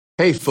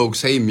Hey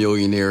folks, hey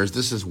millionaires,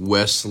 this is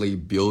Wesley,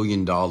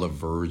 Billion Dollar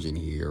Virgin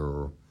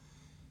here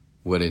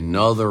with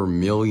another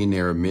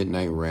Millionaire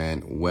Midnight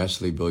Rant,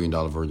 Wesley, Billion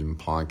Dollar Virgin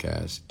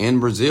podcast in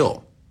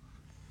Brazil.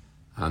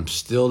 I'm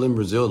still in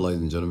Brazil,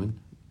 ladies and gentlemen,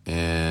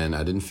 and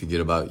I didn't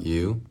forget about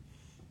you.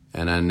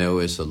 And I know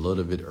it's a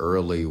little bit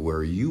early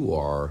where you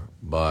are,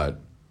 but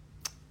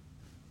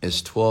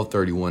it's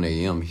 12:31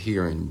 a.m.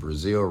 here in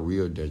Brazil,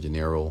 Rio de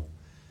Janeiro.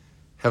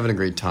 Having a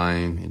great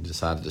time and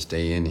decided to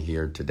stay in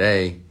here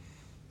today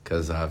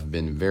because I've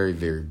been very,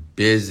 very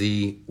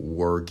busy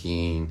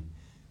working,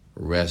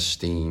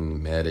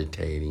 resting,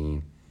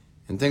 meditating,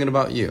 and thinking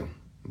about you,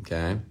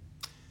 okay?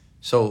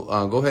 So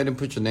go ahead and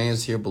put your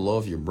names here below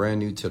if you're brand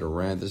new to the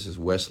rant. This is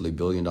Wesley,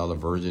 Billion Dollar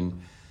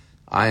Virgin.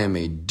 I am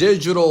a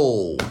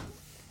digital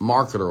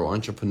marketer,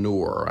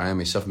 entrepreneur. I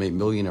am a self-made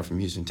millionaire from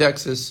Houston,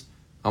 Texas.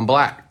 I'm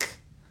black,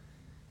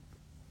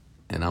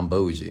 and I'm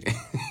bougie.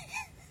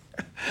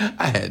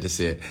 I had to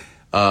say it.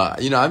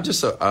 I'm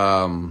just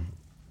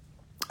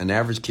an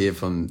average kid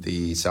from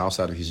the south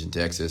side of Houston,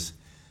 Texas,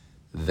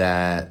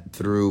 that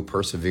through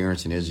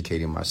perseverance and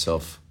educating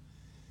myself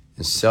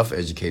and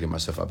self-educating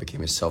myself, I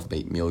became a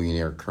self-made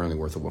millionaire, currently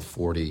worth over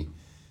 $40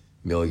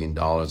 million.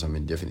 I'm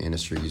in different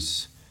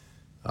industries,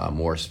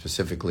 more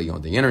specifically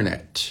on the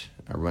internet.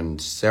 I run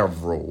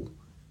several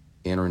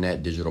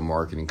internet digital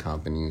marketing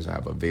companies. I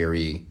have a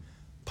very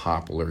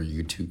popular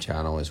YouTube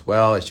channel as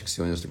well. As you can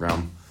see on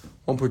Instagram,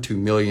 1.2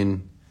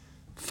 million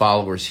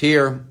followers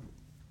here.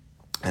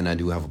 And I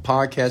do have a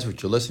podcast,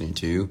 which you're listening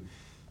to.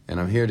 And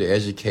I'm here to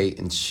educate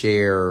and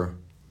share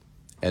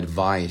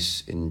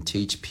advice and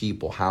teach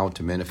people how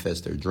to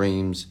manifest their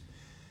dreams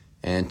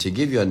and to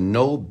give you a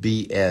no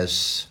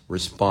BS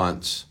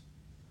response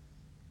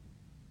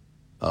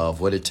of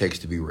what it takes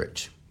to be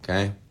rich,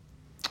 okay?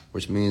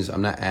 Which means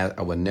I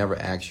would never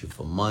ask you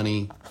for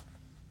money.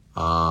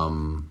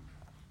 I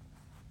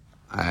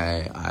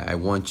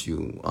want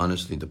you,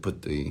 honestly, to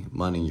put the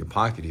money in your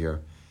pocket here.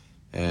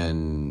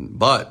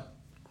 But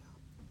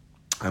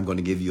I'm going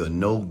to give you a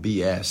no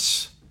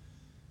BS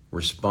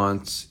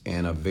response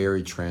and a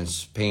very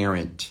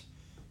transparent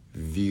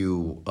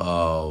view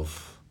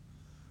of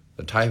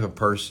the type of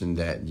person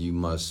that you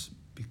must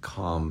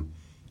become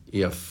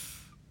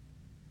if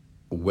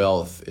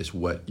wealth is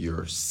what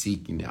you're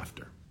seeking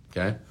after,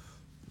 okay?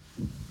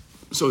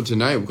 So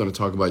tonight we're going to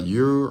talk about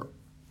you're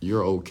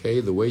okay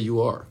the way you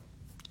are.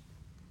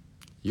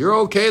 You're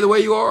okay the way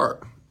you are,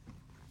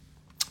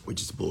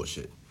 which is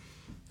bullshit.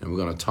 And we're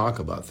going to talk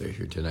about that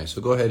here tonight. So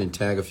go ahead and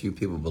tag a few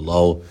people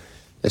below.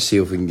 Let's see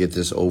if we can get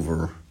this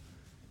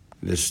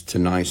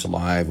tonight's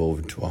live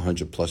over to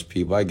 100 plus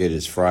people. I get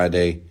it's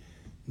Friday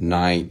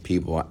night.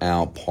 People are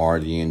out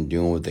partying,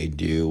 doing what they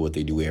do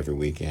every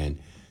weekend.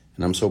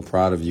 And I'm so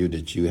proud of you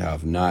that you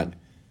have not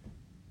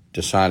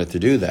decided to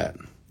do that.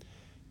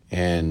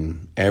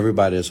 And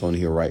everybody that's on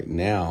here right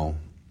now,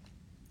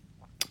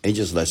 it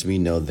just lets me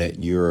know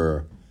that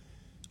you're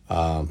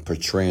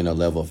portraying a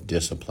level of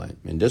discipline.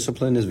 And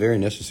discipline is very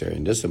necessary.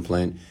 And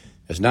discipline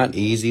is not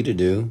easy to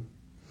do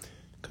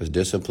because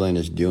discipline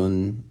is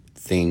doing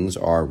things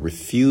or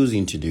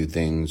refusing to do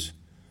things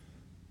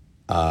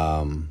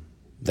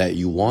that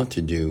you want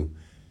to do,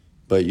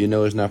 but you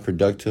know it's not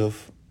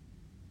productive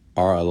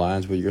or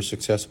aligns with your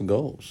successful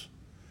goals,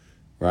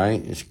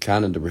 right? It's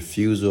kind of the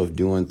refusal of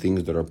doing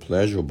things that are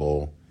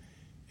pleasurable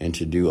and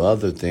to do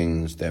other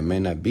things that may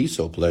not be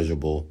so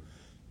pleasurable,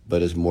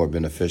 but is more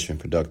beneficial and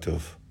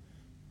productive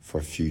for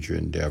future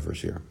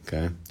endeavors here,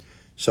 okay?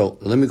 So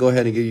let me go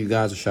ahead and give you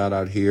guys a shout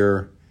out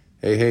here.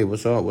 Hey,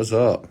 what's up?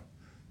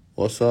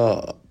 What's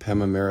up,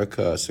 Pam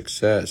America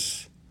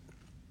Success?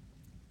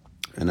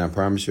 And I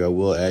promise you I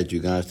will add you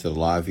guys to the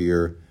live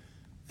here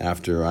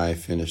after I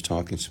finish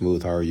talking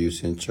smooth. How are you,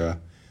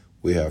 Cincha?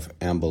 We have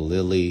Amber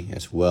Lily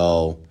as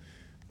well.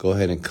 Go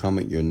ahead and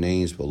comment your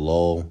names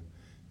below.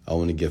 I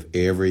want to give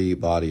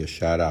everybody a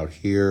shout out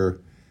here.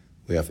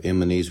 We have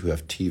Emily's, we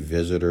have T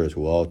Visitor as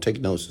well.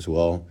 Take notes as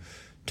well.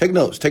 Take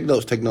notes.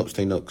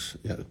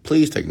 Yeah,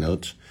 please take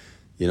notes.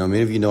 You know,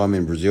 many of you know I'm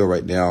in Brazil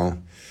right now.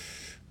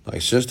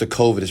 Like, since the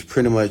COVID is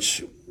pretty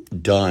much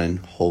done,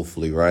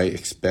 hopefully, right?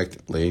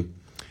 Expectantly.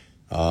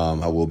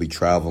 I will be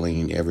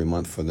traveling every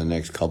month for the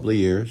next couple of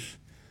years.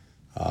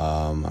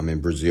 I'm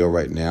in Brazil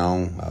right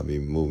now. I'll be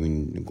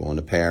going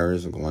to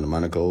Paris, I'm going to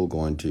Monaco,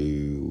 going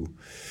to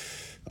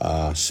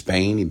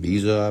Spain,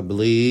 Ibiza, I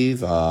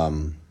believe.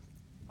 Hong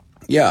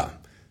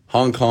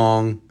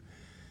Kong,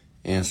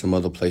 and some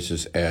other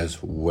places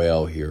as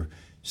well here.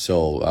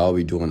 So I'll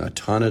be doing a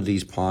ton of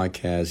these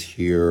podcasts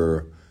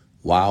here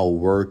while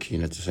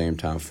working at the same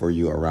time for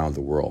you around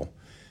the world.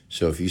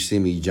 So if you see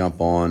me jump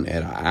on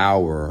at an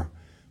hour,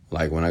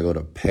 like when I go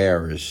to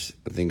Paris,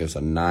 I think it's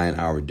a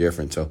 9-hour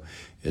difference. So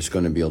it's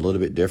going to be a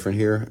little bit different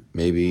here.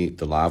 Maybe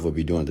the live will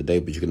be doing today,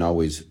 but you can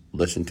always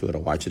listen to it or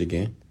watch it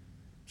again.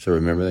 So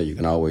remember that you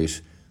can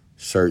always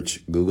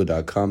search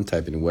google.com,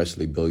 type in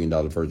Wesley Billion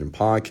Dollar Virgin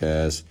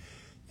Podcast,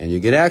 and you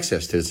get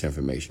access to this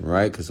information,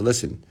 right? Because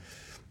listen,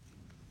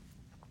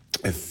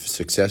 if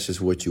success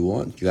is what you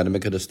want, you got to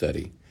make it a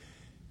study.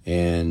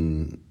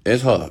 And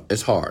it's hard.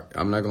 It's hard.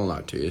 I'm not going to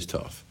lie to you. It's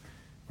tough,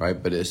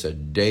 right? But it's a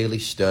daily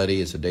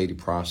study. It's a daily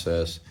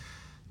process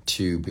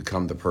to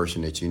become the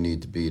person that you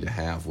need to be to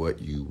have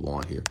what you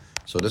want here.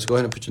 So let's go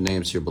ahead and put your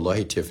names here below.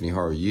 Hey, Tiffany,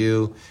 how are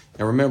you?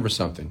 And remember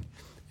something.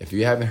 If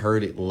you haven't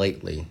heard it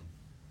lately,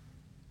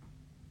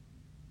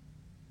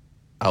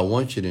 I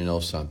want you to know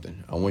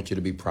something. I want you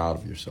to be proud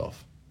of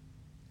yourself,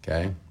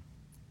 okay?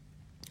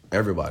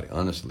 Everybody,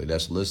 honestly,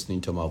 that's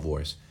listening to my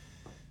voice.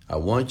 I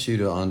want you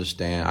to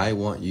understand. I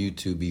want you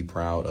to be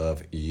proud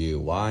of you.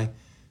 Why?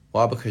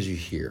 Why? Because you're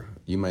here.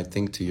 You might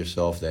think to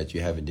yourself that you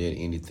haven't did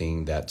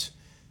anything that's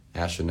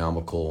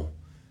astronomical.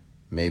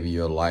 Maybe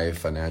your life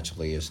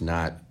financially is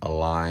not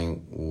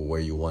aligned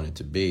where you want it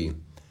to be.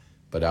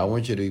 But I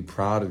want you to be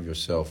proud of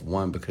yourself,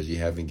 one, because you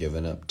haven't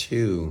given up.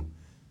 Two,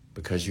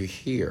 because you're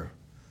here.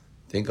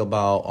 Think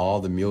about all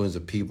the millions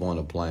of people on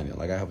the planet.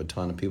 Like, I have a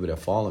ton of people that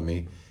follow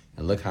me,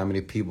 and look how many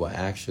people are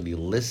actually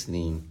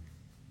listening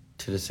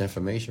to this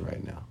information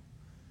right now.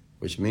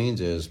 Which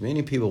means is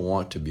many people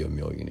want to be a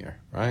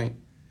millionaire, right?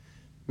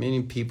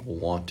 Many people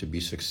want to be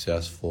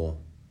successful,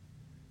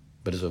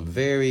 but it's a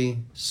very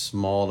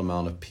small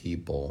amount of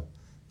people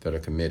that are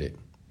committed.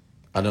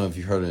 I don't know if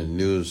you heard in the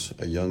news,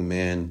 a young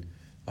man,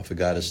 I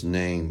forgot his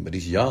name, but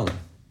he's young.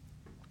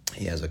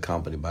 He has a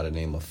company by the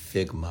name of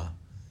Figma.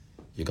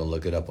 You can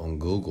look it up on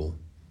Google.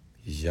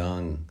 He's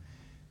young.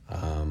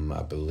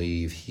 I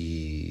believe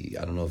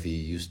I don't know if he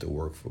used to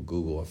work for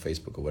Google or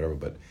Facebook or whatever,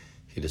 but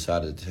he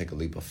decided to take a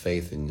leap of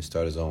faith and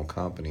start his own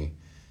company.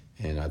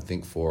 And I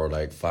think for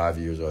like 5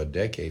 years or a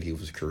decade, he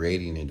was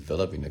creating and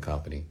developing the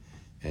company.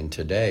 And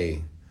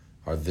today,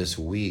 or this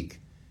week,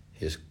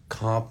 his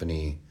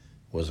company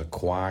was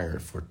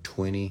acquired for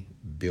 $20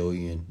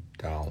 billion.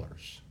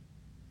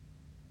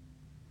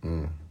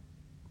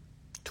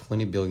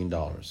 $20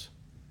 billion.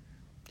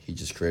 He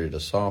just created a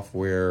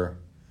software,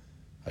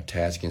 a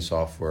tasking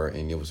software,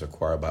 and it was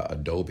acquired by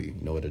Adobe. You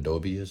know what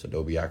Adobe is?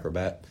 Adobe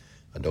Acrobat,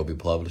 Adobe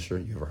Publisher.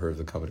 You ever heard of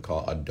the company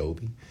called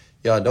Adobe?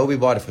 Yeah, Adobe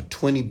bought it for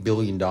 $20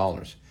 billion.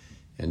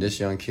 And this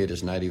young kid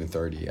is not even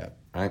 30 yet,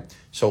 right?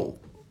 So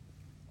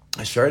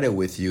I shared it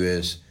with you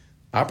is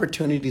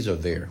opportunities are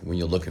there when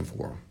you're looking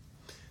for them.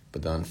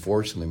 But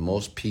unfortunately,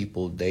 most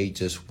people, they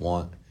just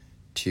want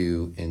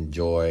to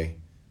enjoy.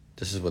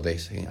 This is what they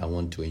say. I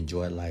want to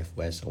enjoy life,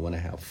 Wes. I want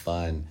to have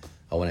fun.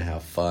 I want to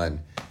have fun.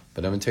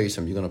 But I'm going to tell you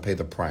something. You're going to pay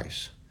the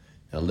price.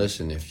 Now,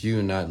 listen, if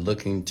you're not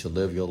looking to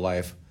live your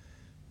life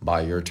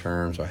by your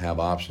terms or have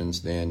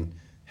options, then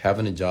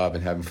having a job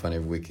and having fun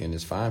every weekend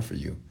is fine for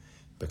you.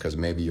 Because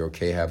maybe you're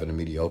okay having a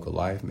mediocre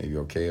life. Maybe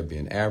you're okay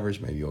being average.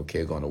 Maybe you're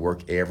okay going to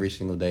work every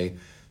single day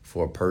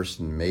for a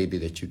person maybe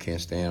that you can't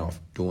stand off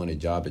doing a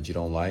job that you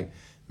don't like.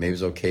 Maybe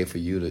it's okay for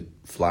you to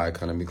fly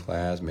economy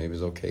class. Maybe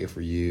it's okay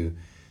for you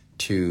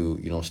to,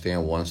 stay in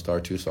 1-star,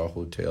 2-star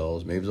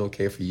hotels. Maybe it's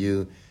okay for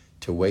you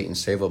to wait and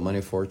save up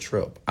money for a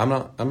trip. I'm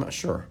not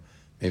sure.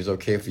 Maybe it's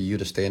okay for you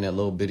to stay in that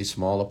little bitty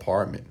small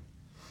apartment.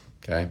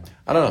 Okay?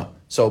 I don't know.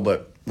 So,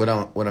 but what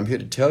I'm here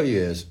to tell you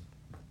is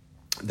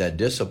that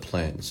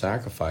discipline,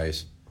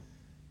 sacrifice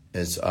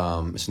is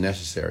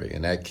necessary.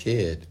 And that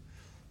kid,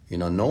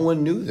 no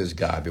one knew this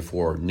guy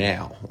before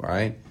now,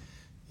 right?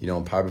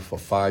 Probably for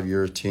 5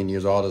 years, 10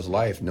 years, all his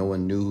life, no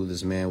one knew who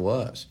this man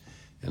was.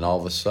 And all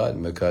of a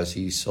sudden, because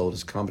he sold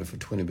his company for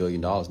 $20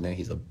 billion, now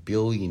he's a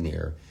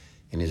billionaire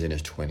and he's in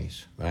his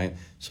 20s, right?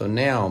 So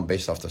now,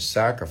 based off the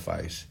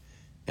sacrifice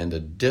and the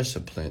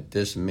discipline,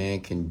 this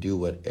man can do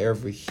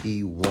whatever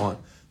he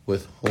wants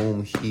with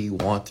whom he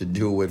wants to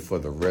do it for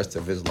the rest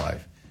of his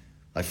life,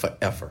 like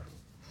forever.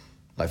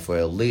 Like for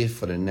at least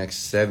for the next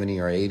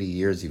 70 or 80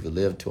 years, if you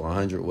live to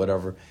 100,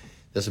 whatever,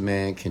 this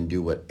man can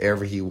do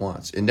whatever he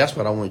wants. And that's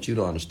what I want you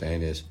to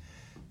understand is,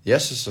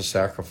 yes, it's a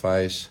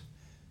sacrifice.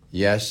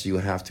 Yes, you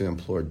have to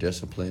employ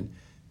discipline,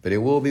 but it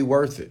will be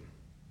worth it.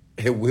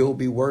 It will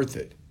be worth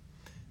it.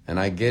 And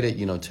I get it,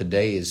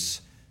 today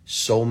is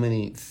so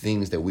many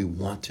things that we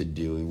want to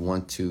do. We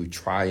want to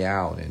try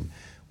out and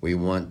we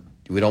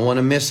don't want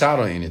to miss out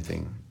on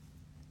anything.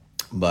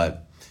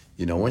 But,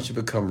 once you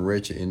become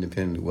rich and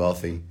independently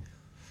wealthy,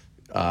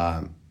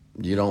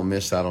 you don't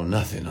miss out on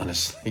nothing,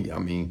 honestly. I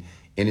mean,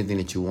 anything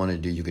that you want to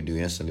do, you can do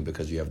instantly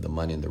because you have the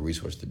money and the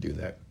resource to do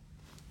that.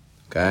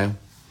 Okay?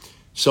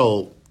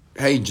 So,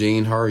 hey,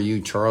 Gene, how are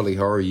you? Charlie,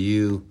 how are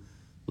you?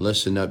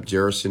 Listen up,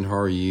 Jerison, how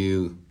are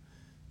you?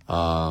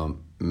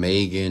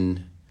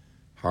 Megan,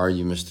 how are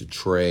you, Mr.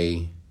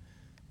 Trey?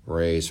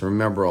 Ray. So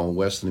remember, on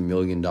Wesley $1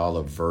 Million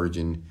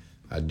Virgin,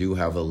 I do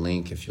have a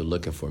link if you're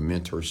looking for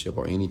mentorship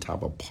or any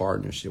type of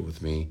partnership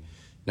with me.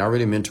 Not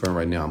really mentoring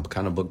right now. I'm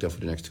kind of booked up for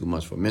the next 2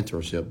 months for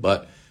mentorship,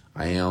 but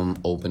I am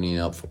opening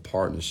up for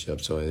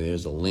partnership. So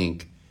there's a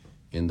link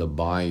in the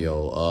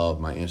bio of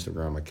my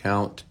Instagram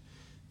account.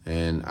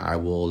 And I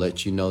will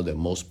let you know that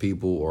most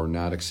people are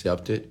not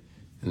accepted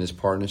in this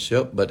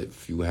partnership. But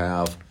if you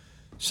have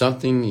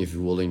something, if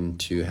you're willing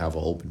to have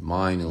an open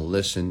mind and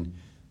listen,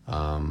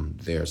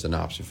 there's an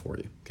option for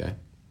you, okay?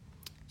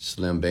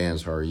 Slim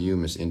Bands, how are you?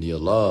 Miss India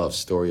Love,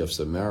 Story of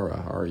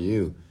Samara, how are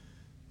you?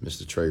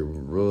 Mr. Trey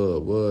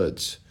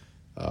Woods,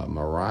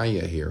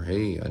 Mariah here.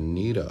 Hey,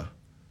 Anita.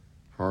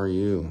 How are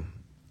you?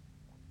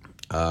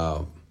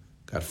 Got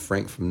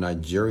Frank from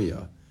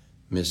Nigeria.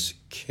 Miss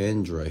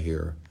Kendra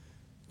here.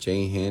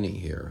 Jay Hanny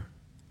here.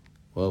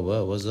 Well,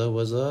 what's up?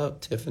 What's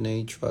up?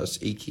 Tiffany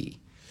Trust Iki.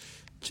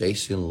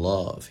 Jason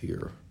Love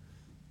here.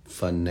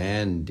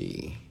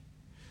 Fernandi.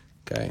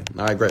 Okay.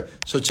 All right, great.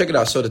 So check it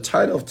out. So the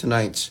title of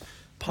tonight's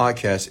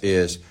podcast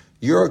is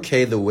You're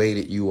Okay the Way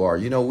That You Are.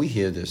 You know, we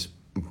hear this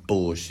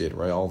bullshit,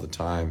 right, all the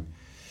time.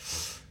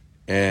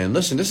 And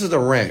listen, this is the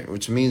rant,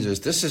 which means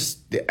this is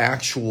the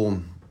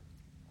actual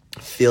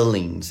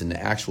feelings and the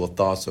actual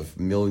thoughts of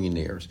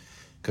millionaires.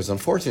 Because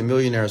unfortunately,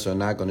 millionaires are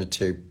not going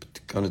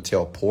to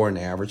tell poor and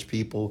average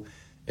people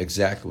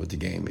exactly what the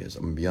game is.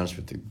 I'm going to be honest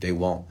with you. They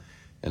won't.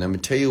 And I'm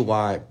going to tell you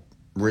why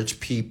rich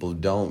people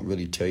don't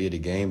really tell you the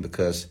game,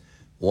 because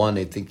one,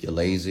 they think you're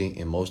lazy,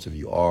 and most of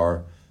you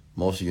are.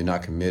 Most of you are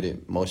not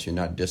committed. Most of you are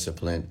not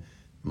disciplined.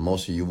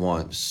 Most of you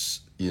want,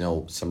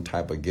 some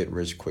type of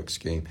get-rich-quick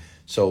scheme.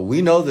 So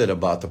we know that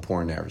about the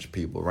poor and average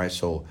people, right?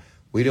 So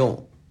we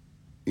don't,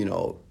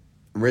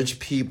 rich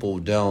people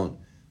don't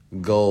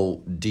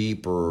go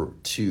deeper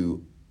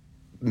to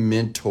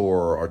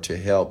mentor or to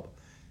help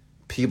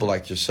people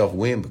like yourself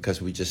win,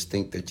 because we just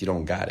think that you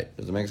don't got it.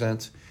 Does it make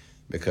sense?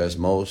 Because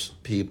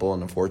most people,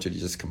 and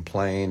unfortunately, just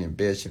complain and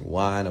bitch and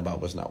whine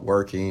about what's not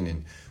working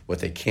and what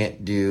they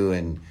can't do.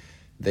 And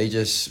they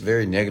just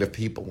very negative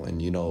people.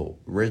 And,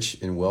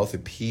 rich and wealthy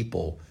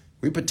people,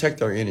 we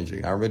protect our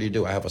energy. I really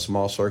do. I have a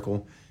small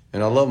circle,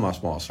 and I love my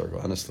small circle,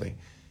 honestly.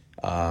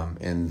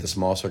 And the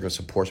small circle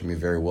supports me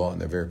very well, and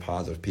they're very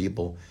positive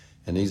people.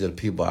 And these are the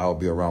people I will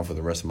be around for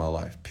the rest of my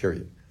life,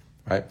 period.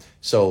 Right?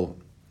 So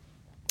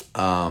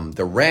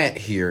the rant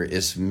here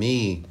is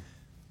me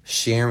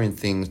sharing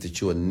things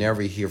that you will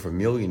never hear from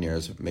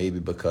millionaires, maybe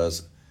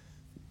because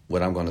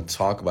what I'm going to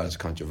talk about is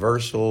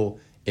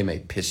controversial. It may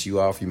piss you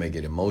off. You may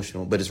get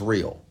emotional, but it's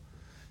real.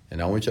 And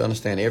I want you to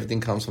understand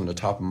everything comes from the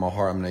top of my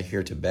heart. I'm not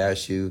here to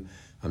bash you.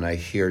 I'm not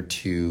here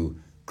to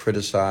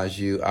criticize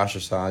you,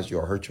 ostracize you,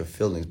 or hurt your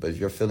feelings. But if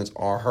your feelings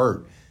are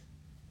hurt,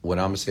 what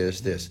I'm going to say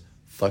is this: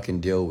 fucking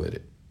deal with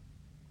it.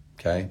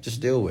 Okay? Just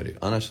deal with it,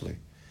 honestly.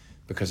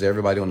 Because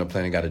everybody on the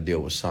planet got to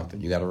deal with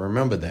something. You got to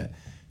remember that.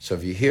 So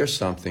if you hear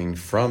something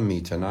from me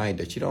tonight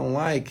that you don't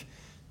like,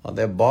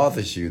 that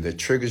bothers you, that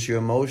triggers you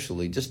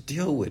emotionally, just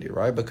deal with it,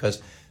 right?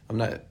 Because I'm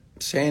not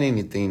saying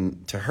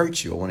anything to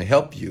hurt you. I want to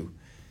help you.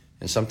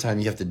 And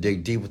sometimes you have to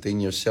dig deep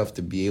within yourself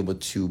to be able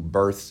to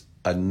birth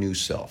a new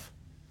self.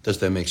 Does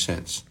that make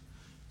sense?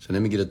 So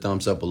let me get a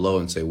thumbs up below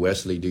and say,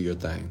 Wesley, do your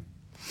thing.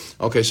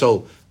 Okay,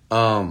 so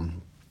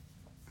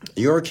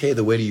you're okay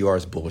the way that you are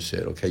is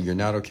bullshit, okay? You're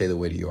not okay the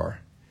way that you are.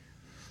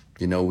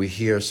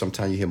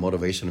 Sometimes you hear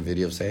motivational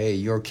videos say, hey,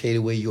 you're okay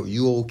the way you are.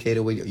 You okay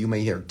the way you may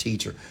hear a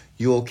teacher.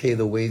 You okay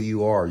the way that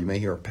you are. You may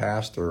hear a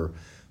pastor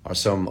or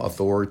some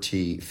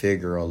authority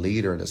figure or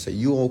leader that say,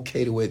 you are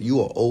okay the way that you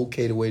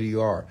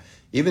are.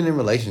 Even in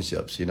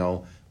relationships,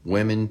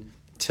 women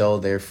tell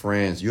their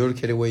friends, you're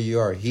okay the way you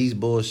are. He's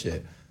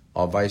bullshit.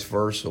 Or vice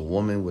versa.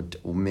 Men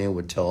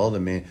would tell other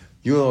men,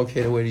 you're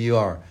okay the way that you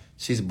are.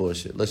 She's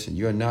bullshit. Listen,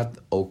 you're not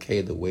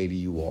okay the way that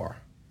you are.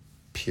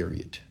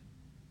 Period.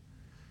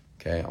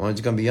 Okay, I'm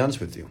just going to be honest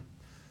with you,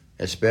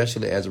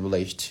 especially as it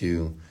relates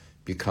to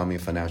becoming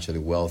financially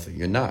wealthy.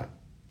 You're not.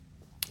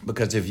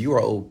 Because if you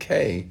are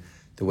okay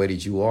the way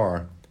that you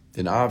are,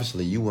 then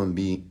obviously you wouldn't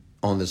be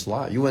on this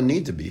life. You wouldn't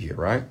need to be here,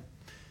 right?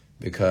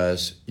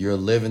 Because you're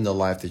living the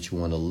life that you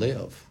want to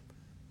live.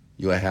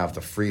 You have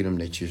the freedom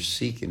that you're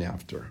seeking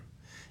after.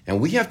 And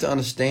we have to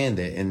understand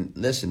that. And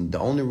listen, the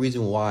only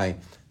reason why,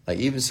 like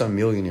even some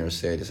millionaires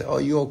say, oh,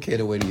 you're okay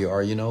the way that you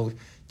are,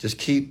 just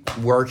keep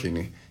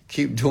working.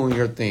 Keep doing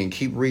your thing.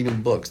 Keep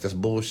reading books. That's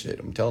bullshit.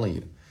 I'm telling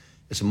you.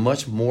 It's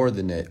much more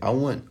than that. I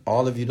want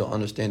all of you to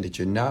understand that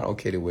you're not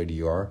okay the way that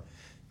you are.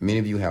 Many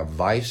of you have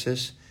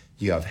vices.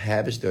 You have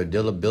habits that are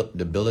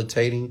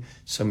debilitating.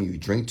 Some of you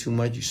drink too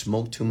much. You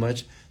smoke too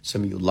much.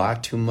 Some of you lie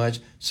too much.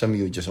 Some of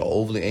you are just an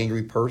overly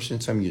angry person.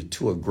 Some of you are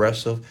too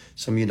aggressive.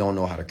 Some of you don't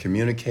know how to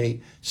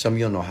communicate. Some of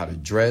you don't know how to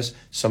dress.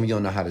 Some of you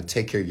don't know how to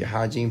take care of your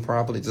hygiene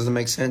properly. Does it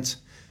make sense?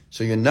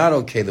 So you're not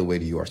okay the way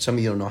that you are. Some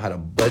of you don't know how to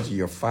budget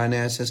your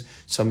finances.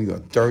 Some of you are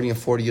 30 and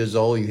 40 years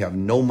old. You have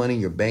no money in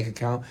your bank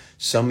account.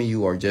 Some of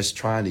you are just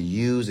trying to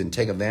use and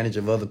take advantage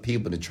of other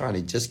people to try to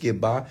just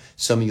get by.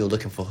 Some of you are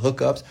looking for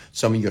hookups.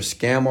 Some of you are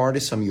scam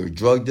artists. Some of you are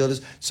drug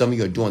dealers. Some of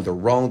you are doing the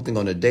wrong thing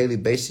on a daily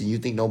basis and you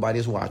think nobody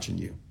is watching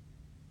you.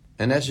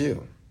 And that's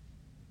you.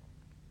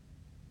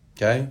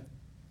 Okay?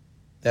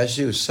 That's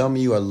you. Some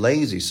of you are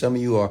lazy. Some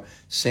of you are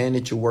saying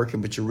that you're working,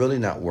 but you're really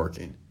not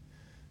working.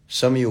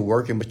 Some of you are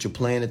working, but you're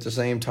playing at the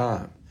same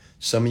time.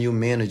 Some of you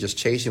men are just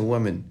chasing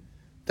women.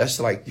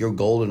 That's like your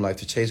goal in life,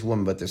 to chase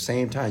women. But at the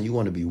same time, you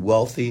want to be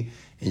wealthy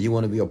and you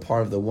want to be a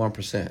part of the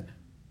 1%.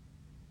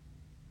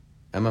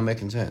 Am I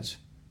making sense?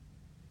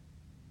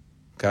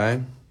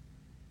 Okay?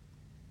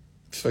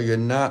 So you're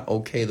not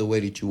okay the way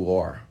that you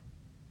are.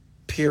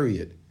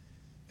 Period.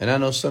 And I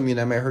know some of you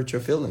that may hurt your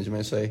feelings. You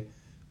may say,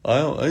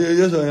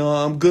 yes, I am.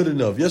 I'm good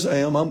enough. Yes, I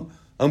am.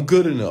 I'm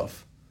good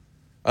enough.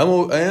 I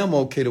am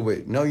okay to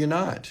wait. No, you're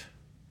not.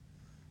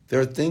 There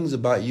are things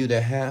about you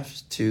that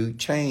have to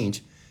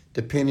change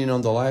depending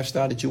on the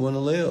lifestyle that you want to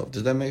live.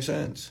 Does that make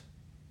sense?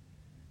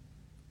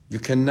 You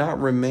cannot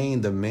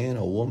remain the man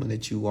or woman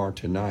that you are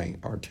tonight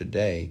or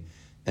today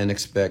and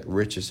expect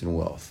riches and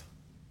wealth.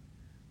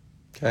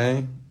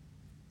 Okay?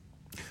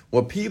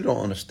 What people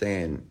don't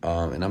understand,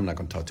 and I'm not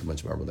going to talk too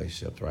much about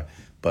relationships, right?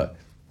 But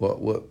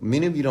what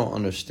many of you don't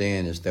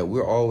understand is that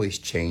we're always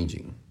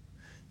changing.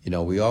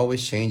 We're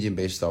always changing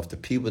based off the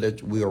people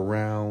that we're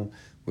around.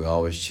 We're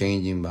always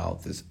changing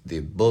about the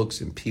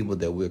books and people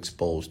that we're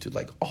exposed to,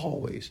 like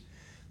always.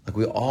 Like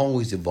we're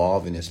always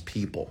evolving as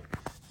people.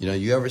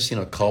 You ever seen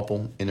a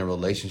couple in a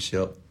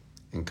relationship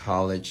in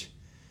college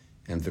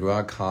and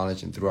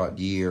throughout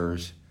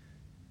years,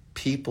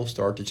 people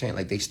start to change,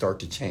 like they start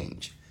to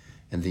change.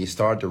 And then you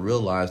start to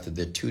realize that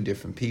they're two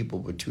different people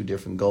with two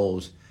different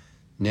goals.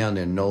 Now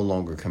they're no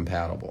longer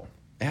compatible.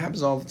 It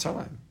happens all the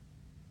time.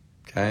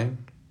 Okay?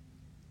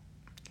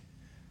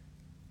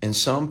 And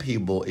some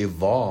people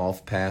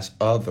evolve past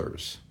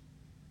others.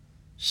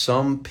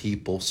 Some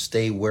people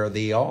stay where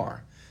they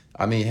are.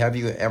 I mean, have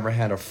you ever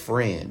had a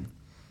friend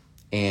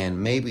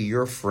and maybe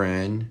your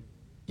friend,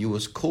 you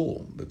was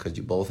cool because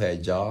you both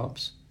had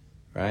jobs,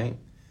 right?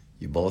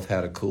 You both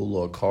had a cool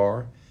little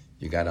car.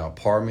 You got an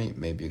apartment.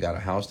 Maybe you got a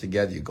house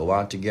together. You go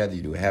out together.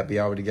 You do a happy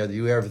hour together.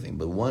 You do everything.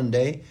 But one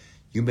day,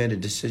 you made a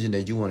decision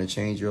that you want to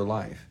change your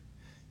life.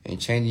 And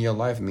changing your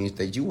life means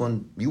that you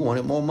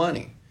wanted more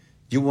money.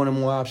 You wanted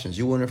more options.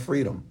 You wanted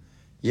freedom.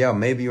 Yeah,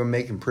 maybe you're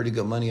making pretty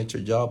good money at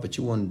your job, but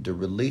you wanted to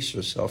release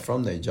yourself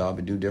from that job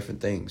and do different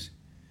things.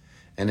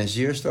 And as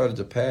years started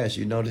to pass,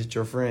 you noticed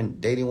your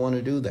friend, they didn't want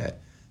to do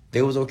that.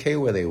 They was okay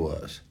where they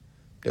was.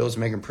 They was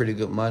making pretty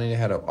good money. They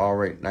had an all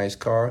right, nice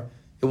car.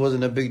 It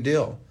wasn't a big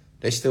deal.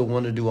 They still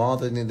wanted to do all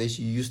the things that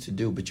you used to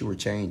do, but you were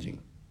changing.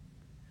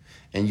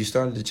 And you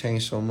started to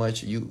change so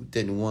much, you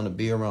didn't want to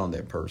be around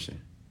that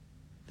person.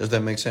 Does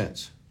that make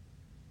sense?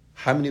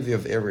 How many of you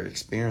have ever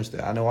experienced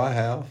that? I know I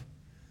have.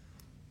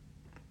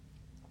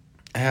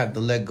 I had to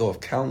let go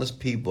of countless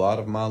people out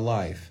of my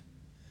life,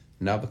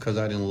 not because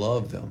I didn't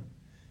love them.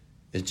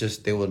 It's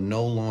just they were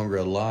no longer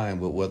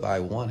aligned with what I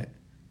wanted.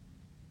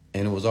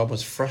 And it was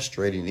almost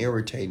frustrating,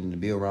 irritating to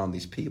be around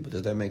these people.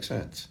 Does that make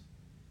sense?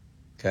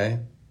 Okay?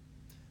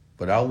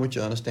 But I want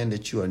you to understand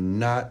that you are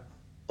not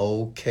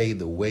okay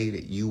the way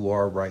that you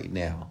are right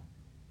now.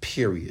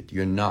 Period.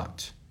 You're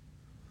not.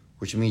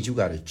 Which means you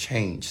got to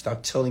change.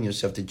 Stop telling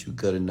yourself that you're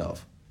good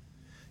enough.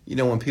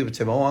 When people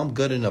tell me, oh, I'm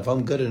good enough.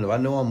 I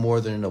know I'm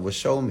more than enough. Well,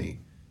 show me.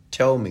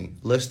 Tell me.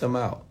 List them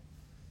out.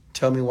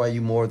 Tell me why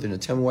you're more than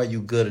enough. Tell me why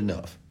you're good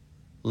enough.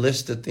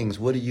 List the things.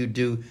 What do you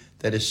do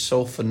that is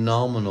so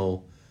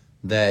phenomenal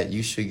that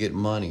you should get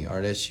money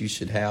or that you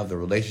should have the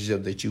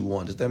relationship that you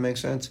want? Does that make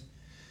sense?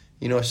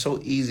 It's so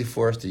easy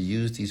for us to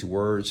use these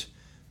words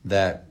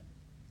that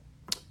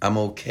I'm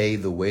okay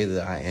the way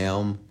that I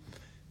am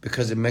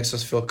because it makes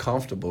us feel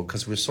comfortable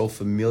because we're so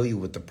familiar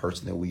with the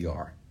person that we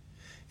are.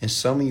 And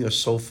some of you are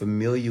so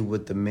familiar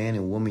with the man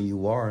and woman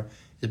you are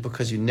is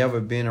because you've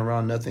never been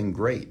around nothing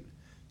great.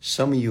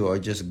 Some of you are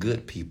just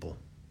good people.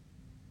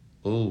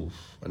 Ooh,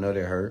 I know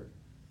that hurt.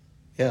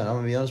 Yeah, I'm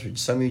going to be honest with you.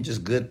 Some of you are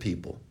just good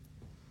people.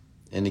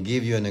 And to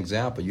give you an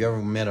example, you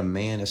ever met a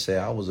man and say,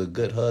 I was a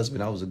good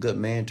husband, I was a good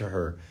man to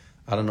her.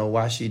 I don't know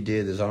why she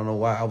did this. I don't know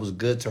why. I was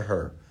good to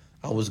her.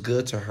 I was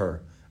good to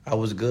her. I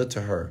was good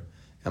to her.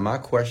 And my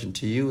question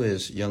to you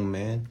is, young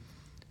man,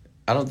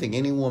 I don't think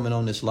any woman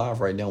on this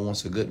live right now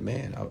wants a good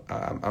man.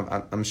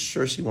 I'm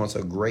sure she wants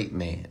a great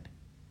man.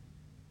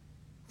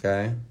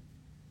 Okay?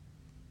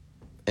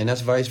 And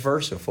that's vice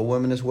versa for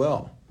women as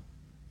well.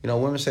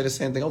 Women say the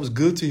same thing. I was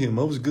good to him.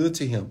 I was good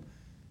to him.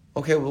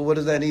 Okay, well, what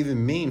does that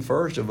even mean,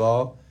 first of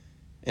all?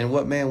 And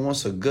what man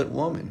wants a good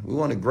woman? We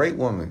want a great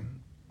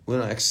woman. We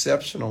want an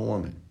exceptional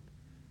woman.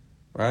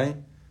 Right?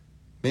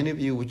 Many of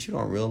you, what you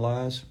don't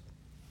realize,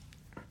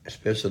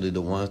 especially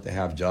the ones that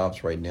have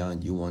jobs right now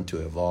and you want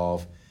to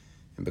evolve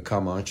and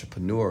become an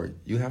entrepreneur,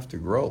 you have to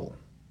grow.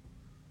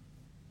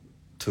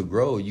 To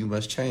grow, you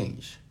must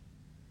change.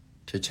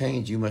 To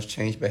change, you must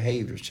change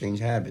behaviors, change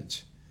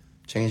habits,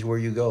 change where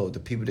you go, the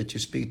people that you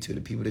speak to,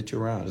 the people that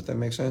you're around. Does that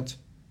make sense?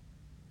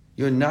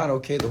 You're not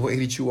okay the way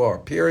that you are,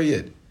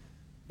 period.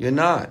 You're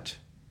not.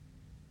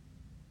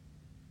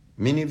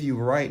 Many of you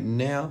right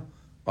now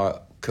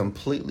are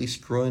completely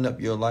screwing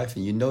up your life,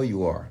 and you know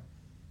you are.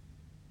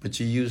 But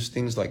you use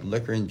things like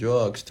liquor and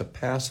drugs to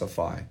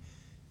pacify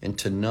and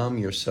to numb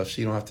yourself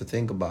so you don't have to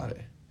think about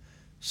it.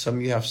 Some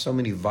of you have so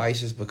many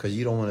vices because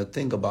you don't want to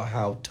think about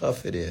how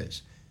tough it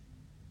is.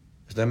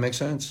 Does that make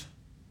sense?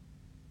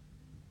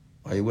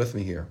 Are you with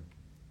me here?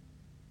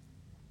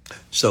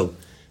 So,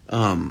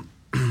 I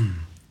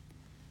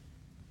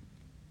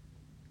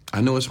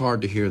know it's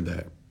hard to hear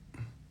that.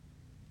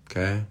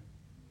 Okay?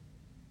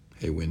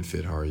 Hey,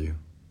 Winfit, how are you?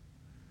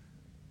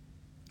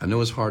 I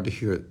know it's hard to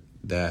hear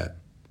that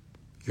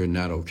you're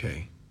not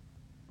okay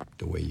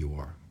the way you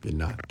are. You're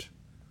not.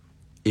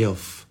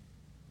 If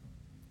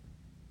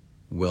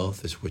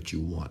wealth is what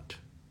you want,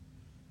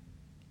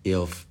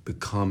 if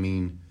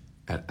becoming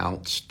an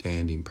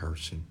outstanding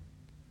person,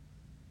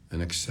 an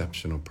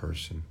exceptional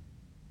person,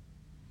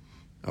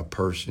 a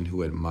person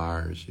who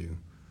admires you,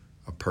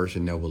 a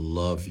person that will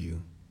love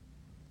you,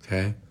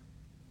 okay?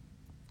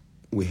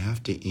 We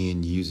have to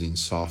end using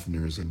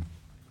softeners and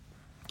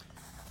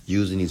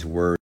using these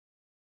words.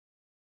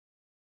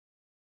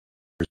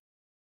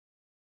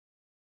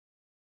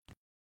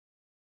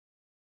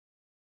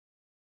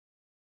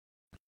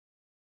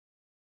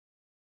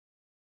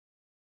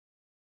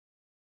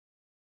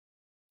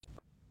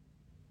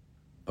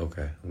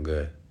 Okay, I'm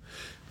good.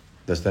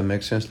 Does that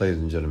make sense, ladies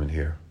and gentlemen,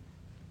 here?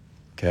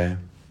 Okay?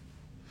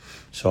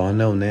 So I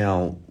know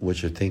now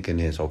what you're thinking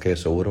is, okay,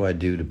 so what do I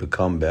do to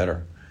become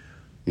better?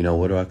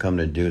 What do I come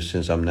to do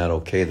since I'm not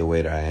okay the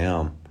way that I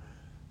am?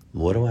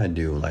 What do I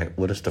do? Like,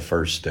 what is the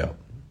first step?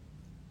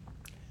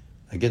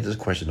 I get this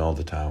question all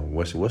the time.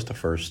 What's the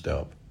first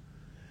step?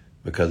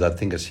 Because I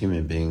think as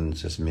human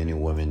beings, as men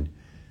and women,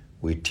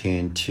 we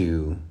tend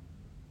to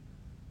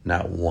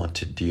not want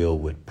to deal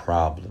with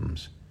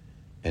problems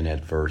and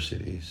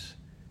adversities,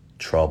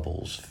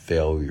 troubles,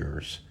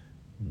 failures,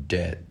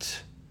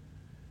 debt,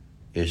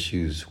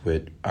 issues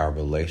with our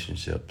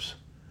relationships.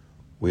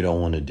 We don't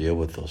want to deal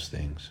with those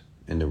things.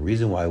 And the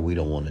reason why we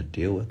don't want to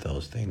deal with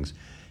those things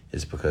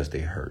is because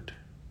they hurt.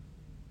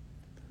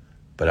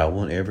 But I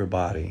want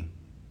everybody,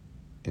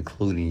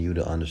 including you,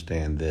 to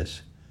understand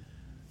this,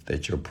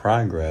 that your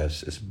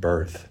progress is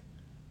birthed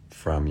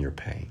from your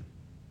pain.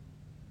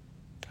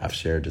 I've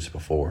shared this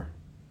before.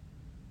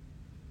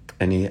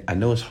 And I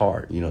know it's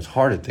hard. It's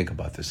hard to think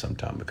about this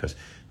sometimes because,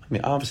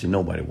 obviously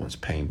nobody wants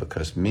pain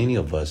because many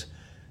of us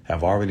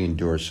have already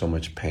endured so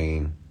much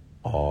pain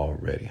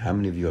already. How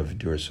many of you have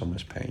endured so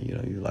much pain?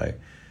 You're like,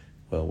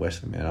 well,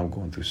 Wesley, man, I'm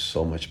going through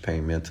so much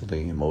pain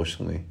mentally,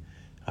 emotionally.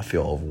 I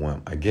feel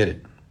overwhelmed. I get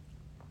it.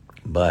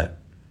 But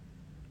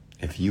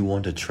if you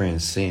want to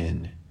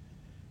transcend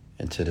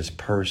into this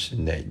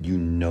person that you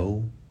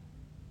know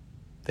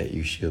that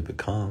you should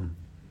become,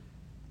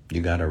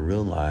 you got to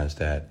realize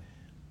that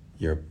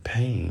your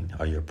pain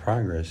or your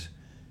progress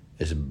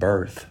is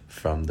birthed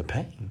from the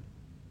pain.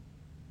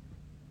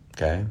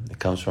 Okay? It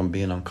comes from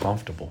being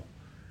uncomfortable.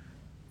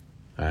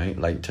 All right?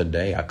 Like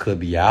today, I could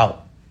be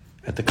out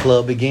at the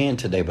club again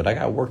today, but I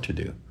got work to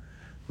do.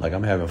 Like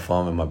I'm having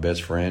fun with my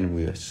best friend.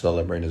 We were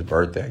celebrating his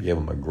birthday. I gave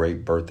him a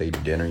great birthday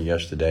dinner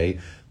yesterday.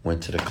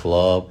 Went to the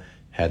club,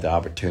 had the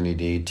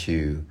opportunity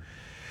to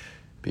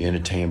be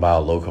entertained by a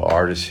local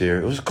artist here.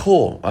 It was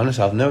cool.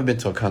 Honestly, I've never been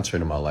to a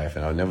concert in my life,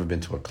 and I've never been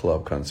to a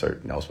club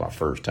concert. And that was my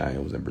first time.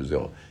 It was in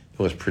Brazil. It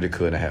was pretty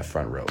cool, and I had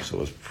front row. So it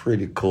was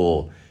pretty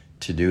cool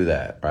to do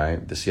that,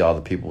 right? To see all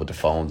the people with the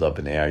phones up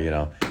in the air,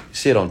 You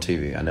see it on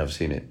TV. I never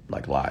seen it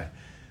like live.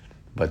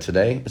 But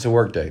today, it's a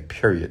work day,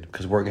 period,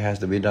 because work has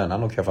to be done. I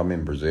don't care if I'm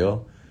in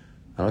Brazil.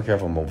 I don't care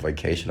if I'm on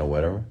vacation or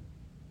whatever.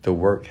 The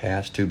work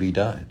has to be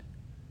done,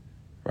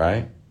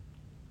 right?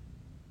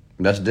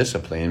 That's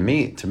discipline.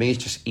 And to me,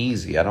 it's just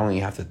easy. I don't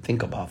even have to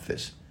think about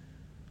this,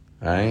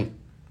 right?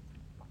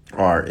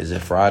 Or is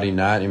it Friday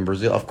night in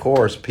Brazil? Of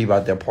course, people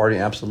out there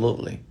partying,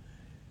 absolutely.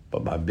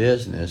 But my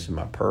business and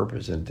my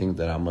purpose and things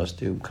that I must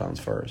do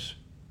comes first,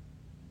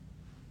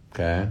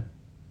 okay?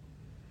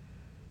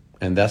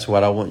 And that's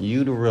what I want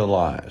you to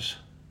realize.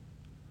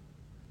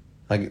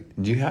 Like,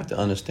 you have to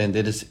understand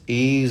that it's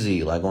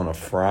easy, like on a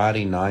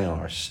Friday night, on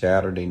a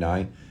Saturday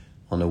night,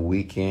 on a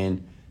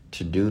weekend,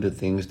 to do the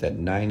things that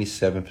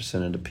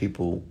 97% of the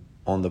people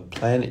on the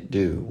planet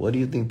do. What do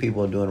you think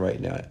people are doing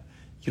right now?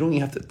 You don't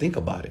even have to think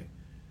about it.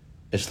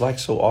 It's like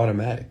so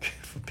automatic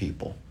for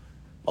people.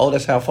 Oh,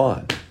 let's have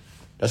fun.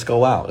 Let's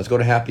go out. Let's go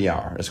to happy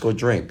hour. Let's go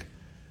drink.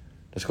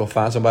 Let's go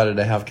find somebody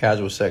to have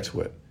casual sex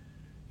with.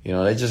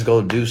 They just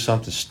go do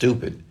something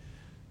stupid.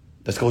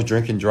 Let's go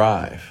drink and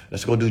drive.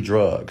 Let's go do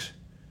drugs.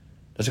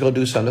 Let's go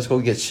do something. Let's go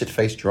get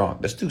shit-faced drunk.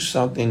 Let's do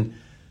something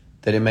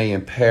that it may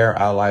impair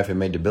our life. It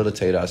may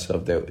debilitate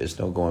ourselves. There is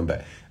no going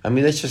back.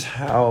 That's just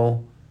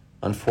how,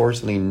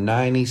 unfortunately,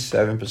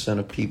 97%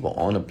 of people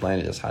on the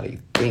planet, that's how they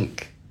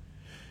think.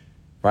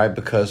 Right?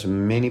 Because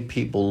many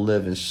people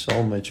live in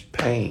so much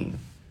pain.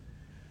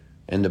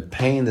 And the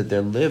pain that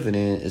they're living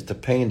in is the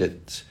pain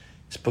it's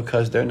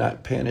because they're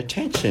not paying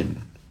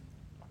attention.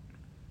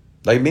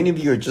 Like many of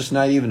you are just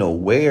not even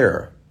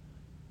aware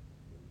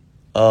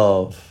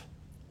of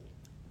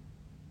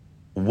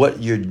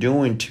what you're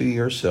doing to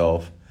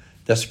yourself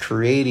that's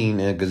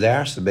creating and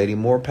exacerbating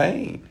more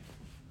pain.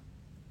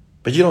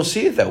 But you don't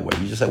see it that way.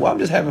 You just say, well, I'm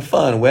just having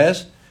fun,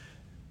 Wes.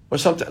 Or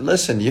something.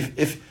 Listen,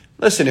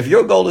 if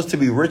your goal is to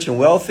be rich and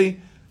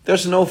wealthy,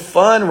 there's no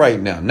fun right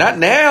now. Not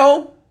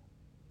now.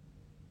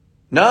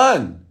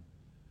 None.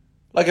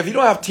 Like if you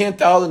don't have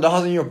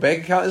 $10,000 in your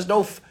bank account, it's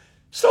no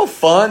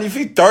fun. If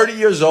you're 30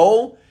 years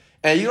old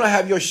and you don't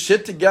have your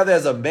shit together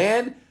as a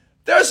man,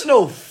 there's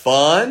no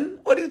fun.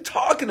 What are you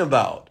talking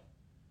about?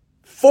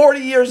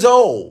 40 years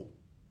old.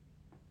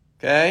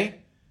 Okay?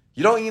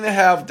 You don't even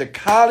have the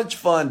college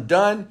fund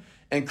done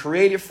and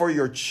created for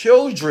your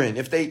children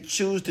if they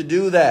choose to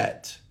do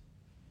that.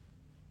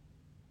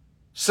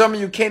 Some of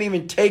you can't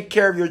even take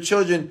care of your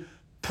children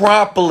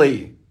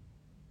properly.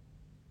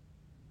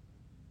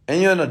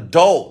 and you're an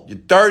adult. You're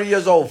 30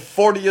 years old,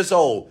 40 years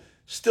old,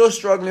 still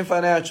struggling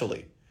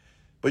financially.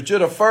 But you're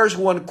the first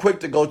one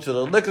quick to go to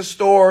the liquor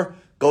store,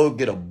 go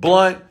get a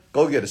blunt,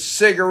 go get a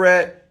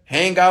cigarette,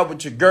 hang out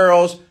with your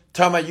girls,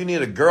 talking about you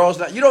need a girls'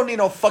 night. You don't need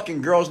no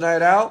fucking girls'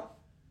 night out.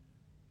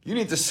 You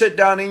need to sit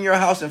down in your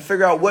house and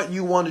figure out what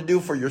you want to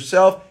do for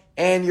yourself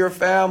and your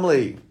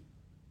family.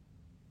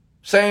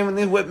 Same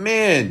thing with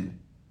men.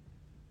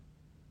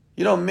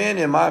 You know, men,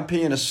 in my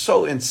opinion, are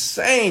so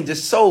insane,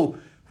 just so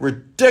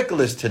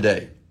ridiculous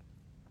today.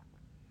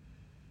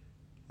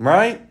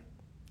 Right?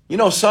 You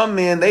know, some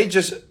men, they're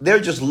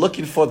just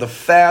looking for the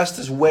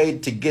fastest way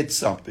to get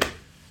something.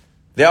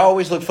 They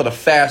always look for the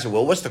fastest way.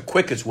 Well, what's the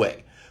quickest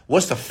way?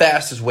 What's the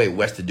fastest way,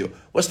 Wes, to do it?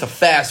 What's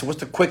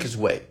the quickest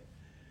way?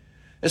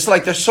 It's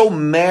like they're so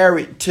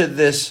married to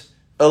this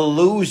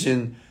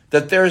illusion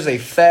that there's a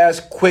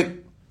fast,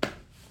 quick,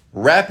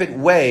 rapid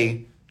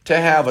way to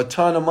have a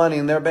ton of money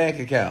in their bank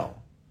account.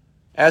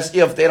 As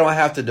if they don't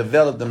have to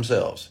develop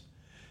themselves.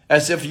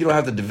 As if you don't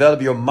have to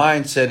develop your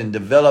mindset and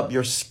develop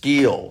your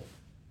skill.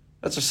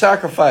 That's a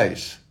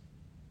sacrifice.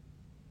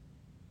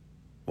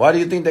 Why do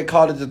you think they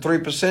called it the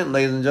 3%,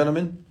 ladies and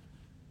gentlemen?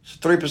 It's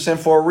 3%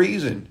 for a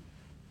reason.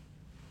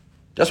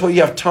 That's why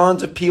you have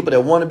tons of people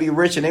that want to be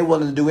rich and they're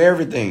willing to do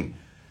everything.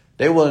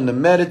 They're willing to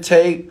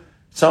meditate.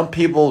 Some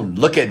people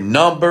look at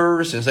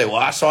numbers and say, well,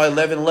 I saw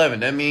 1111.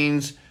 That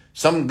means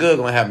something good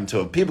going to happen to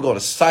it. People go to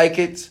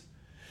psychics,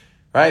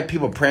 right?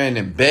 People praying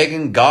and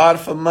begging God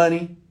for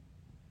money.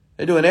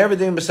 They're doing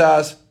everything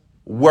besides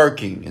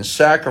working and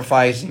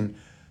sacrificing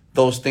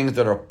those things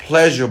that are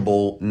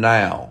pleasurable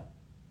now.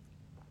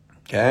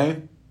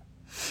 Okay?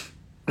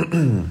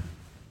 You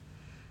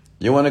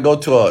want to go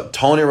to a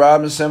Tony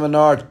Robbins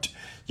seminar?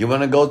 You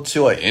want to go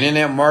to an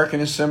internet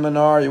marketing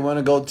seminar? You want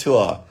to go to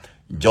a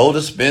Joe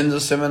Dispenza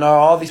seminar?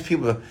 All these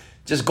people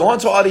just going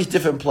to all these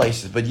different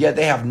places, but yet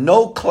they have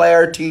no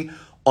clarity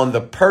on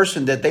the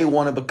person that they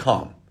want to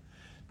become.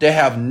 They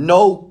have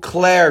no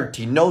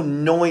clarity, no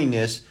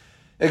knowingness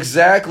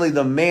exactly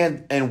the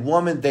man and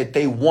woman that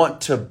they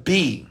want to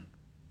be.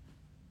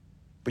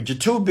 But you're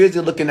too busy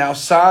looking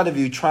outside of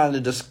you trying to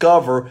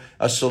discover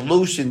a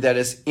solution that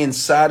is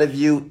inside of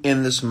you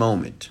in this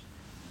moment.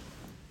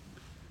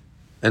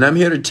 And I'm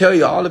here to tell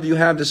you, all of you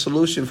have the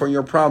solution for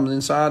your problems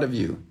inside of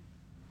you.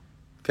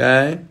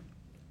 Okay?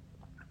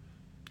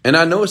 And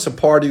I know it's a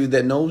part of you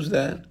that knows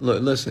that.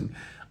 Look, listen,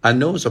 I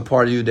know it's a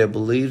part of you that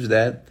believes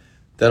that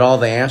all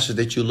the answers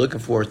that you're looking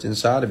for is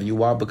inside of you.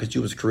 Why? Because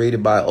you was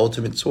created by an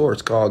ultimate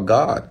source called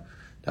God.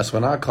 That's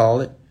what I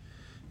call it.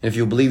 And if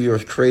you believe you were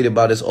created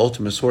by this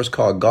ultimate source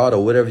called God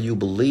or whatever you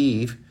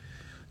believe,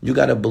 you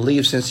got to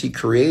believe since he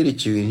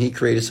created you and he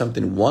created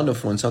something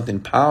wonderful and something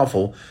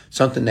powerful,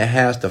 something that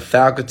has the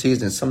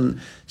faculties and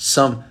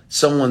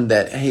someone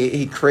that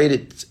he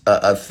created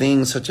a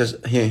thing such as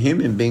a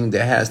human being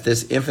that has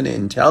this infinite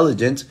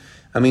intelligence.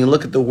 I mean,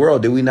 look at the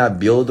world. Did we not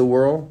build the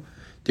world?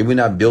 Did we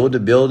not build the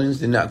buildings?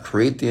 Did not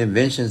create the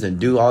inventions and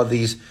do all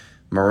these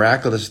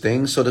miraculous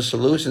things? So the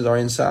solutions are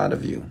inside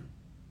of you.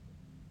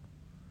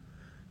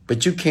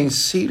 But you can't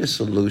see the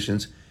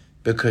solutions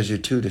because you're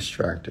too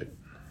distracted.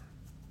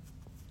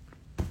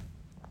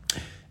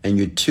 And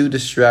you're too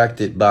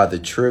distracted by the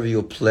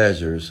trivial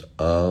pleasures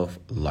of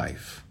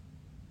life.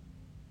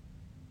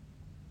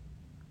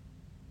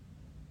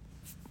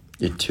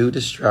 You're too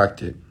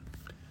distracted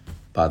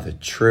by the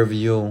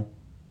trivial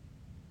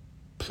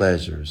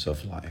pleasures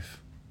of life.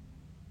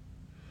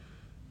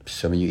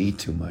 Some of you eat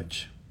too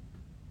much.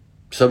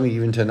 Some of you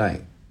even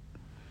tonight.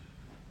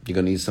 You're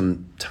going to need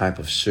some type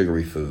of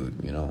sugary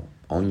food,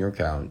 on your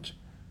couch,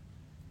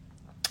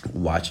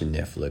 watching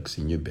Netflix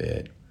in your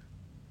bed,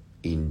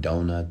 eating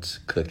donuts,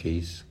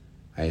 cookies,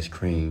 ice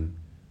cream,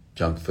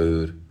 junk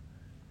food,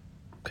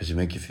 because it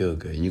make you feel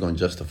good. And you're going to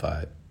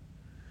justify it.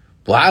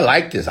 Well, I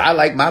like this. I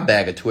like my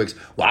bag of Twix.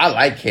 Well, I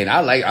like candy.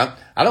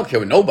 I don't care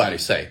what nobody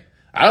say.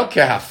 I don't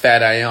care how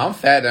fat I am. I'm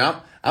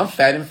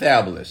fat and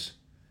fabulous.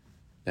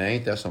 Now,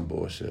 ain't that some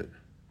bullshit?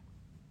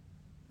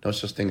 No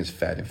such thing as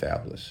fat and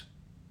fabulous.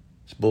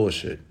 It's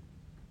bullshit.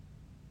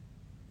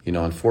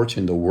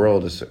 Unfortunately, the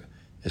world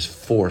is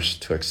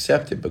forced to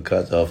accept it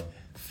because of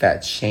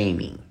fat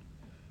shaming,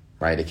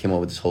 right? They came up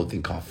with this whole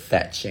thing called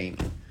fat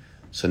shaming.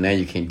 So now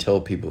you can't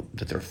tell people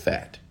that they're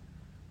fat.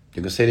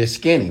 You can say they're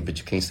skinny, but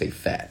you can't say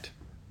fat.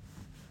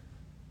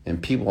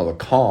 And people are the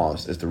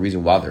cause, is the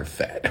reason why they're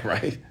fat,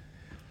 right?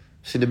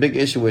 See, the big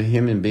issue with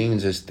human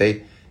beings is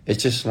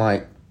it's just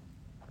like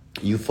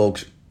you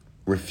folks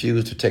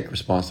refuse to take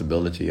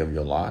responsibility of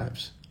your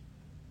lives.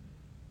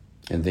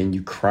 And then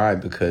you cry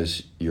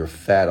because you're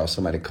fat or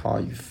somebody call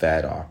you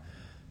fat or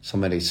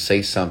somebody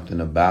say something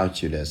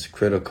about you that's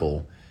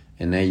critical.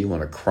 And then you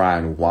want to cry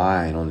and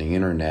whine on the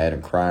internet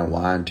and cry and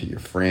whine to your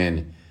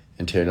friend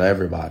and tell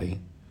everybody.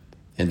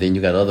 And then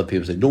you got other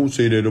people say, don't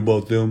say that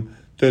about them.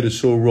 That is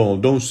so wrong.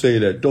 Don't say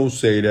that. Don't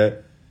say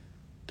that.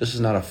 This is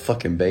not a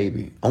fucking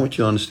baby. I want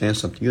you to understand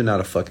something. You're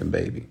not a fucking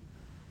baby.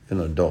 You're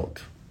an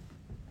adult.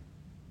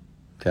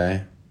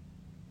 Okay?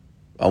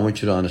 I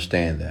want you to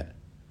understand that.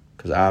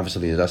 Because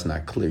obviously that's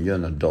not clear. You're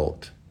an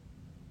adult.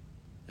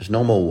 There's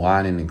no more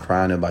whining and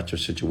crying about your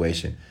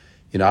situation.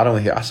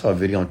 I saw a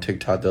video on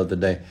TikTok the other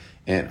day,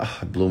 and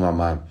it blew my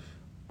mind.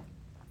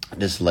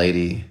 This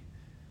lady,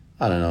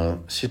 I don't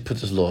know, she put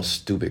this little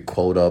stupid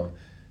quote up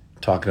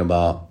talking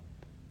about,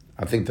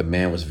 I think the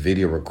man was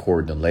video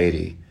recording the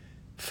lady,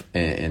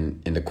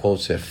 and the quote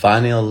said,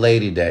 finding a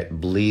lady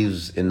that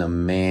believes in the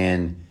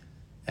man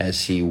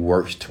as he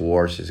works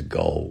towards his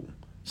goal.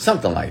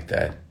 Something like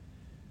that.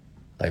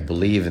 Like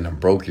believe in a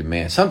broken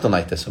man. Something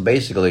like that. So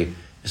basically,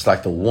 it's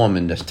like the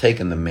woman that's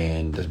taking the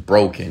man that's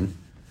broken,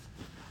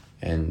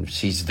 and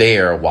she's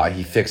there while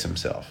he fixes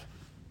himself.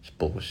 It's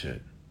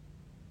bullshit,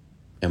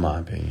 in my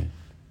opinion.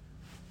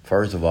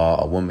 First of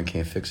all, a woman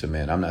can't fix a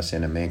man. I'm not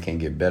saying a man can't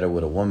get better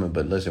with a woman,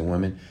 but listen,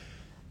 women,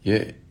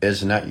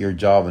 it's not your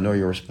job nor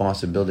your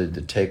responsibility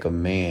to take a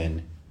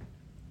man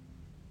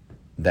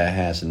that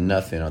has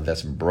nothing or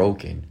that's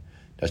broken,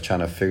 that's trying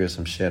to figure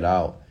some shit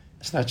out.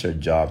 It's not your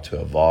job to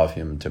evolve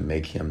him, to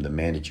make him the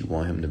man that you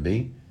want him to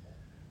be.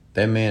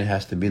 That man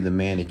has to be the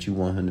man that you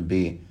want him to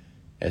be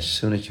as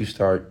soon as you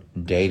start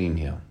dating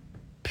him,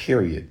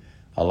 period.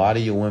 A lot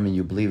of you women,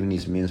 you believe in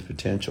these men's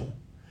potential,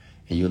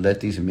 and you let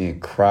these men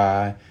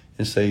cry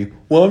and say,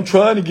 well, I'm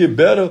trying to get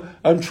better.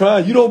 I'm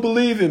trying. You don't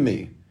believe in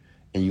me.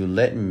 And you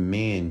letting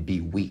men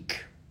be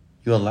weak.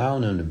 You're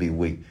allowing them to be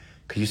weak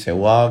because you say,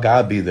 well,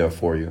 I'll be there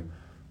for you.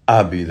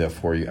 I'll be there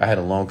for you. I had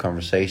a long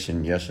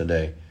conversation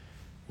yesterday.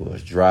 We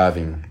was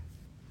driving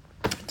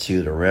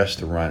to the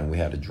restaurant, and we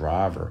had a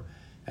driver,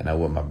 and I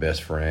was with my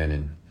best friend,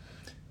 and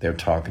we're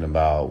talking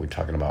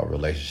about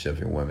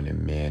relationships and women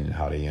and men and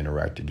how they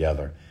interact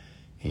together.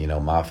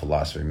 And my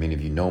philosophy, many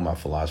of you know my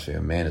philosophy,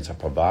 a man is a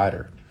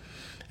provider.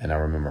 And I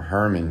remember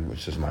Herman,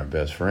 which is my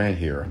best friend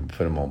here, I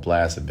put him on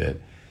blast a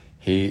bit.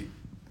 He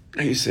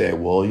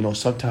said, well,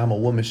 sometimes a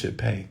woman should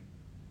pay.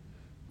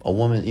 A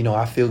woman,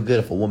 I feel good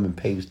if a woman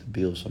pays the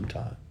bill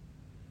sometime.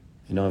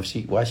 Why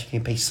she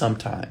can't pay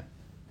sometime,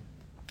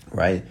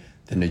 right?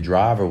 Then the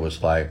driver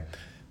was like,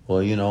 well,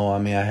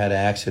 I had an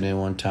accident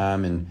one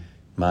time, and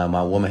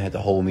my woman had to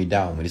hold me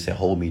down. When he said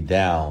hold me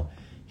down,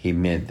 he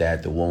meant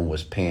that the woman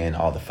was paying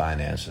all the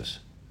finances.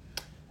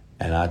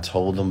 And I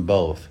told them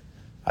both,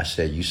 I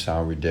said, you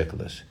sound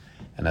ridiculous.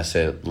 And I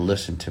said,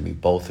 listen to me,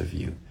 both of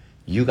you.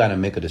 You got to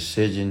make a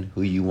decision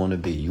who you want to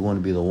be. You want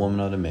to be the woman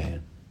or the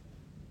man?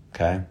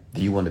 Okay?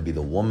 Do you want to be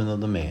the woman or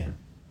the man?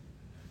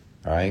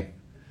 All right?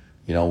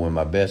 When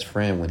my best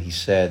friend, when he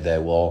said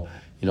that, well,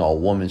 a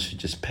woman should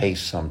just pay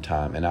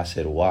sometime. And I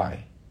said,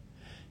 why?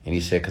 And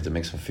he said, because it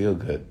makes them feel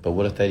good. But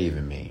what does that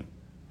even mean?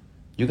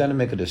 You got to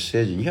make a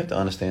decision. You have to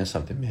understand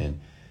something, man.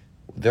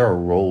 There are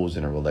roles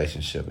in a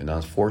relationship. And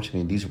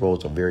unfortunately, these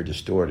roles are very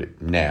distorted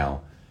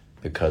now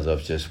because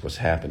of just what's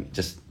happening,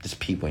 just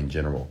people in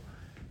general.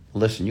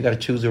 Listen, you got to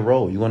choose a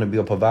role. You want to be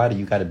a provider,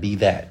 you got to be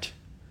that.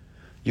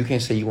 You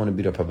can't say you want to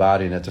be the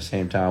provider and at the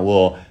same time,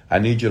 well, I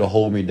need you to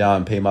hold me down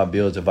and pay my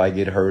bills if I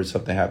get hurt,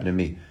 something happened to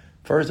me.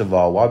 First of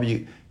all, why would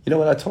you know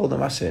what I told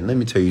them? I said, let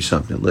me tell you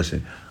something.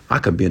 Listen, I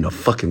could be in a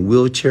fucking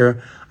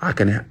wheelchair. I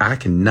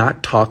can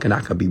not talk and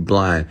I could be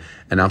blind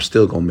and I'm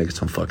still going to make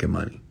some fucking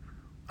money.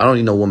 I don't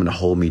need no woman to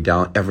hold me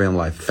down ever in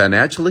life.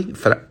 Financially?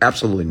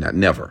 Absolutely not.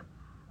 Never.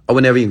 I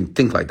would never even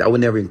think like that. I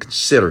would never even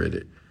consider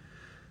it.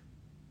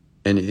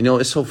 And,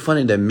 it's so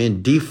funny that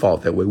men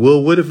default that way.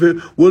 Well, what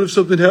if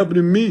something happened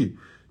to me?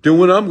 Then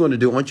what I'm going to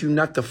do? Aren't you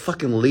not the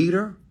fucking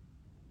leader?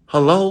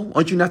 Hello?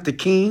 Aren't you not the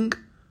king?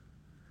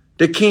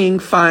 The king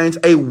finds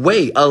a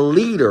way. A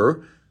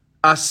leader,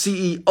 a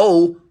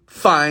CEO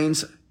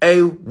finds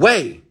a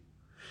way.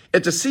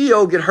 If the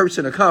CEO get hurt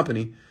in a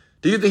company,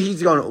 do you think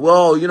he's going to,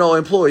 well,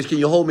 employees, can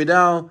you hold me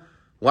down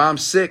while I'm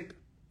sick?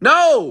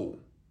 No.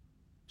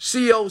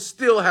 CEO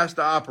still has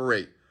to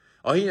operate.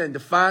 Or he had to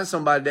find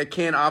somebody that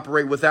can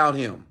operate without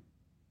him.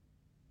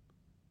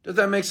 Does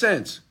that make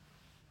sense?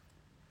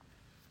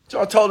 So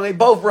I told them they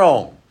both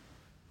wrong.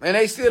 And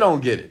they still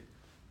don't get it.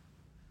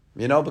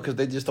 Because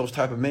they just those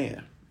type of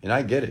men. And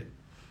I get it.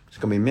 There's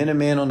going to be men and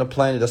men on the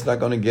planet that's not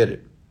going to get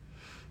it.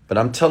 But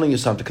I'm telling you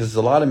something, because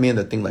there's a lot of men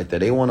that think like that.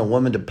 They want a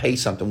woman to pay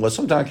something. Well,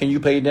 sometimes can you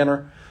pay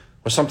dinner?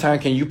 Or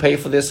sometimes can you pay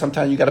for this?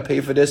 Sometimes you got to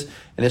pay for this.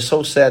 And it's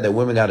so sad that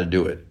women got to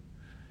do it.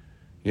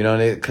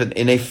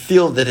 And they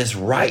feel that it's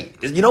right.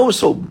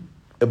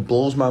 It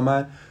blows my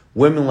mind.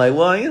 Women like,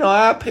 well,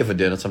 I pay for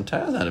dinner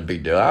sometimes. Not a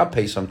big deal. I'll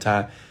pay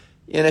sometime.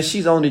 And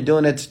she's only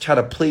doing that to try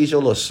to please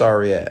your little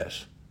sorry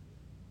ass.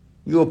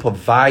 You're a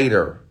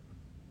provider.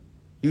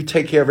 You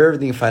take care of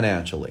everything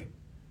financially.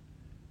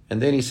 And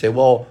then he said,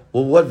 well,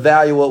 what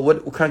value,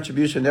 what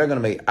contribution they're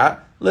going to make?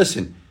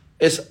 Listen,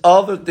 it's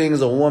other things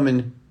a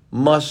woman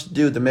must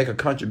do to make a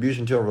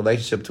contribution to a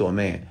relationship to a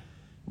man.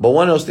 But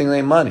one of those things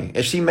ain't money.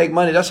 If she make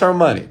money, that's her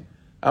money.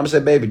 I'm going to say,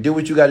 baby, do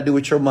what you got to do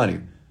with your money.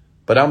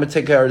 But I'm going to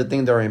take care of the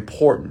things that are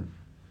important.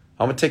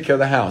 I'm going to take care of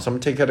the house. I'm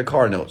going to take care of the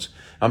car notes.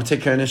 I'm going to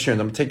take care of the insurance.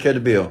 I'm going to take care of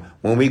the bill.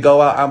 When we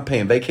go out, I'm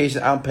paying.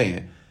 Vacation, I'm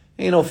paying.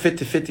 Ain't no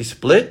 50-50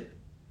 split.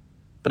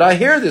 But I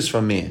hear this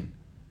from men.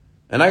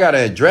 And I got to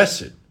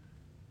address it.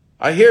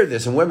 I hear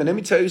this. And women, let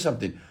me tell you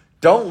something.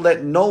 Don't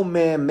let no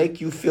man make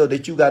you feel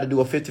that you got to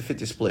do a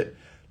 50-50 split.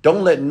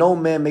 Don't let no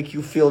man make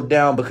you feel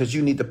down because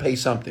you need to pay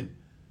something.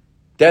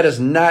 That is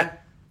not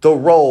the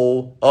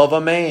role of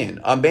a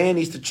man. A man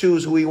needs to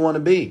choose who he want to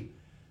be.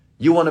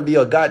 You want to be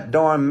a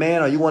goddamn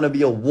man or you want to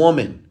be a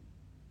woman?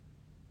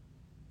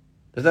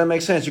 Does that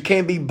make sense? You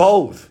can't be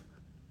both.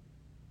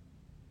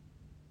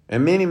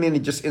 And many men are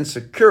just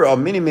insecure, or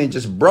many men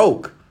just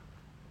broke,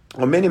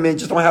 or many men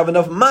just don't have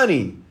enough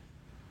money.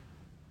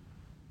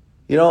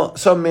 You know,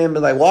 some men be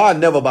like, well, I'll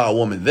never buy a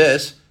woman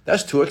this.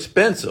 That's too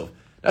expensive.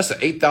 That's an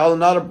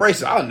 $8,000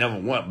 bracelet. I'll never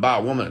want to buy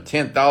a woman a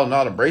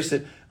 $10,000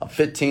 bracelet, a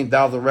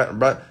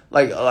 $15,000.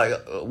 Like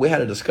we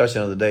had a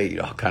discussion the other day. You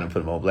know, I kind of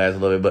put him on blast a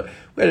little bit, but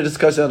we had a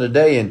discussion the other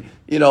day, and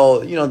you know,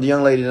 the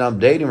young lady that I'm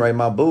dating, right,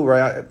 my boo,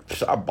 right,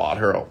 I bought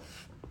her a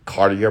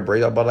Cartier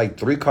bracelet. I bought like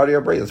 3 Cartier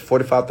bracelets,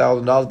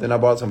 $45,000. Then I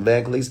bought some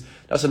Van Cleefs.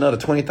 That's another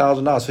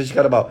 $20,000. So she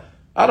got about,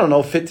 I don't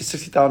know,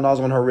 $50,000, $60,000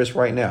 on her wrist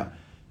right now.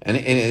 And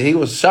he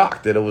was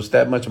shocked that it was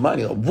that much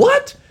money. Like,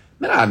 what?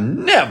 Man,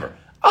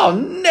 I'll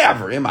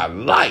never in my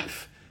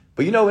life.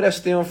 But you know where that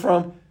stemmed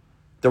from?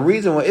 The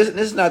reason why,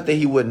 it's not that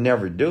he would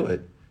never do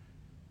it.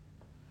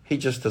 He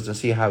just doesn't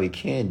see how he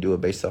can do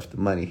it based off the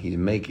money he's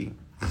making.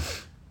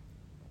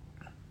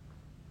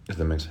 Does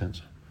that make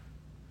sense?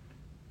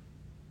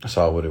 That's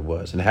all what it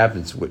was. And it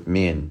happens with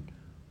men.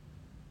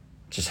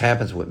 It just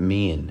happens with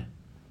men.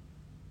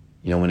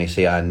 You know, when they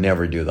say, I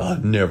never do that. I'll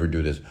never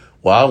do this.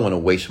 Well, I don't want to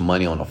waste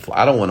money on a flight.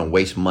 I don't want to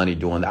waste money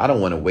doing that. I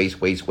don't want to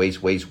waste.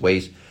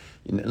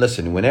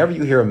 Listen, whenever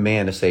you hear a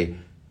man to say,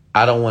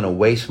 I don't want to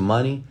waste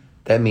money,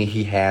 that means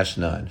he has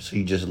none. So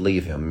you just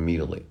leave him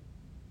immediately.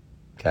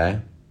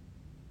 Okay?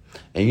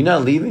 And you're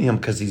not leaving him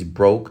because he's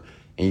broke,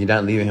 and you're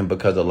not leaving him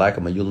because of lack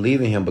of money. You're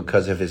leaving him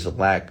because of his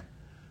lack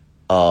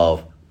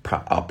of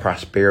a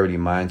prosperity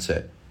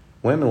mindset.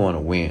 Women want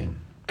to win.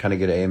 Can I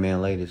get an amen,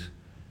 ladies?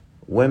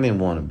 Women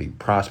want to be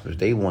prosperous.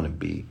 They want to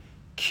be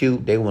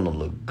cute. They want to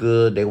look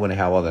good. They want to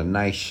have all the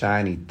nice,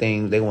 shiny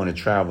things. They want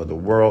to travel the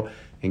world.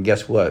 And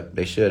guess what?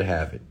 They should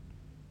have it,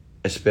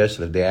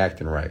 especially if they're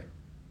acting right.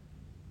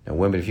 And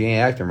women, if you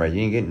ain't acting right,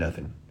 you ain't getting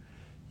nothing.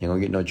 You ain't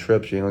going to get no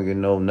trips. You ain't going to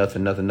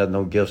get nothing,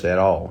 no gifts at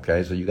all,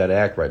 okay? So you got to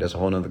act right. That's a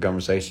whole nother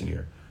conversation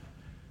here.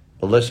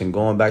 But listen,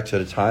 going back to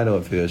the title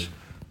of his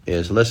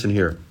is, listen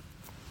here.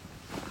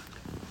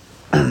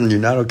 You're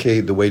not okay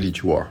the way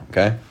that you are,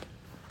 okay?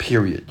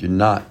 Period. You're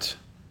not.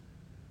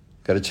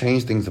 Got to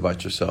change things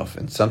about yourself.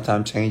 And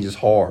sometimes change is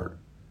hard.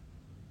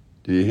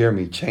 Do you hear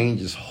me?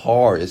 Change is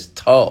hard. It's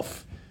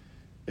tough.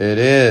 It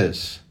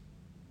is.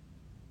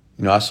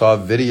 You know, I saw a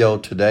video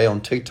today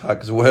on TikTok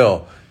as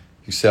well.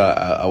 You see,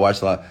 I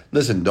watch a lot.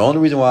 Listen, the only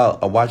reason why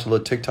I watch a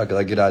little TikTok is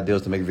I get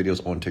ideas to make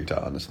videos on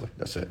TikTok, honestly.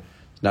 That's it.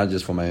 It's not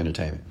just for my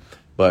entertainment.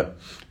 But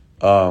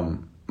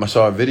I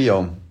saw a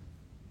video,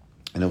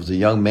 and it was a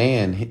young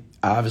man. He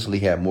obviously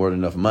had more than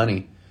enough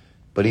money,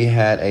 but he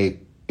had a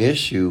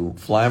issue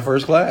flying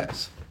first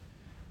class.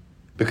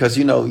 Because,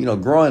 you know,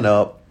 growing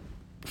up,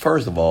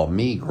 first of all,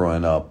 me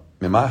growing up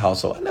in my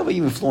household, I never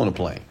even flew on a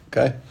plane,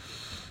 okay?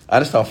 I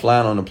didn't start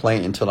flying on a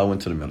plane until I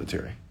went to the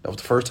military. That was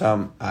the first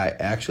time I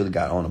actually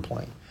got on a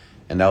plane.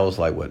 And that was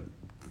like,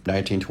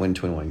 19, 20,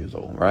 21 years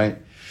old, right?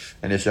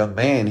 And this young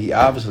man, he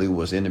obviously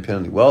was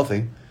independently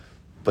wealthy,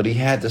 but he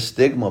had the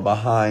stigma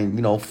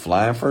behind,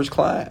 flying first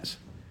class.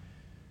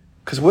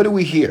 Because what do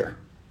we hear?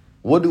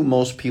 What do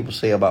most people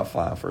say about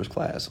flying first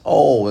class?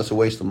 Oh, that's a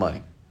waste of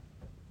money.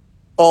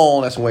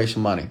 Oh, that's a waste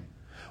of money.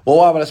 Well,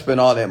 why would I spend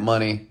all that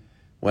money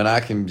when I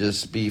can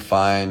just be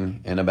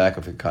fine in the back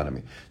of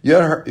economy? You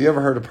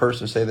ever heard a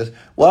person say this?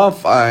 Well, I'm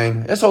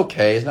fine. It's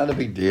okay. It's not a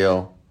big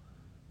deal.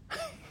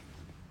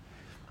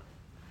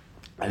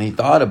 And he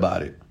thought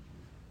about it.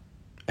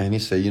 And he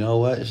said, you know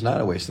what? It's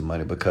not a waste of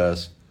money,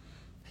 because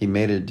he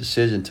made a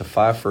decision to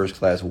fly first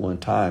class one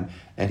time,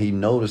 and he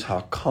noticed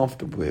how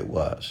comfortable it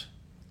was.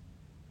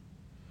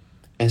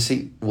 And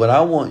see, what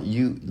I want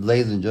you,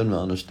 ladies and gentlemen,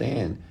 to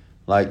understand,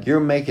 like, you're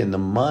making the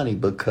money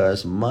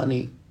because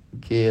money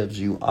gives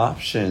you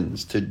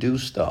options to do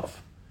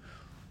stuff.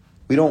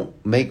 We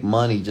don't make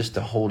money just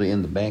to hold it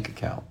in the bank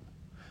account.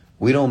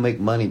 We don't make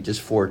money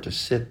just for it to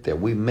sit there.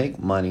 We make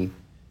money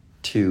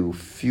to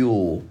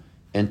fuel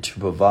and to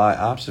provide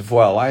options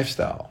for our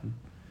lifestyle.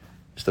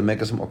 It's to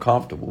make us more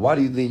comfortable. Why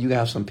do you think you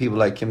have some people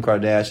like Kim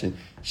Kardashian?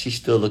 She's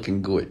still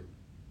looking good.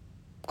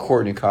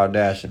 Kourtney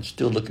Kardashian,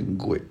 still looking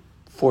good.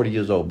 40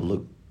 years old, but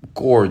look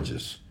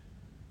gorgeous.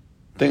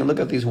 Look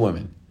at these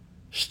women.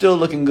 Still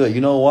looking good.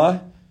 You know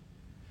why?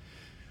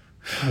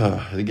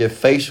 They get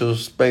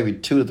facials maybe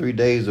 2 to 3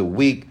 days a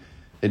week.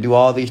 They do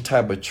all these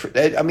type of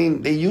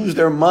they use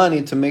their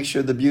money to make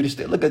sure the beauty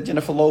stays. Look at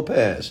Jennifer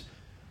Lopez.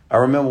 I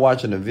remember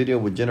watching a video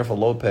with Jennifer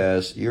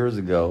Lopez years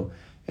ago,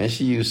 and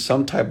she used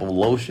some type of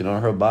lotion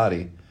on her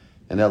body.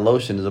 And that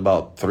lotion is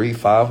about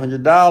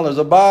 $500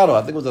 a bottle.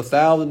 I think it was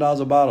 $1,000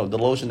 a bottle, the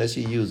lotion that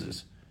she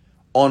uses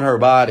on her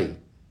body.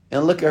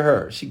 And look at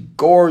her. She's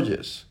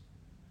gorgeous.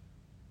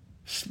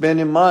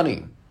 Spending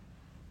money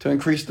to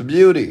increase the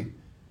beauty.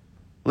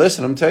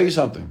 Listen, I'm telling you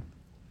something.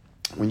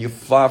 When you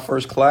fly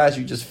first class,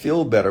 you just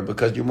feel better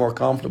because you're more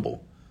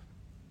comfortable.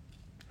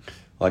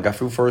 Like, I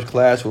flew first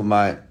class with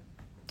my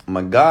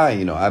my guy,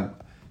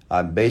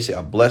 I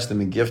blessed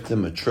him and gifted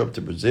him a trip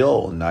to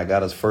Brazil, and I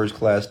got his first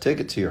class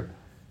tickets here.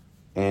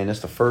 And it's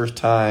the first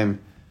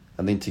time,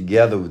 I think,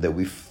 together that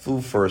we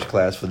flew first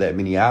class for that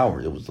many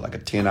hours. It was like a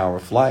 10-hour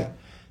flight.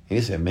 And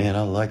he said, man,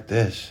 I like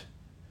this.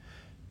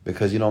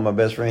 Because, my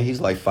best friend,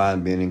 he's like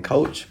fine being in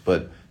coach.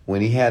 But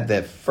when he had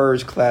that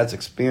first class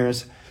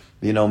experience,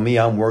 me,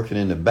 I'm working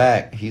in the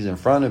back. He's in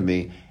front of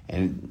me.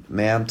 And,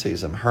 man, I'm telling you,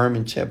 some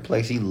Herman Chet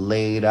place. He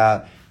laid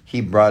out.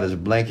 He brought his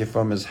blanket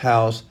from his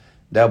house.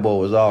 That boy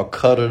was all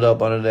cuddled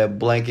up under that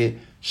blanket,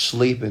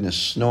 sleeping and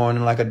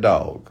snoring like a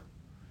dog.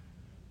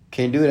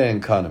 Can't do that in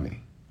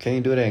economy.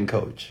 Can't do that in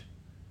coach.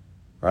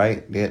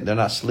 Right? They're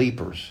not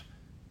sleepers.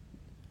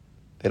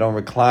 They don't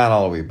recline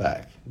all the way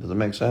back. Does it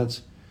make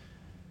sense?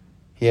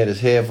 He had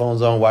his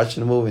headphones on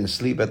watching the movie and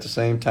sleep at the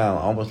same time,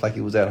 almost like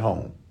he was at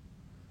home.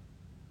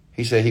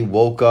 He said he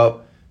woke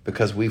up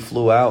because we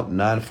flew out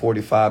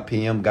 9:45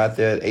 p.m., got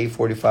there at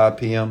 8:45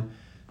 p.m.,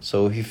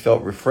 so he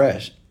felt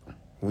refreshed.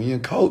 When you're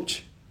in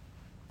coach,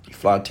 you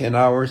fly 10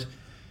 hours,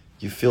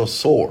 you feel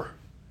sore.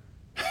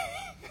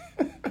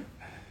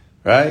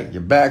 Right?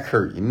 Your back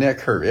hurt, your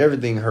neck hurt,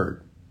 everything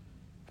hurt.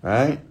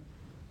 Right?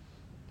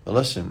 But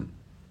listen,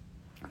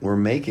 we're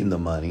making the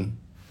money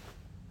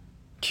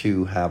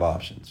to have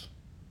options.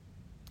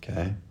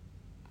 Okay?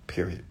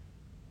 Period.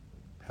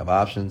 Have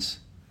options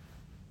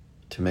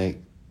to make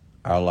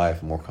our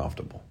life more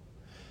comfortable.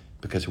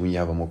 Because when you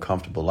have a more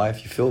comfortable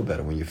life, you feel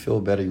better. When you feel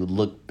better, you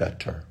look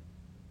better.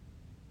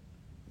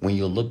 When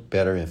you look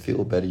better and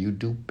feel better, you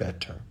do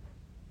better.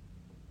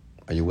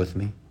 Are you with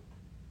me?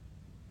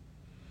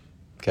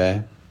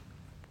 Okay?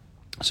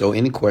 So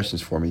any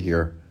questions for me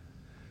here?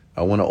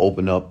 I want to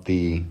open up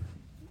the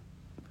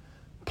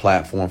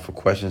platform for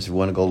questions. If you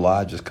want to go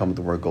live, just come with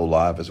the word go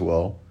live as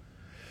well.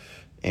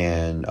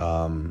 And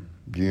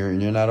you're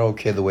not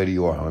okay the way that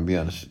you are. I'm going to be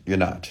honest. You're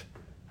not.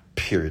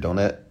 Period. Don't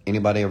let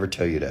anybody ever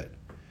tell you that.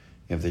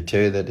 If they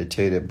tell you that, they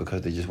tell you that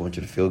because they just want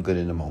you to feel good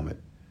in the moment.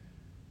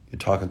 You're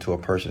talking to a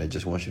person that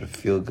just wants you to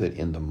feel good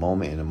in the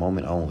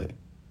moment only.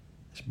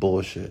 It's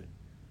bullshit.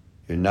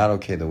 You're not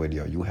okay the way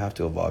you are. You have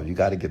to evolve. You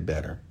got to get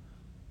better.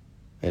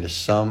 There's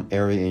some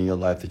area in your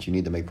life that you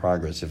need to make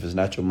progress. If it's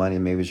not your money,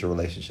 maybe it's your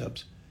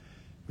relationships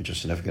with your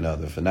significant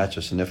other. If it's not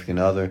your significant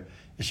other,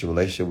 it's your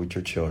relationship with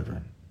your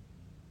children.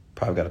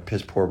 Probably got a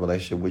piss poor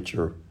relationship with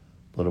your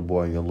little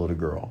boy and your little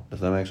girl. Does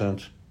that make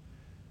sense?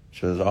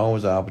 So there's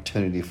always an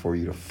opportunity for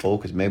you to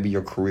focus. Maybe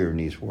your career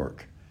needs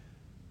work,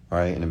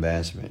 right, and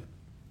advancement.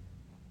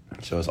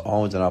 So it's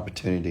always an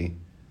opportunity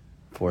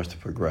for us to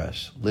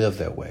progress. Live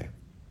that way,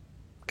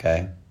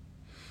 okay?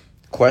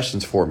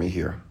 Questions for me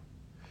here.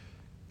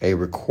 A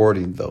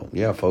recording, though.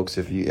 Yeah, folks,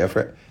 if you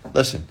ever...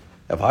 Listen,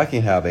 if I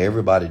can have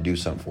everybody do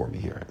something for me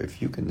here,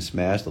 if you can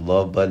smash the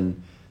love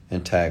button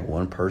and tag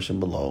one person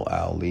below,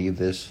 I'll leave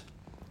this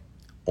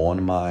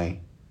on my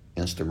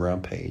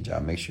Instagram page.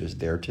 I'll make sure it's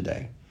there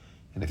today.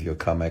 And if you'll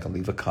come back and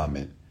leave a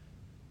comment,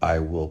 I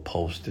will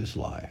post this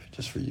live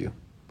just for you.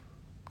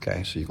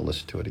 Okay, so you can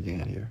listen to it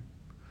again here.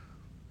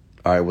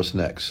 All right, what's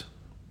next?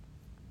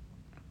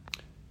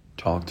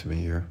 Talk to me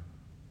here.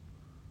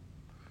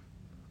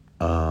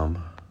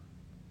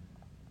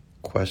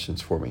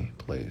 Questions for me,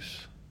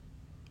 please.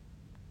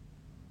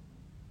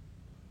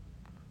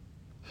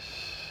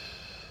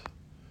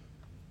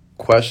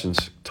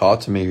 Questions. Talk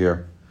to me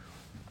here.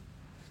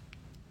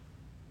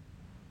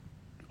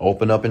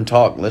 Open up and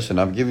talk. Listen,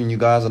 I'm giving you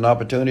guys an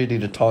opportunity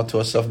to talk to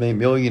a self-made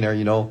millionaire.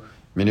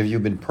 Many of you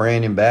have been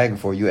praying and begging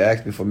for. You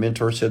asked me for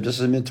mentorship. This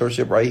is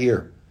mentorship right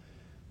here.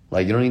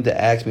 Like, you don't need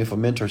to ask me for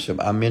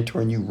mentorship. I'm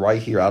mentoring you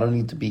right here. I don't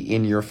need to be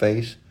in your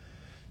face,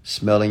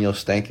 smelling your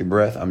stanky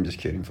breath. I'm just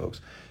kidding, folks.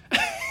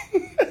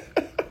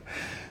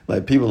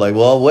 Like, people are like,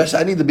 well, Wes,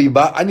 I need to be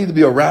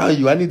around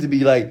you. I need to be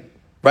like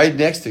right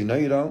next to you. No,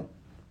 you don't.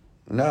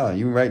 No,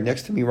 you're right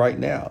next to me right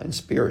now in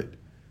spirit.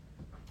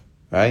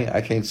 Right?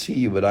 I can't see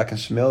you, but I can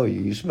smell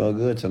you. You smell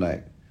good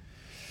tonight.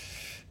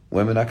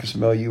 Women, I can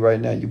smell you right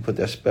now. You put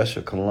that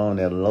special cologne,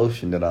 that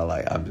lotion that I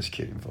like. I'm just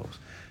kidding, folks.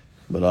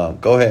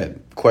 But go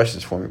ahead.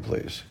 Questions for me,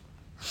 please.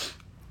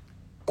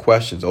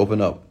 Questions.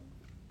 Open up.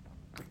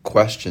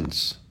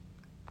 Questions.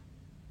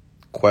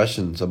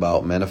 Questions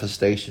about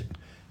manifestation.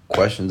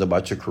 Questions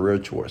about your career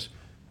choice.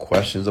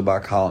 Questions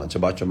about college,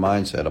 about your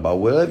mindset, about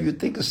whatever you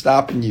think is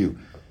stopping you.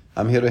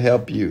 I'm here to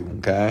help you,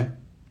 okay?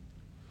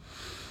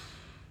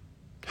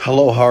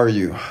 Hello, how are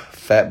you?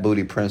 Fat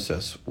booty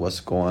princess.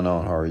 What's going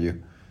on? How are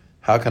you?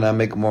 How can I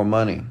make more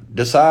money?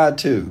 Decide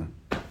to.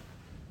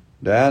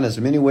 Diane, there's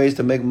many ways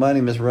to make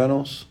money, Miss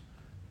Reynolds.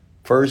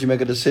 First, you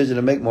make a decision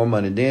to make more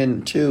money.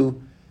 Then,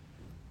 two,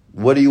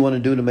 what do you want to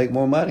do to make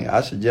more money?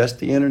 I suggest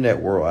the internet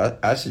world.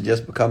 I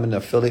suggest becoming an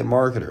affiliate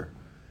marketer.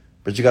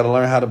 But you got to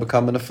learn how to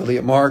become an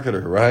affiliate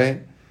marketer,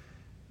 right?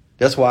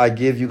 That's why I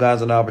give you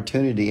guys an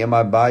opportunity. In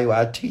my bio,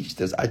 I teach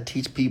this. I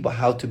teach people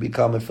how to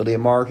become affiliate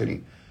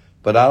marketing.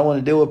 But I don't want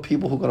to deal with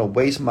people who are going to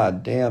waste my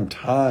damn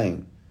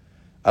time.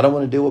 I don't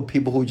want to deal with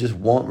people who just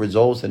want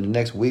results in the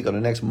next week or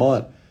the next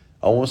month.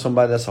 I want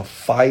somebody that's a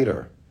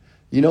fighter.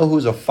 You know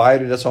who's a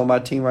fighter that's on my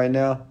team right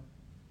now?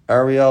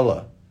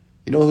 Ariella.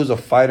 You know who's a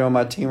fighter on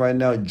my team right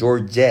now?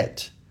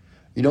 Georgette.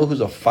 You know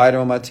who's a fighter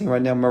on my team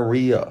right now?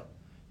 Maria.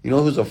 You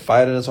know who's a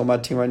fighter that's on my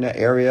team right now?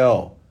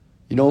 Ariel.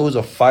 You know who's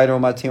a fighter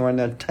on my team right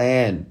now?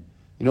 Tan.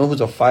 You know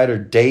who's a fighter?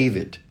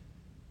 David.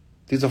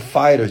 These are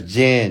fighters.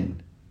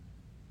 Jen.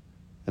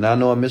 And I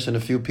know I'm missing a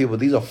few people.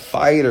 These are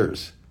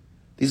fighters.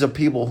 These are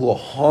people who are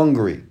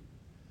hungry.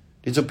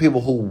 These are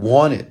people who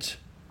want it.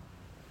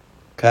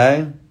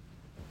 Okay?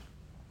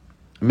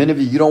 Many of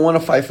you don't want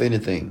to fight for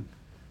anything.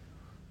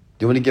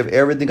 You want to give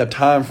everything a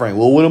time frame.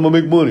 Well, when am I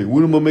make money?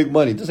 When am I make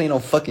money? This ain't no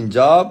fucking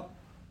job.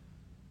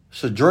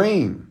 It's a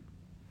dream.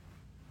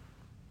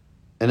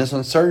 And there's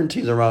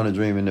uncertainties around the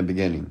dream in the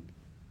beginning.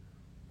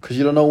 Because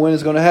you don't know when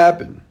it's going to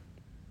happen.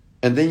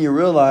 And then you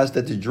realize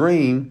that the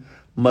dream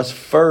must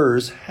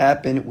first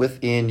happen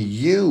within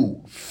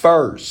you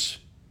first.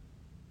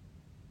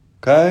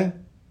 Okay?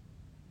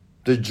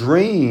 The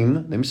dream,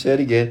 let me say it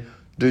again.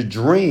 The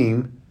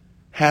dream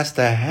has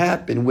to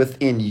happen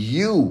within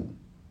you.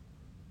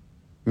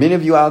 Many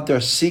of you out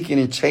there seeking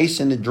and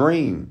chasing the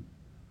dream.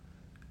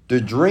 The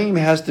dream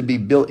has to be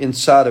built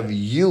inside of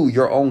you,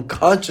 your own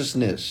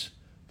consciousness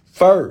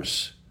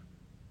first,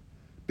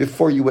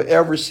 before you will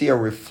ever see a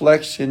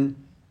reflection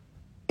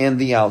in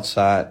the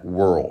outside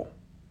world.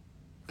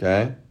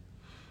 Okay?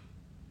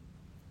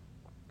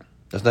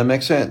 Does that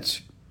make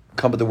sense?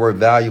 Come with the word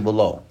value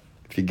below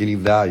if you're getting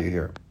value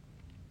here.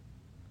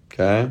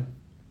 Okay?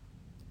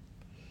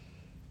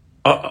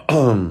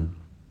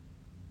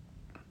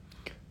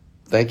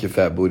 Thank you,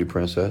 Fat Booty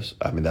Princess.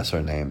 I mean, that's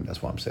her name.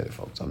 That's why I'm saying it,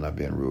 folks. I'm not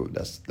being rude.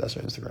 That's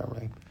her Instagram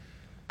name.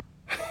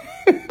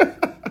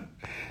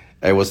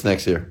 Hey, what's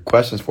next here?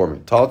 Questions for me.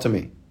 Talk to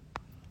me.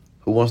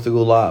 Who wants to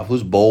go live?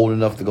 Who's bold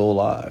enough to go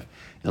live?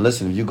 And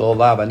listen, if you go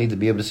live, I need to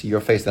be able to see your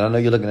face. And I know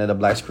you're looking at a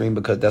black screen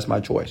because that's my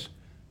choice.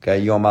 Okay,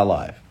 you're on my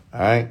live.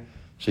 All right?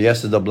 So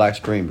yes, it's a black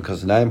screen because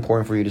it's not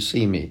important for you to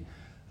see me.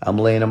 I'm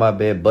laying in my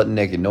bed butt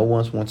naked. No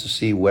one wants to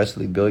see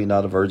Wesley, $1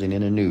 billion virgin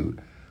in a nude.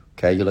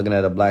 Okay, you're looking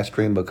at a black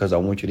screen because I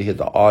want you to hear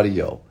the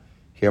audio,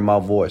 hear my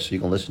voice. So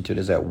you can listen to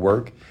this at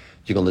work.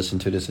 You can listen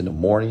to this in the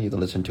morning. You can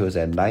listen to it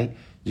at night.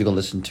 You can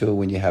listen to it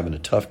when you're having a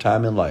tough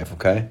time in life,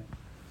 okay?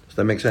 Does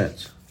that make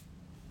sense?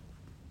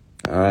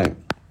 All right.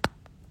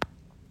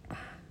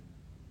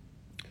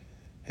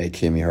 Hey,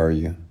 Kimmy, how are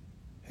you?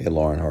 Hey,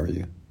 Lauren, how are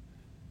you?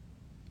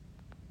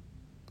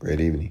 Great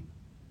evening.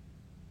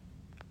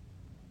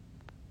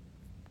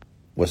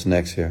 What's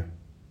next here?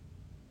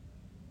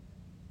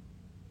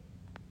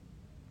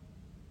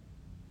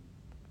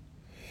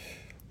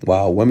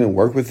 Wow, women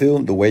work with you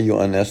the way you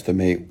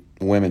underestimate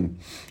women.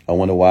 I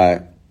wonder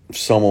why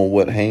someone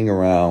would hang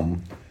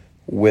around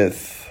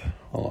with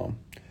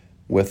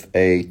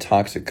a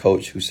toxic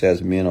coach who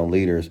says men are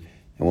leaders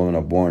and women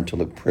are born to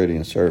look pretty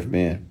and serve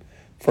men.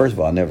 First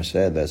of all, I never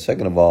said that.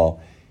 Second of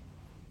all,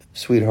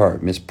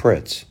 sweetheart, Miss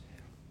Pritz,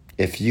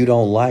 if you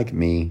don't like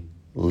me,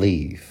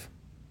 leave.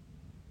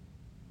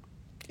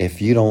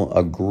 If you don't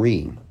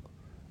agree,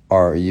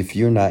 or if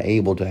you're not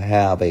able to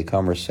have a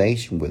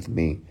conversation with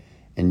me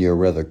and you'd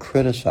rather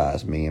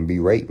criticize me and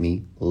berate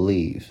me,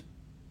 leave.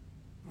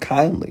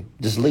 Kindly,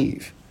 just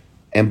leave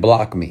and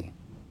block me.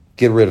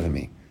 Get rid of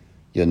me.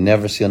 You'll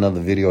never see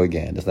another video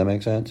again. Does that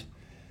make sense?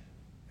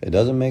 It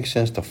doesn't make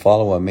sense to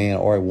follow a man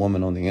or a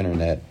woman on the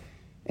internet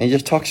and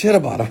just talk shit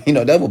about them. You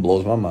know, that what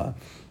blows my mind.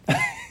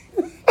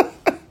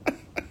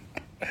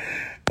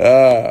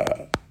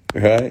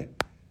 Right?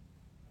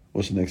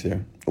 What's next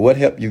here? What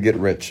helped you get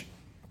rich?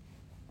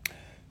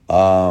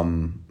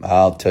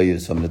 I'll tell you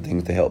some of the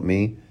things that help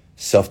me.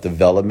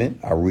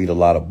 Self-development. I read a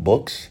lot of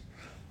books.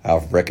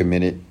 I've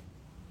recommended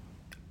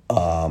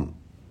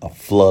a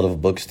flood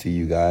of books to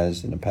you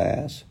guys in the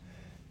past.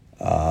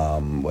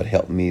 What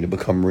helped me to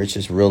become rich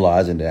is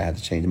realizing that I had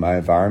to change my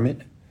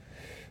environment.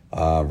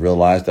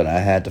 Realized that I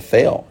had to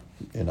fail.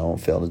 You know,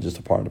 fail is just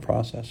a part of the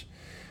process.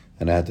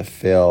 And I had to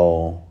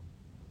fail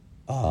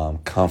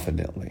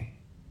confidently.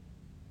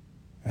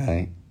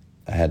 Right?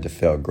 I had to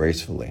fail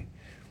gracefully.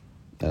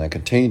 And I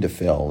continued to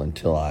fail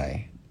until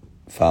I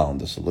found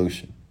the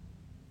solution.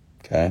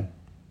 Okay?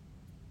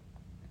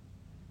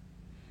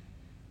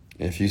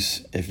 If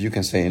you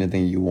can say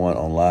anything you want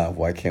on live,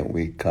 why can't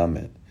we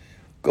comment?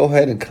 Go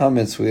ahead and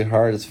comment,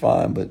 sweetheart. It's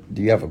fine. But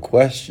do you have a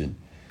question?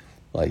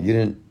 Like, you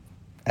didn't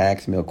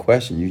ask me a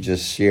question. You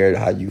just shared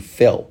how you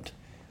felt.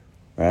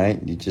 Right?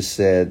 You just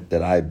said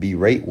that I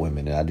berate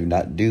women, and I do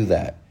not do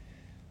that.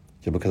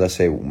 Just because I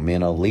say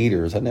men are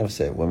leaders, I never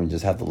said women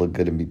just have to look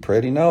good and be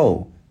pretty.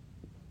 No.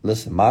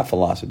 Listen, my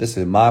philosophy. This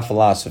is my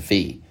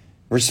philosophy.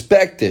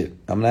 Respect it.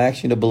 I'm not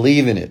asking you to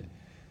believe in it.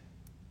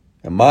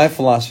 And my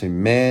philosophy,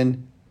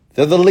 men,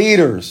 they're the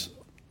leaders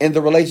in the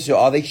relationship,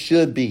 or they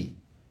should be.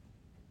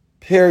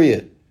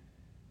 Period.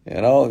 You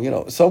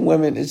know, some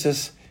women, it's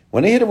just,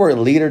 when they hear the word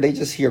leader, they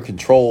just hear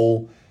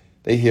control.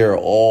 They hear,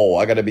 oh,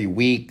 I got to be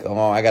weak.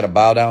 Oh, I got to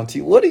bow down to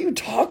you. What are you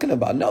talking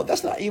about? No,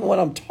 that's not even what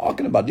I'm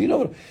talking about. Do you know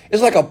what?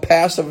 It's like a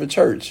pastor of a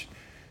church,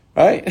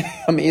 right?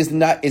 I mean,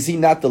 is he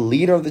not the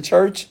leader of the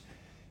church?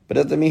 But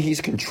doesn't mean he's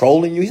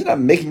controlling you. He's not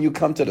making you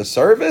come to the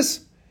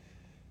service.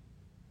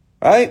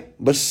 right?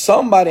 But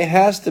somebody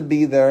has to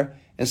be there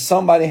and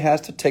somebody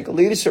has to take a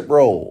leadership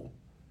role.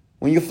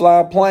 When you fly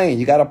a plane,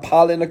 you got a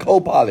pilot and a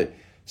co-pilot.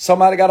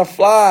 Somebody got to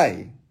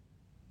fly.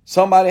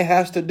 Somebody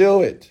has to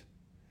do it.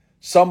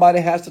 Somebody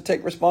has to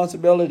take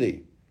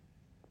responsibility.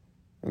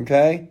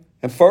 Okay?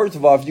 And first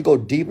of all, if you go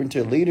deep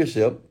into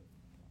leadership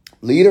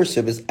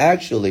is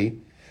actually,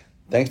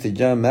 thanks to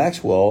John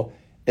Maxwell,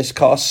 it's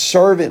called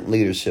servant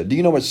leadership. Do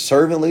you know what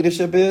servant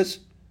leadership is?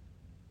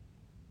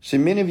 See,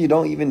 many of you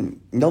don't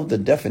even know the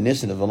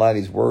definition of a lot of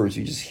these words.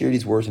 You just hear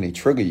these words and they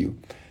trigger you.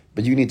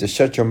 But you need to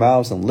shut your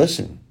mouths and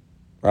listen,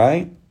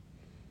 right?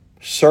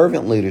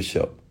 Servant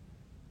leadership.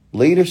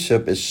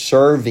 Leadership is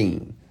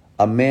serving.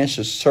 A man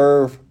should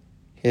serve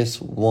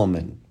his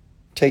woman.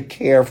 Take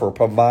care of her,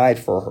 provide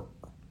for her.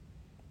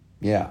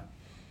 Yeah.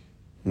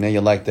 Now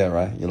you like that,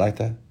 right? You like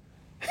that?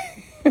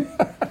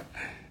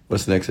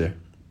 What's next here?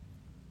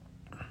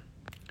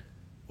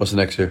 What's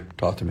next here?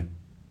 Talk to me.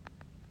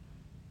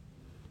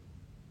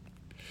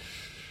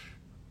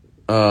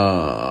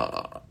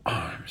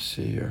 Let me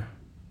see here.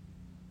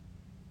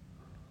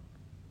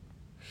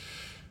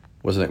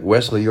 What's next?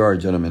 Wesley, you are a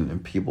gentleman,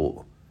 and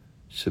people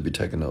should be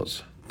taking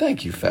notes.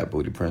 Thank you, Fat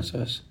Booty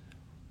Princess.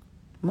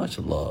 Much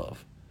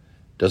love.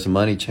 Does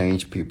money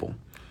change people?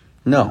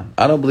 No,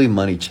 I don't believe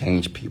money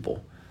changes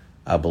people.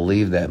 I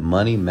believe that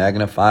money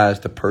magnifies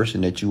the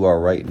person that you are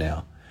right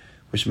now,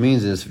 which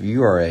means if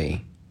you are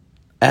a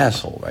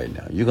asshole right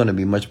now, you're going to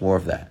be much more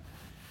of that.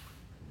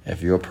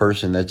 If you're a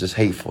person that's just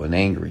hateful and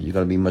angry, you're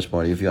going to be much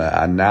more. If you're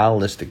a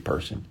nihilistic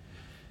person,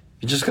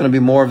 you're just going to be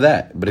more of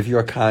that. But if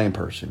you're a kind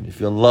person, if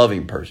you're a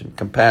loving person,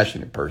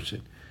 compassionate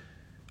person,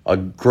 a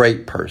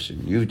great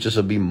person, you just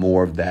will be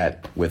more of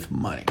that with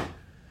money.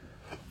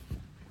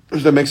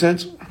 Does that make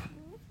sense?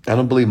 I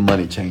don't believe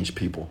money changes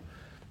people.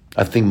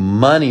 I think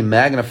money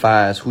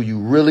magnifies who you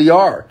really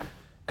are.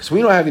 Because when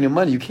you don't have any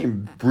money, you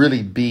can't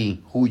really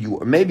be who you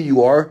are. Maybe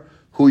you are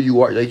who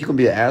you are. Like you can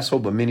be an asshole,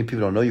 but many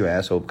people don't know you're an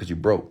asshole because you're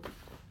broke.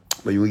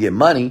 But when you get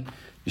money,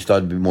 you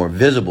start to be more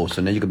visible.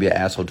 So then you can be an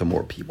asshole to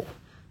more people.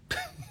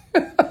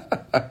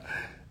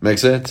 Make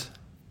sense?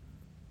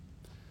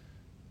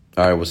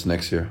 All right, what's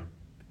next here?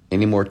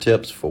 Any more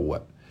tips for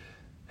what?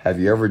 Have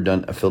you ever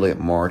done affiliate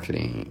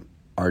marketing,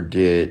 or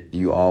did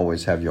you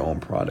always have your own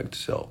product to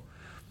sell?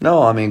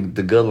 No, I mean,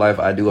 The Good Life,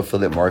 I do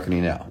affiliate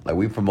marketing now. Like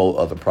we promote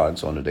other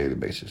products on a daily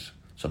basis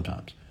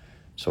sometimes.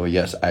 So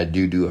yes, I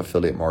do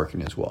affiliate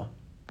marketing as well.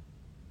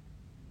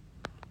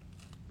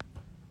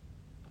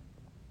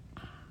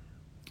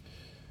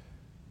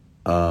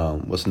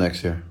 What's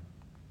next here?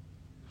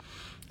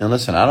 And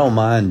listen, I don't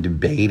mind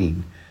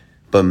debating,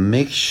 but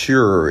make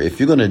sure if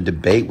you're going to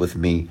debate with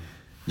me,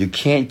 you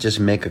can't just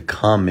make a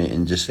comment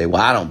and just say,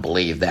 well, I don't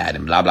believe that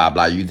and blah, blah,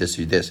 blah, you this,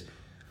 you this.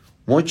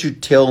 Won't you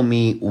tell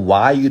me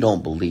why you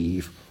don't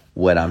believe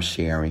what I'm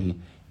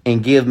sharing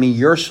and give me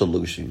your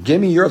solution? Give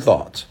me your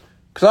thoughts,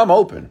 because I'm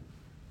open,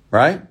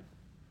 right?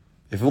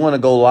 If you want to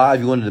go live,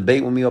 you want to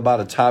debate with me about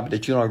a topic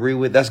that you don't agree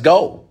with, let's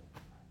go.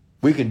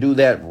 We can do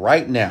that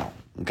right now,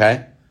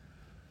 okay?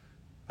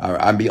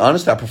 I'll be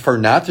honest, I prefer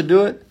not to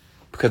do it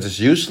because it's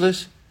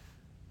useless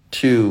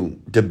to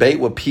debate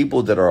with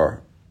people that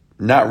are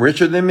not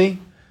richer than me,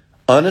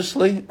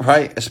 honestly,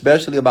 right?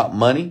 Especially about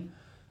money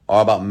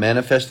or about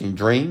manifesting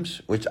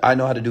dreams, which I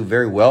know how to do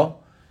very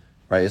well,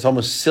 right? It's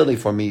almost silly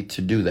for me to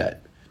do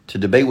that, to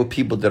debate with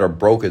people that are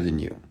broker than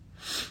you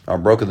or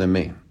broker than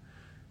me,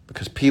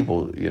 because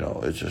people,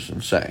 it's just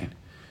insane.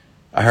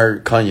 I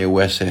heard Kanye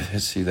West say,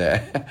 see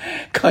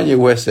that? Kanye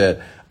West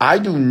said, I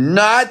do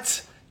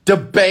not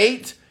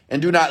debate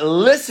and do not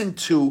listen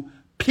to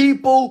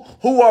people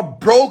who are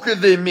broker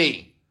than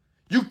me.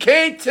 You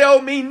can't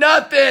tell me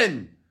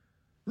nothing.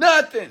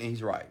 Nothing. And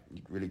he's right.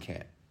 You really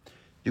can't.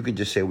 You can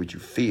just say what you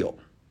feel.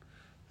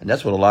 And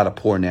that's what a lot of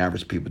poor and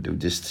average people do.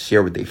 Just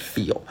share what they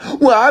feel.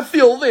 Well, I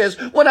feel this.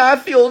 When I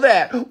feel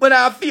that. When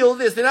I feel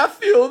this. And I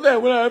feel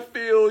that. When I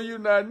feel you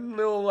don't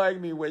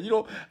like me. When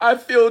I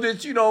feel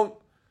that you don't.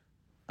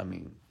 I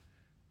mean,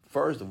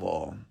 first of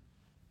all,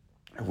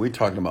 if we're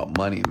talking about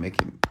money and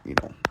making,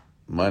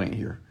 money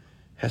here,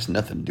 has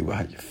nothing to do with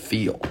how you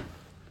feel,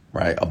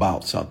 right,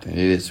 about something. It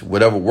is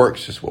whatever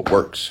works is what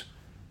works,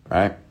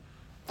 right?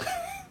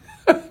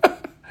 All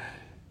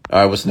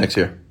right, what's next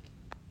here?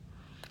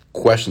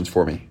 Questions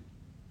for me.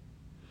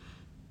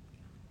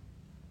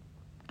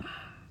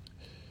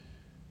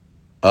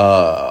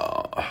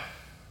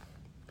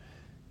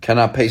 Can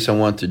I pay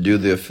someone to do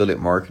the affiliate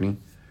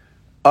marketing?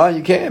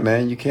 You can,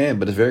 man. You can,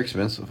 but it's very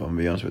expensive. I'm going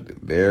to be honest with you.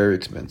 Very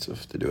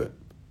expensive to do it.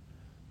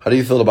 How do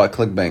you feel about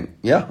ClickBank?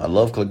 Yeah, I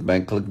love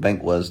ClickBank.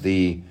 ClickBank was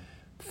the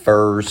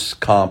first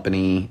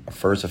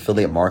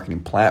affiliate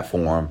marketing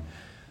platform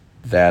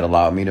that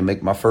allowed me to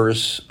make my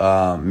first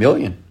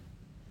million.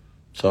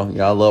 So,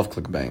 yeah, I love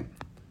ClickBank.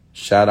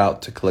 Shout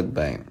out to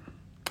ClickBank.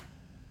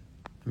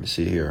 Let me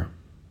see here.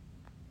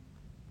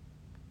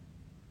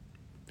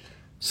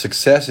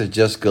 Success is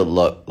just good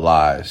luck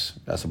lies.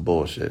 That's a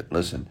bullshit.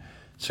 Listen,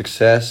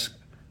 success,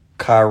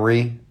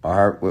 Kyrie,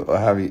 or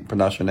however you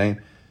pronounce your name,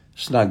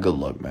 it's not good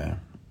luck, man.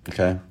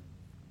 Okay?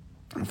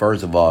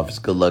 First of all, if it's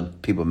good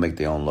luck, people make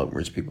their own luck.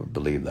 Rich people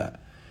believe that.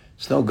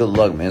 It's no good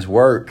luck, man. It's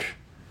work.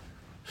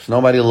 It's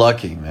nobody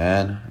lucky,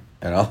 man.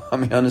 I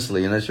mean,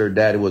 honestly, unless your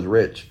daddy was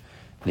rich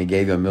and he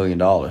gave you $1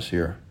 million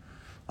here.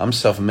 I'm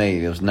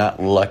self-made. It was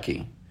not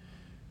lucky.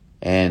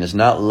 And it's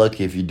not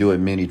lucky if you do it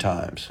many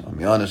times. I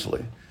mean,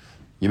 honestly.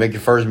 You make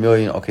your first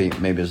million, okay,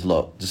 maybe it's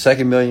luck. The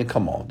second million,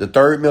 come on. The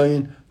third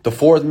million, the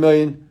fourth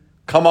million,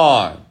 come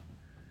on.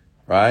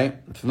 Right?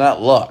 It's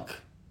not luck.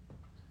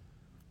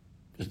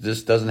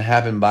 This doesn't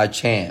happen by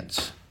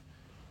chance.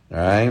 All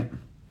right?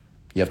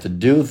 You have to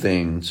do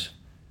things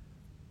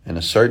in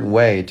a certain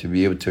way to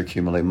be able to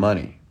accumulate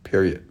money,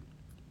 period.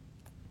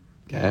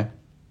 Okay?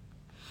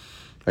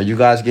 Are you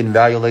guys getting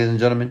value, ladies and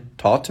gentlemen?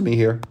 Talk to me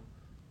here.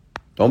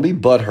 Don't be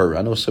butthurt.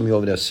 I know some of you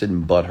over there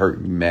sitting butthurt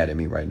and mad at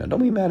me right now.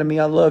 Don't be mad at me.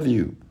 I love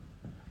you.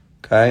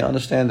 Okay?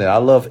 Understand that. I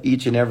love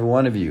each and every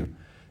one of you.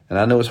 And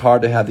I know it's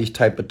hard to have these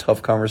type of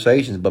tough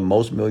conversations, but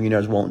most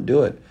millionaires won't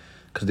do it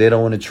because they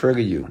don't want to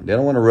trigger you. They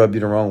don't want to rub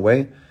you the wrong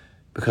way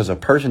because a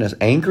person that's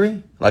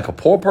angry, like a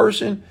poor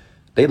person,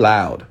 they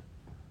loud.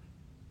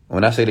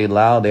 When I say they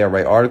loud, they'll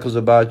write articles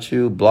about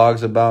you,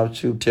 blogs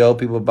about you, tell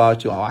people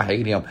about you. Oh, I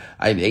hate him.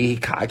 He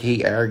cocky,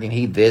 he arrogant,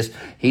 he this,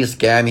 he's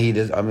scammy, he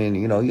this. I mean,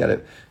 you got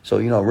to. So,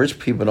 rich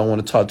people don't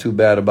want to talk too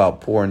bad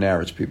about poor and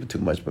average people too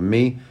much. But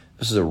me,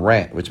 this is a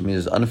rant, which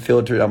means it's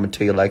unfiltered. I'm going to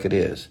tell you like it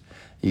is.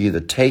 You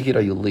either take it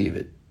or you leave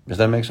it. Does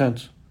that make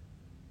sense?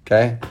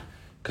 Okay?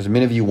 Because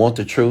many of you want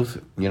the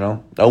truth, I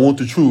want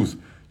the truth.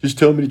 Just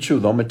tell me the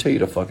truth. I'm going to tell you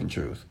the fucking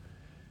truth.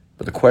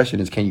 But the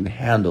question is, can you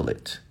handle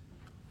it?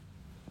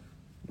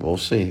 We'll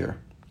see here.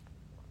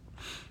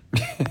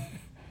 All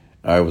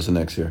right, what's the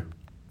next here?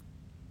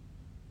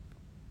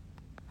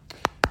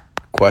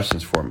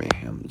 Questions for me.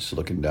 I'm just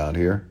looking down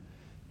here.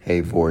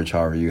 Hey, Vorge,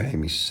 how are you?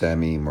 Hey,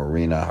 Sammy,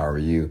 Marina, how are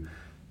you?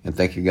 And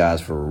thank you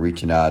guys for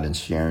reaching out and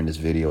sharing this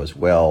video as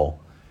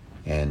well.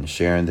 And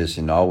sharing this.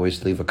 And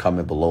always leave a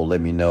comment below. Let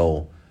me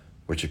know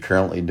what you're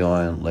currently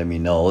doing. Let me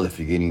know if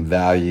you're getting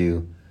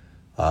value.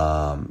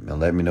 And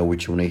let me know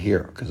what you want to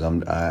hear. Because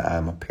I'm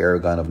a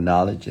paragon of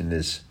knowledge in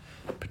this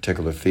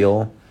particular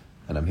field,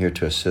 and I'm here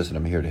to assist and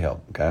I'm here to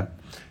help. Okay,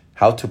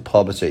 how to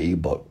publish an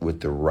ebook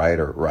with the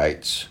writer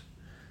rights.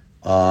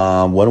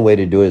 One way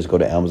to do it is go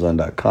to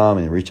Amazon.com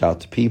and reach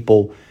out to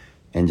people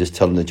and just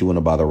tell them that you want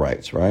to buy the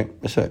rights. Right,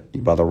 that's it.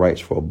 You buy the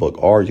rights for a book,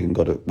 or you can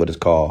go to what is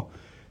called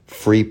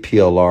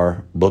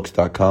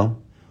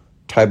freeplrbooks.com.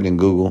 Type it in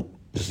Google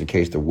just in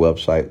case the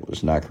website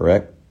was not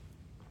correct,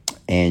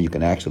 and you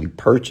can actually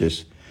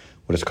purchase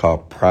what is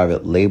called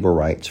private label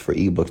rights for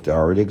ebooks that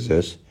already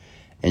exist.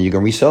 And you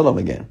can resell them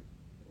again.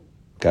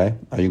 Okay?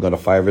 Or you go to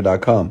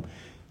Fiverr.com.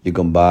 You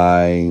can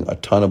buy a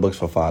ton of books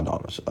for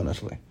 $5,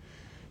 honestly.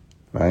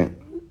 Right?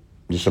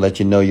 Just to let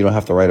you know, you don't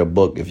have to write a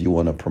book if you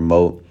want to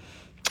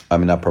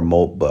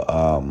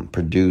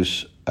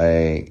produce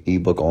a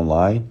ebook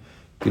online.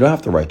 You don't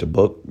have to write the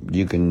book.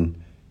 You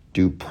can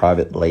do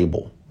private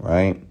label,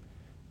 right?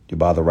 You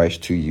buy the rights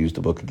to use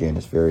the book again.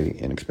 It's very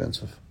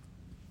inexpensive.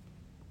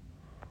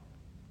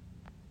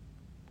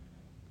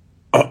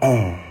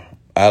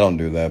 I don't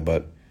do that,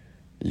 but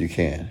you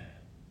can.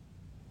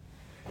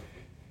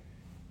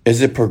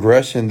 Is it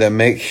progression that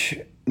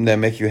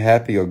make you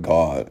happy, or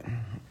God?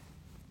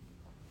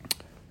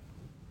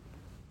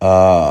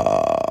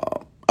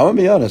 I'm gonna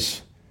be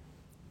honest.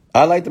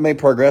 I like to make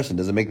progression.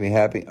 Does it make me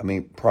happy? I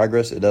mean,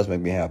 progress, it does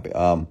make me happy.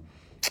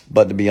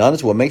 But to be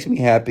honest, what makes me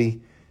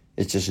happy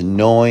is just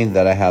knowing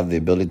that I have the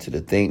ability to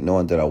think,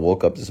 knowing that I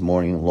woke up this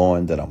morning,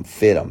 knowing that I'm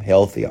fit, I'm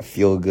healthy, I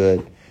feel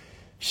good.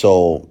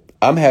 So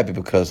I'm happy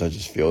because I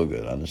just feel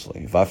good,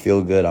 honestly. If I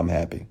feel good, I'm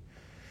happy.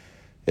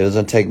 It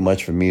doesn't take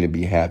much for me to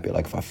be happy.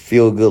 Like if I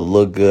feel good,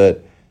 look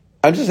good,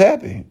 I'm just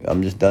happy.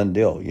 I'm just done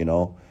deal,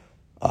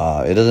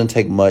 It doesn't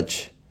take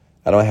much.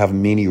 I don't have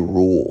many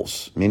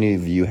rules. Many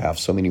of you have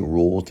so many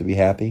rules to be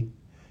happy.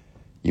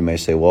 You may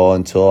say, well,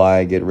 until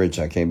I get rich,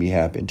 I can't be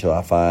happy. Until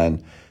I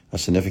find a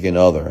significant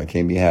other, I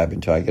can't be happy.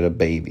 Until I get a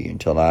baby,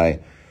 until I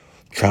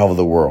travel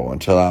the world,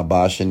 until I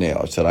buy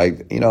Chanel, until I,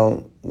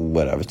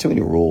 whatever. It's too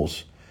many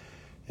rules.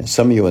 And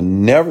some of you will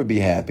never be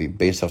happy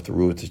based off the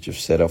rules that you've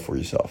set up for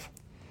yourself.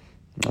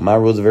 My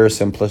rules are very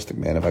simplistic,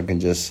 man. If I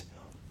can just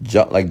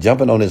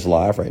jumping on this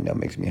live right now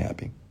makes me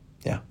happy.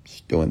 Yeah,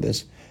 just doing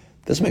this.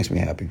 This makes me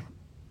happy.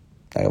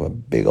 I have a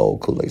big old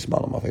Kool-Aid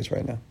smile on my face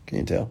right now. Can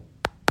you tell?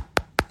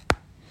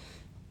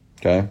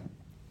 Okay.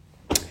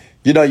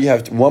 You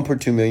have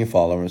 1.2 million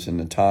followers, and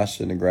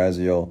Natasha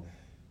Negrazio.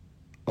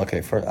 Okay,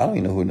 first, I don't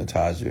even know who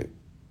Natasha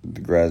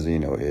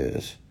Negrazio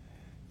is.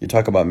 You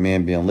talk about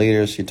men being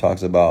leaders. She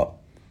talks about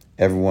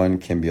everyone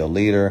can be a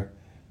leader.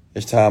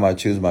 It's time I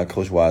choose my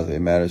coach wisely. It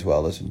matters who I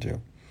listen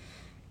to.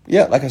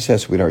 Yeah, like I said,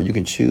 sweetheart, you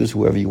can choose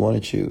whoever you want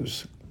to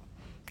choose.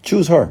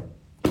 Choose her.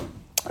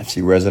 If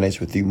she resonates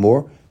with you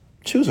more,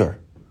 choose her.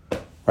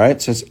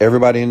 Right? Since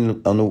everybody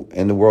in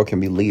the world can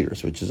be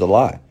leaders, which is a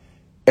lie.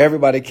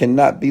 Everybody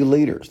cannot be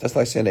leaders. That's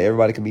like saying that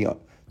everybody can be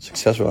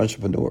successful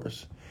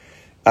entrepreneurs.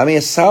 I mean,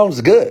 it sounds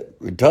good.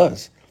 It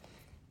does.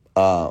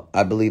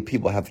 I believe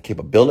people have the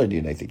capability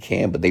and they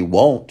can, but they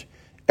won't.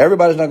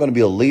 Everybody's not going to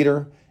be a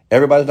leader.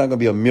 Everybody's not going to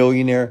be a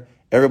millionaire.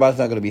 Everybody's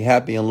not going to be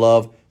happy in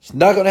love. It's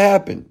not going to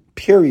happen,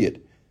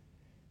 period.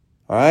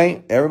 All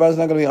right? Everybody's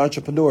not going to be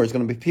entrepreneurs. It's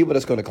going to be people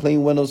that's going to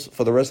clean windows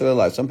for the rest of their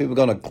life. Some people are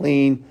going to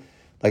clean,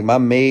 like my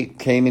maid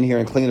came in here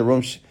and cleaned the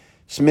room.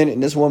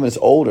 And this woman is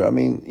older. I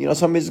mean,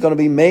 some people are going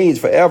to be maids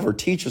forever,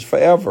 teachers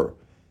forever.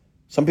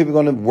 Some people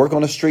are going to work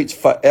on the streets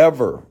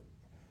forever.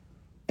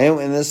 And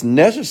it's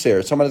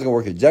necessary. Somebody's going to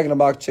work at Jack in the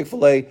Box,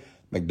 Chick-fil-A,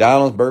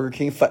 McDonald's, Burger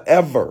King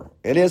forever.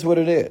 It is what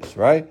it is,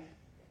 right?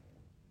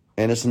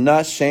 And it's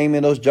not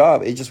shaming those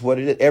jobs. It's just what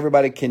it is.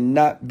 Everybody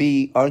cannot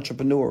be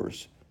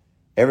entrepreneurs.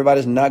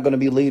 Everybody's not going to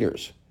be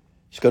leaders.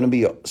 It's going to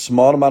be a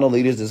small amount of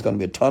leaders. There's going to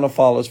be a ton of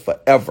followers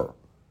forever.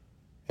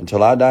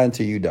 Until I die,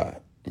 until you die.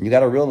 And you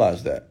got to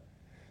realize that.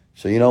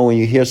 So, when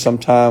you hear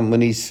sometime when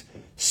these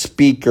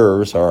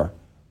speakers or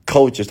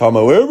coaches talking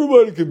about, well,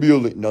 everybody can be a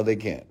leader. No, they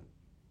can't.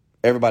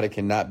 Everybody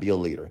cannot be a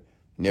leader.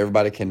 And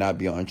everybody cannot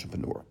be an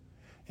entrepreneur.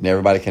 And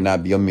everybody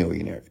cannot be a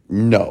millionaire.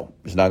 No,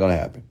 it's not going to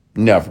happen.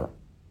 Never.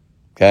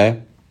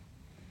 Okay?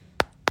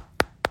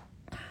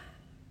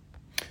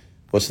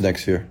 What's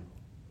next here?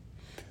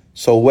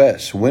 So,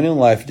 Wes, when in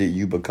life did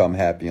you become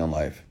happy in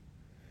life?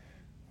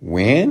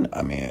 When?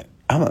 I mean,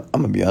 I'm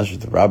going to be honest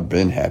with you. I've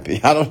been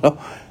happy. I don't know.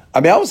 I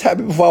mean, I was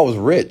happy before I was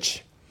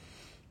rich.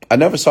 I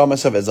never saw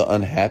myself as an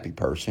unhappy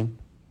person.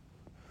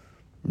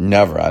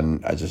 Never.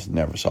 I just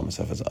never saw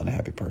myself as an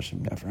unhappy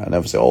person. Never. I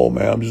never said, oh,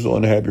 man, I'm just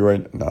unhappy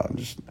right now.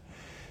 No,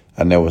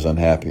 I never was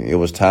unhappy. It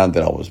was time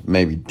that I was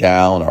maybe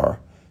down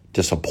or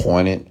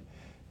disappointed,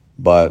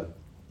 but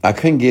I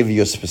couldn't give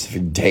you a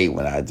specific date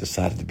when I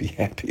decided to be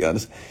happy,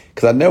 honestly,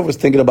 because I never was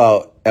thinking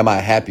about, am I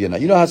happy or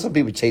not? You know how some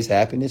people chase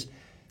happiness?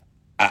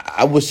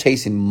 I was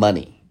chasing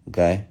money,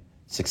 okay?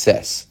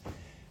 Success.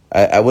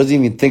 I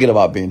wasn't even thinking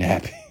about being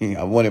happy.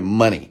 I wanted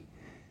money.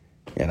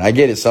 And I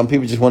get it. Some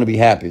people just want to be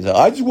happy. So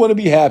I just want to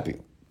be happy.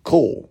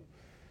 Cool.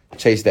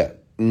 Chase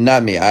that.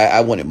 Not me.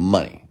 I wanted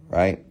money,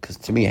 right? Because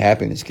to me,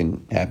 happiness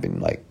can happen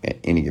like at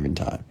any given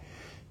time,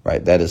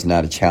 right? That is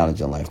not a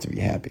challenge in life to be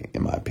happy,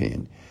 in my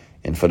opinion.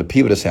 And for the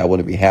people that say, I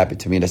want to be happy,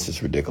 to me, that's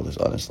just ridiculous,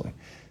 honestly.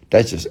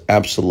 That's just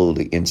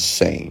absolutely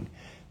insane.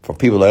 For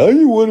people like, I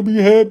just want to be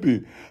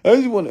happy.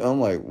 I'm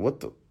like, what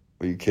the?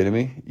 Are you kidding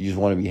me? You just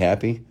want to be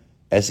happy?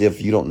 As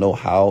if you don't know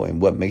how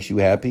and what makes you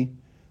happy?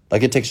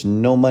 Like, it takes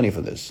no money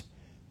for this.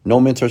 No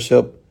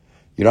mentorship.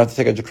 You don't have to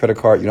take out your credit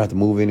card. You don't have to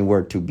move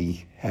anywhere to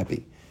be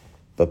happy.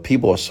 But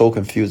people are so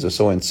confused. They're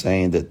so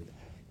insane that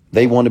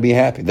they want to be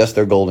happy. That's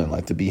their goal in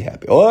life, to be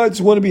happy. Oh, I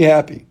just want to be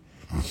happy.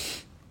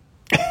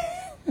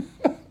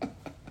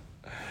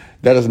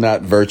 That is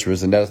not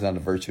virtuous, and that is not a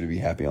virtue to be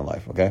happy in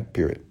life, okay?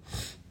 Period.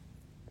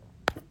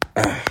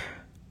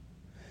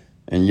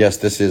 And yes,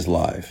 this is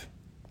live.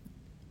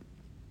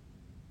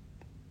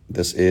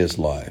 This is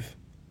live.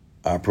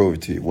 I'll prove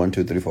it to you. 1,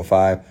 2, 3, 4,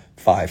 5,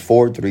 5,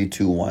 4, 3,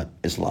 2, 1.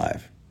 It's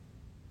live.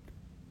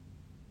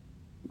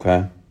 Okay?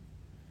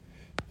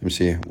 Let me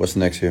see. What's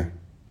next here?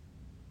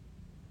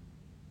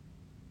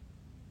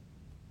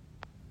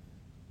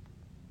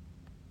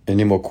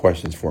 Any more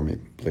questions for me,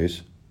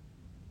 please?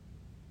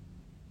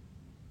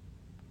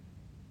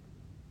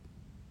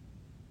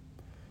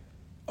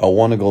 I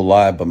want to go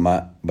live,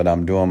 but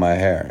I'm doing my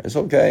hair. It's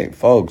okay,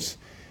 folks.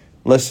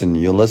 Listen,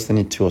 you're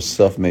listening to a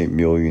self-made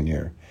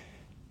millionaire.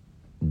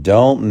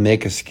 Don't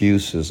make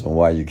excuses on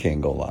why you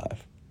can't go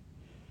live.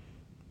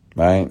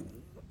 Right?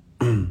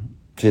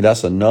 See,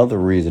 that's another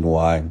reason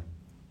why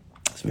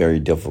it's very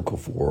difficult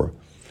for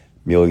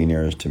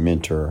millionaires to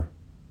mentor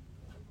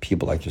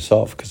people like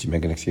yourself, because you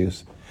make an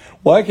excuse.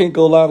 Why I can't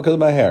go live because of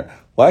my hair?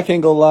 Why I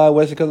can't go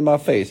live because of my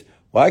face?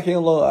 Why I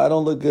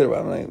don't look good?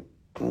 I'm like,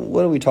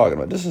 what are we talking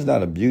about? This is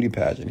not a beauty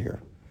pageant here.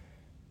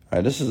 All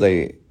right, this is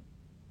a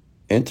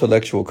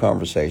intellectual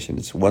conversation.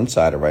 It's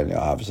one-sided right now,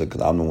 obviously,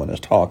 because I'm the one that's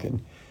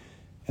talking.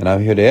 And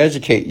I'm here to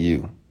educate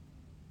you,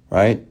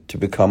 right, to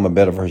become a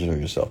better version of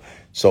yourself.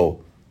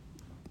 So,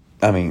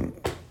 come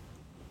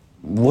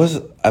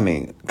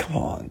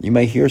on. You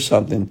may hear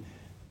something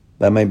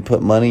that may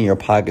put money in your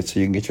pocket so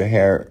you can get your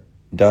hair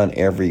done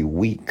every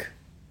week.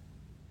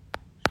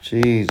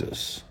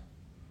 Jesus.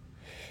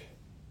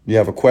 You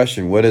have a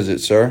question. What is it,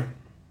 sir?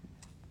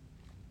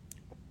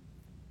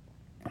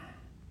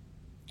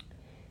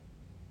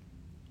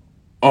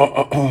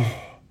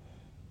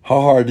 How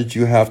hard did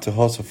you have to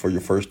hustle for your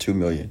first 2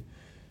 million?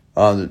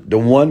 The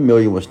 1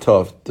 million was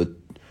tough. The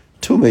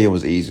 2 million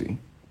was easy.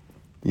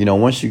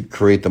 Once you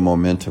create the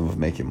momentum of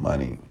making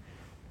money,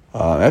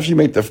 after you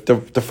make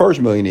the first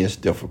million is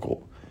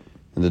difficult.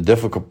 And the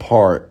difficult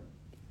part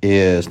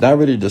is not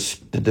really the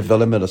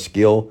development of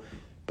skill,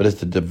 but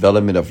it's the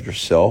development of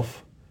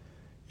yourself.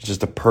 It's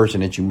just the person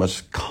that you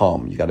must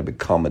become. You got to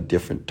become a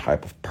different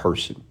type of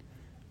person,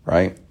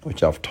 right?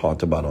 Which I've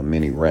talked about on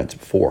many rants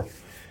before.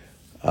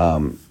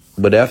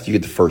 But after you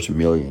get the first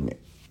million,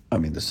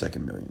 the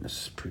second million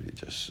is pretty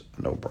just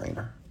a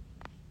no-brainer.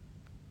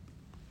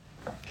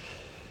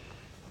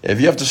 If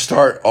you have to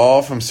start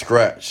all from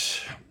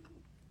scratch,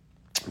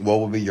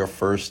 what would be your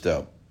first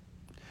step?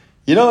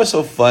 It's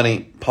so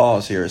funny.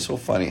 Pause here. It's so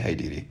funny. Hey,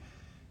 Didi.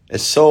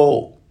 It's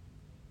so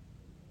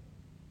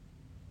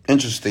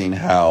interesting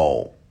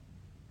how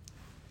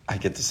I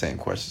get the same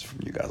questions from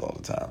you guys all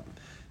the time,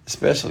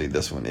 especially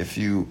this one. If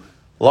you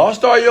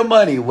lost all your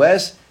money,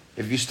 Wes,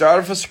 if you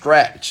started from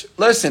scratch.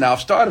 Listen, I've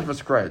started from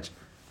scratch.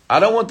 I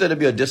don't want there to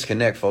be a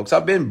disconnect, folks.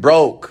 I've been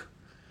broke.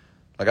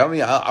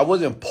 I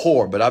wasn't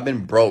poor, but I've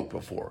been broke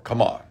before.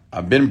 Come on.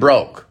 I've been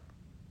broke.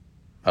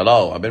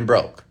 Hello, I've been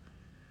broke.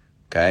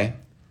 Okay?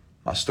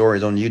 My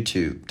story's on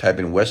YouTube. Type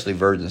in Wesley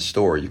Virgin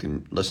story. You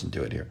can listen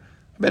to it here.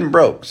 I've been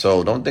broke,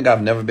 so don't think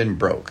I've never been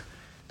broke.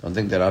 Don't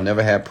think that I've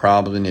never had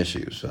problems and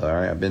issues. All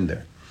right, I've been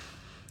there.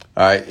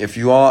 All right, if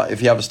you have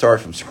to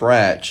start from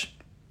scratch,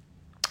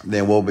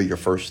 then what will be your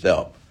first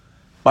step?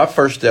 My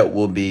first step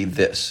will be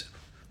this,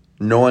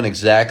 knowing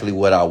exactly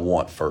what I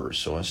want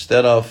first. So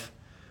instead of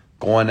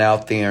going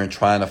out there and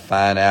trying to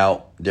find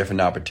out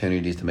different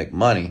opportunities to make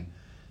money,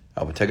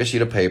 I would take a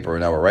sheet of paper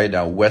and I would write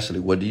down, Wesley,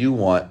 what do you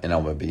want? And I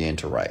would begin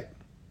to write.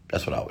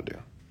 That's what I would do.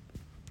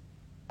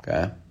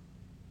 Okay?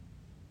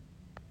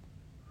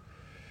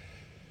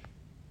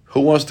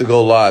 Who wants to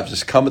go live?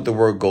 Just comment the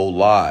word go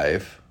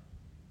live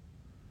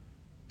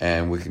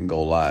and we can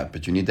go live.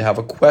 But you need to have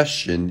a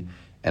question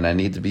and I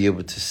need to be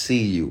able to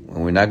see you.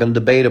 And we're not going to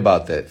debate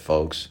about that,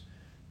 folks.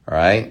 All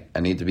right? I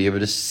need to be able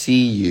to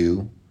see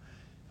you.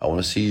 I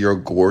want to see your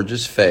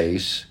gorgeous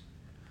face.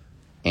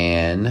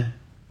 And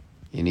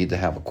you need to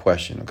have a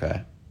question,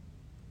 okay?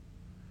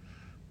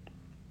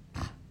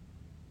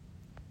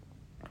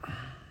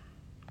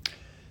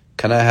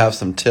 Can I have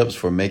some tips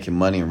for making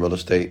money in real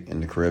estate in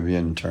the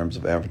Caribbean in terms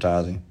of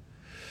advertising?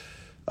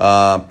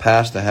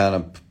 Pastor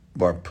Hannah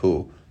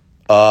Barpool.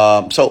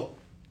 So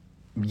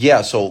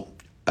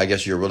I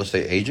guess you're a real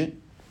estate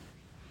agent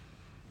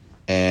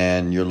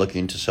and you're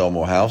looking to sell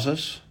more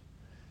houses.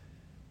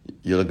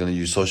 You're looking to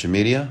use social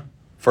media.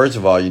 First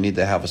of all, you need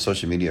to have a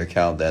social media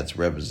account that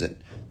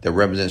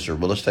represents your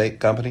real estate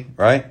company,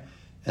 right?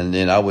 And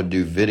then I would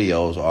do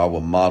videos or I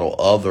would model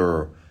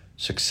other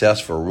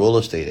successful real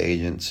estate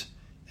agents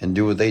and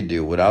do what they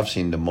do. What I've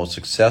seen the most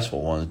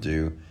successful ones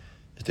do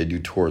is they do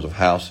tours of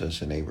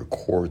houses and they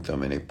record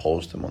them and they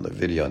post them on the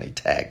video and they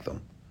tag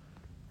them,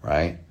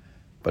 right?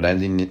 But I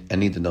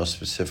need to know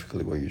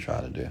specifically what you're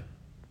trying to do.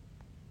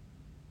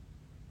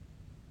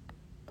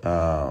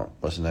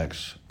 What's the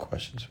next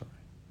question? Sorry.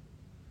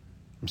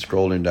 I'm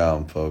scrolling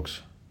down,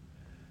 folks.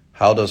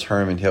 How does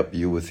Herman help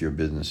you with your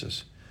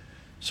businesses?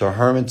 So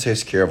Herman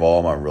takes care of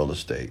all my real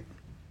estate.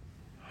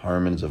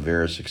 Herman's a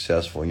very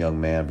successful young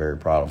man, very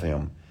proud of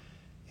him.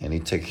 And he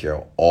takes care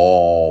of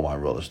all my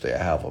real estate.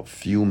 I have a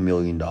few $1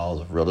 million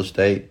of real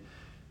estate.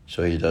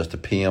 So he does the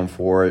PM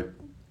for it.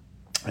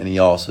 And he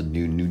also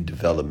do new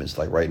developments.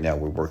 Like right now,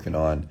 we're working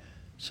on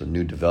some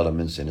new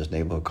developments in this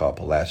neighborhood called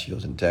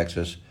Palacios in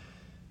Texas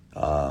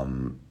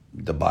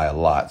to buy a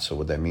lot. So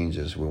what that means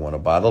is we want to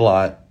buy the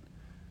lot,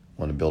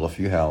 want to build a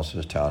few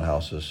houses,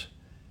 townhouses,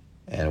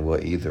 and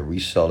we'll either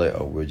resell it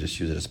or we'll just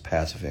use it as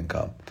passive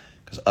income.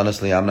 Because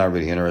honestly, I'm not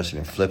really interested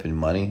in flipping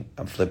money.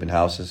 I'm flipping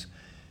houses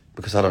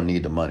because I don't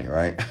need the money,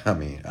 right? I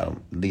mean, I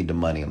don't need the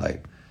money.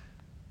 Like,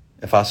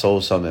 if I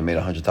sold something that made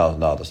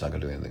 $100,000, that's not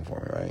going to do anything for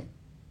me, right?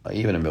 Like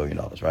even $1 million,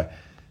 right?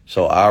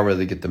 So I'd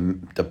rather get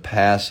the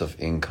passive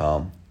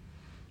income.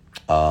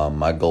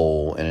 My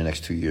goal in the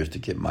next 2 years to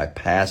get my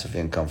passive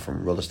income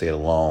from real estate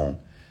alone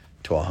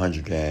to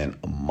 $100,000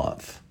 a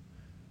month,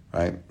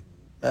 right?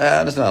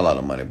 That's not a lot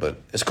of money, but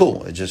it's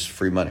cool. It's just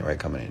free money, right,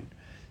 coming in.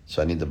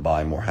 So I need to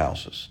buy more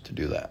houses to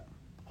do that,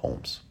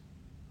 homes.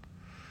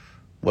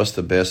 What's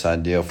the best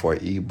idea for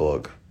an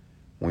ebook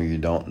when you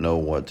don't know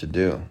what to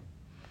do?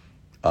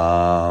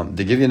 To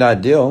give you an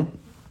idea,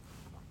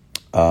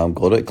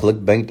 go to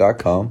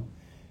clickbank.com,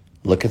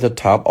 look at the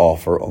top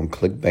offer on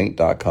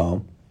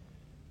clickbank.com,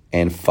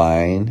 and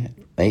find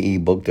an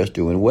ebook that's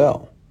doing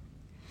well.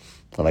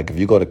 Like if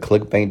you go to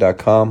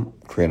clickbank.com,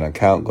 create an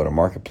account, go to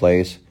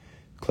Marketplace,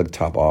 click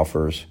top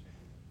offers,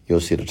 you'll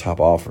see the top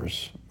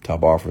offers.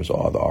 Top offers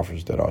are the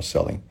offers that are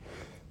selling.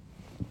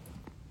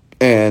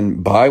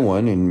 And buy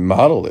one and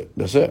model it.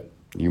 That's it.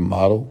 You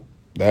model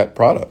that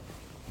product.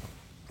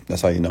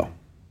 That's how you know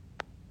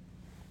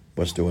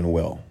what's doing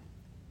well.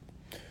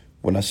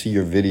 When I see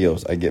your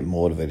videos, I get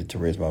motivated to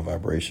raise my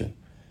vibration.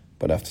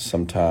 But after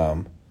some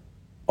time,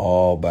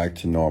 all back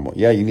to normal.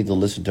 Yeah, you need to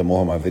listen to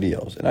more of my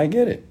videos. And I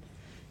get it.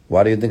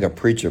 Why do you think a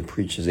preacher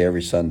preaches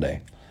every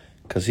Sunday?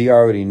 Because he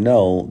already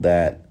know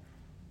that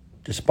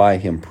despite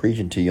him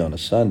preaching to you on a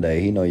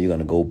Sunday, he know you're going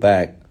to go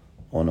back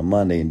on a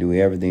Monday and do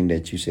everything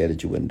that you said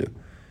that you wouldn't do.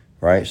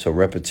 Right? So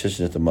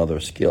repetition is the mother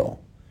of skill.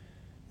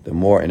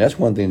 And that's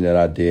one thing that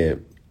I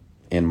did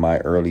in my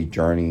early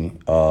journey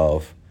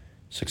of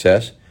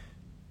success,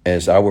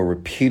 is I would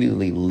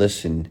repeatedly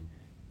listen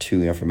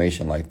to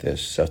information like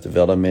this,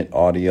 self-development,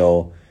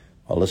 audio.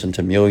 I listened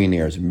to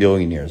millionaires,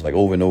 like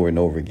over and over and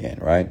over again,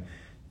 right?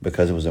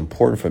 Because it was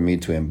important for me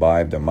to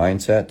imbibe their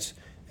mindsets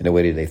and the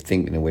way that they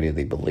think and the way that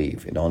they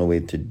believe. And the only way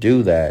to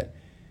do that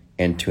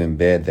and to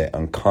embed that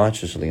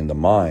unconsciously in the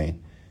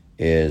mind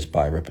is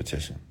by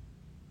repetition.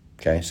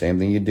 Okay, same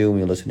thing you do when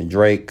you listen to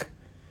Drake,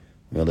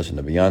 when you listen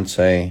to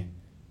Beyonce,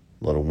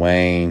 Lil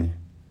Wayne,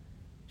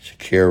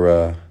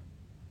 Shakira,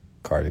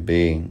 Cardi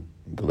B.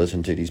 You can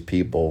listen to these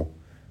people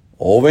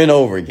over and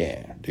over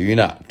again. Do you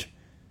not?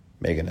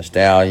 Megan Thee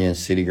Stallion,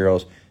 City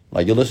Girls.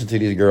 Like, you listen to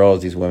these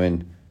girls, these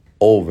women,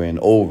 over and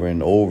over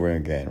and over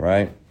again,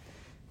 right?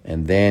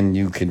 And then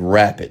you can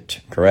rap it,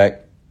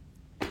 correct?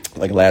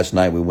 Like last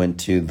night, we went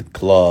to the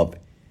club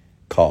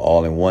called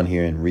All in One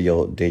here in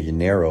Rio de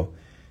Janeiro.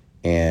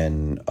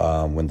 And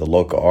when the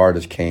local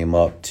artist came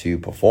up to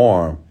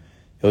perform,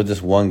 it was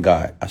just one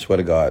guy. I swear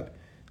to God,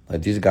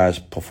 like, these guys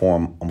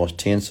perform almost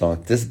 10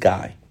 songs. This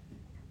guy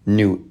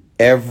knew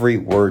every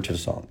word to the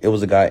song. It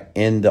was a guy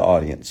in the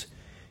audience,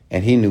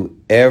 and he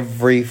knew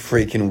every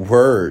freaking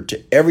word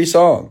to every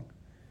song.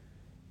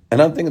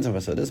 And I'm thinking to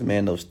myself, this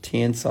man knows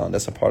 10 songs.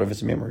 That's a part of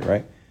his memory,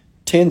 right?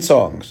 10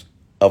 songs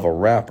of a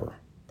rapper,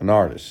 an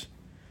artist,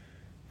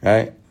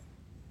 right?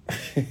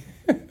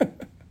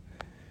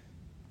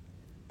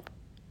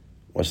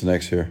 What's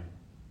next here?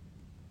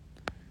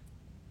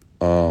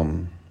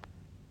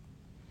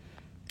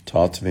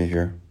 Talk to me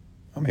here.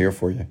 I'm here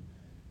for you.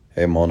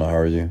 Hey, Mona, how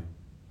are you?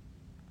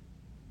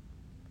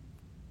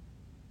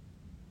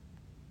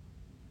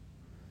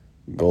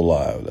 Go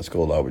live. Let's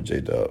go live with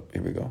J-Dub.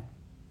 Here we go.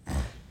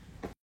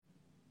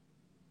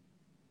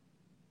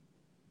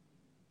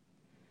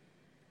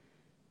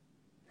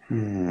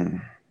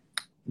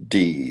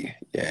 D.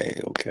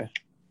 Yay, okay.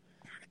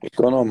 What's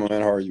going on,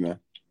 man? How are you, man?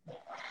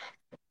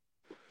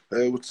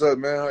 Hey, what's up,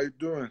 man? How you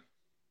doing?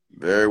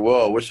 Very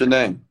well. What's your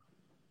name?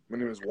 My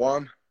name is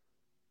Juan,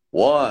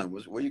 Juan.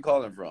 Where you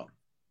calling from?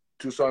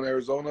 Tucson,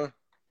 Arizona.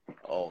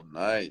 Oh,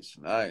 nice,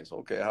 nice.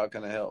 Okay, how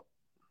can I help?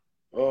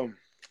 Um,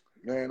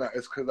 Man,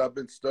 it's because I've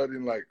been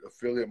studying like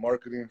affiliate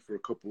marketing for a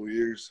couple of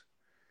years,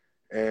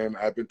 and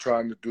I've been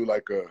trying to do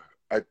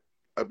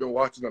I've been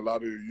watching a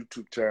lot of your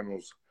YouTube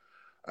channels.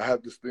 I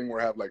have this thing where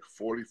I have like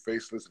 40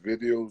 faceless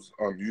videos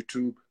on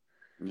YouTube,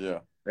 Yeah.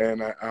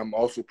 and I'm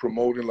also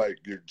promoting like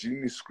your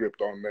Genie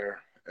script on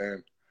there,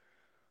 and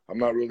I'm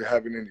not really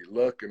having any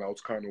luck, and I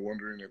was kind of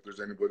wondering if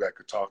there's anybody I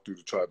could talk to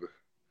try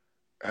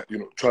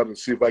to, try to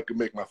see if I could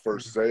make my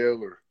first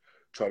sale or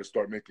try to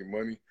start making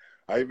money.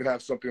 I even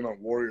have something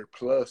on Warrior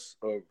Plus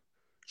of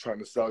trying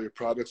to sell your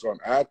products on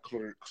ad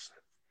clerks,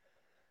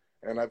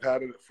 and I've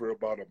had it for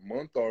about a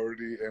month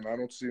already, and I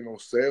don't see no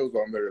sales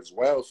on there as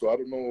well. So I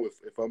don't know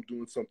if I'm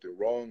doing something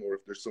wrong or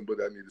if there's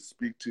somebody I need to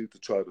speak to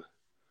try to.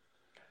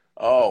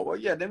 Oh, well,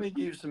 yeah, let me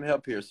give you some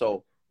help here.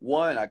 So,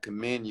 one, I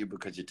commend you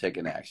because you're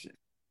taking action.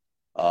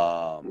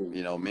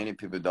 Many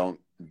people don't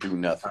do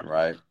nothing,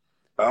 right?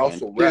 I And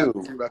also rap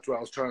two, too. That's what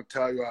I was trying to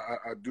tell you.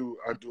 I do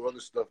other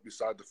stuff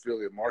besides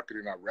affiliate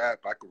marketing. I rap.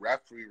 I could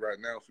rap for you right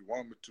now if you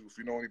want me to. If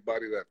you know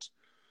anybody that's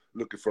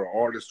looking for an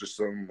artist or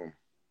something.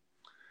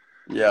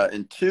 yeah,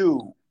 and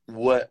two,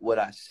 what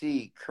I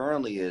see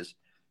currently is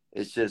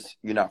it's just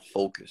you're not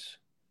focused.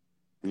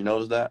 You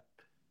notice that?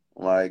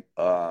 Like,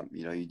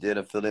 you did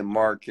affiliate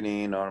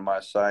marketing on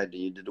my site,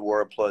 then you did the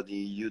wordplay, then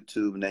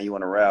YouTube, and now you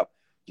want to rap.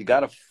 You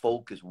got to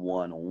focus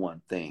on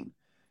one thing.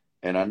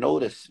 And I know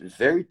it's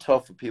very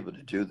tough for people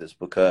to do this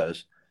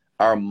because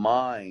our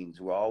minds,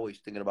 we're always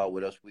thinking about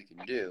what else we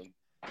can do.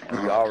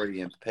 And we're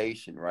already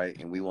impatient, right?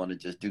 And we want to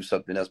just do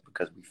something else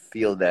because we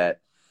feel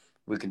that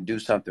we can do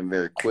something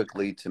very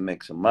quickly to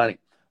make some money.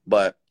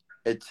 But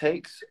it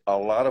takes a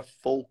lot of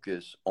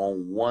focus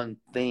on one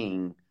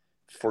thing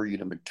for you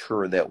to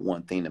mature that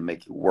one thing to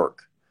make it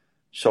work.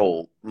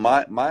 So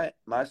my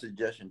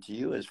suggestion to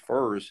you is,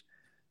 first,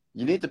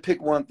 you need to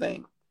pick one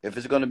thing. If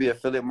it's going to be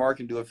affiliate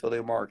marketing, do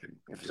affiliate marketing.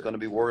 If it's going to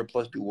be Word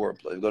Plus, do Word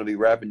Plus. If it's going to be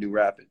rapping, do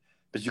rapping.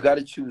 But you got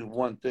to choose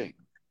one thing.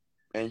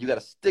 And you got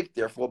to stick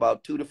there for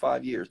about 2 to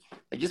 5 years.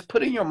 And just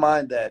put in your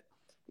mind that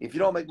if you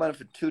don't make money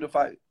for 2 to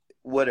 5,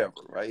 whatever,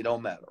 right? It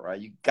don't matter,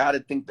 right? You got to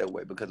think that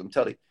way because I'm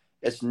telling you,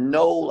 it's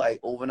no like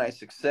overnight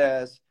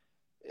success.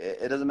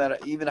 It doesn't matter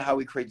even how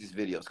we create these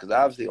videos. Because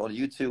obviously on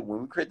YouTube,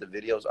 when we create the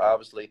videos,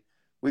 obviously,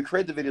 we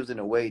create the videos in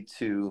a way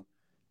to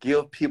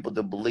give people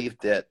the belief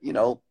that,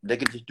 they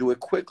can just do it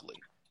quickly.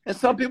 And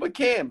some people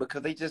can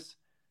because they just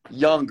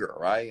younger,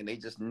 right? And they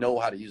just know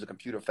how to use a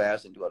computer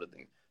fast and do other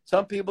things.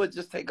 Some people, it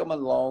just take them a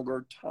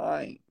longer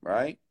time,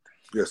 right?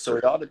 Yes, So sir.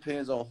 it all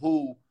depends on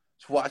who's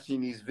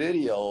watching these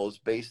videos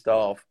based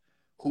off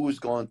who's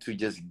going to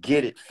just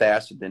get it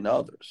faster than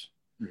others,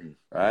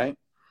 right?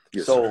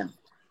 Yes, So sir.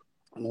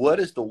 what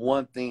is the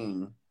one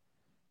thing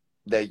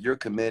that you're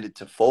committed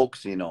to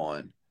focusing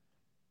on,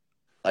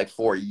 like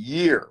for a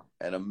year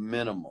at a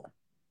minimum,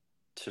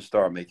 to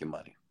start making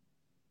money?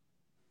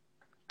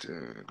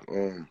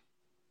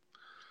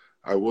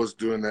 I was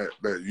doing that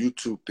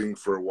YouTube thing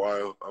for a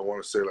while. I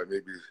want to say like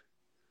maybe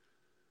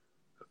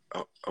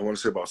I want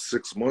to say about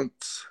 6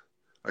 months.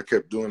 I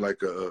kept doing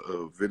like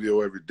a video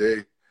every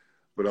day,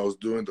 but I was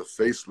doing the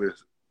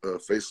faceless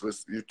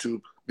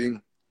YouTube thing.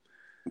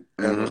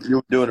 And You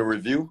were doing a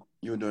review?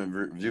 You were doing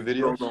review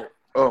videos? no,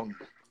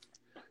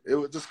 it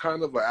was just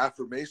kind of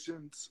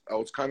affirmations. I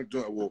was kind of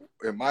doing, well,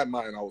 in my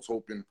mind, I was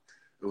hoping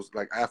it was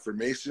like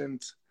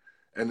affirmations.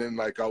 And then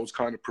like I was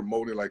kind of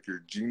promoting like your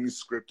Genie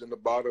script in the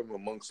bottom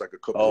amongst like a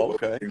couple of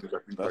Okay. other things. I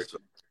think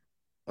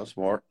That's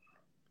smart.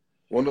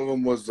 One of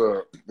them was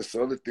this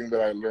other thing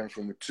that I learned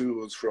from it too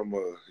was from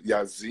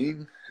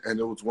Yazin, and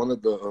it was one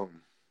of the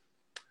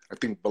I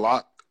think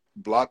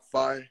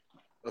BlockFi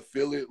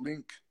affiliate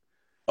link.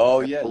 Oh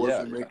And yeah, I yeah,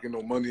 wasn't yeah. making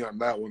no money on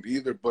that one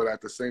either, but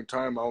at the same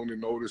time, I only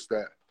noticed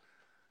that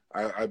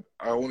I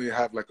only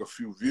have like a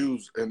few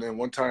views, and then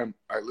one time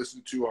I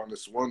listened to on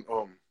this one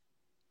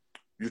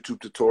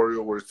YouTube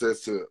tutorial where it says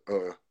to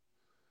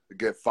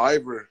get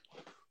Fiverr.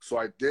 So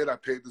I did. I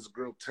paid this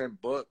girl $10,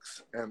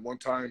 and one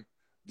time,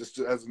 just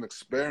as an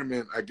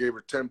experiment, I gave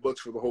her $10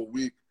 for the whole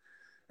week,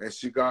 and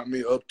she got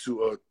me up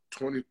to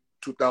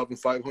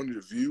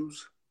 22,500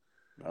 views.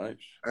 Nice.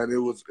 And it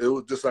was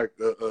just like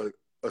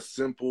a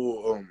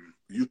simple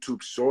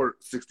YouTube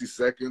short, 60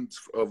 seconds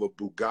of a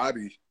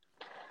Bugatti.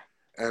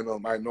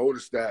 And I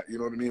noticed that, you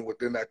know what I mean,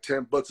 within that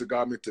 $10, it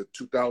got me to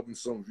 2,000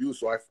 some views.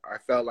 So I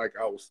felt like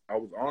I was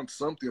on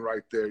something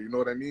right there, you know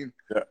what I mean?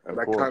 Yeah, But of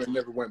I course. kind of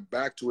never went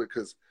back to it,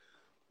 because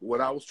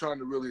what I was trying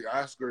to really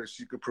ask her is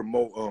she could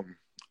promote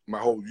my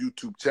whole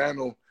YouTube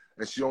channel,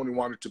 and she only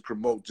wanted to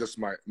promote just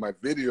my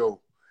video.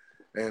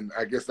 And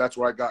I guess that's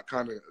where I got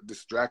kind of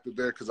distracted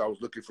there, because I was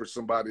looking for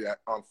somebody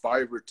on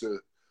Fiverr to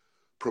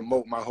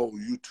promote my whole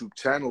YouTube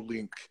channel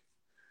link.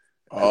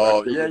 Because I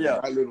Oh yeah, figured yeah.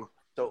 my little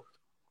So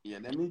yeah,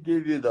 let me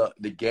give you the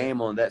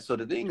game on that. So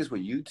the thing is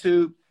with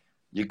YouTube,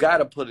 you got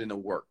to put in the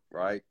work,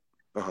 right?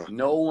 uh-huh.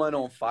 No one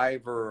on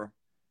Fiverr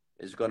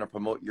is going to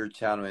promote your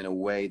channel in a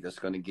way that's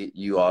going to get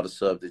you all the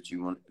subs that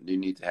you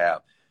need to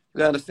have. You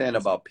got to understand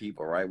about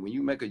people, right? When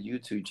you make a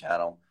YouTube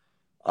channel,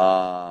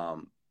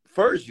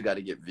 first you got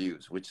to get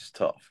views, which is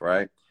tough,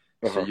 right?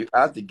 So Uh-huh. you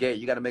out the gate,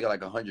 you got to make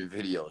like 100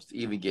 videos to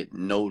even get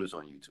noticed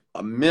on YouTube.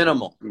 A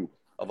minimum Ooh,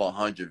 of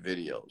 100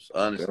 videos.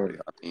 Honestly,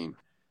 damn. I mean,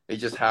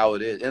 it's just how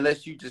it is.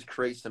 Unless you just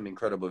create some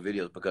incredible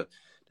videos, because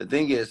the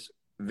thing is,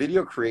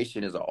 video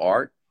creation is an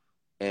art,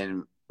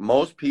 and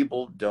most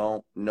people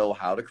don't know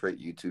how to create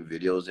YouTube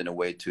videos in a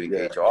way to Yeah,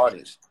 engage your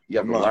audience. You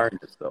have I'm to not. learn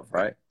this stuff,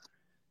 right? I,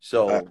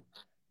 So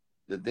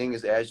the thing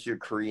is, as you're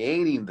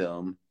creating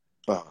them,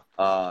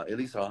 uh-huh. at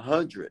least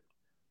 100,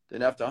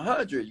 then after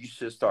 100, you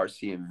should start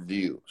seeing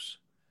views.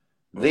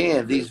 Oh, Then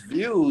okay. these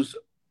views,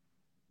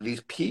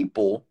 these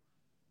people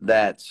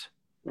that's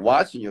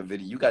watching your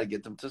video, you got to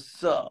get them to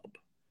sub.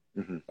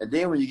 Mm-hmm. And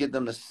then when you get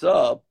them to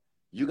sub,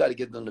 you got to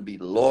get them to be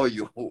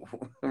loyal,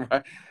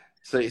 right?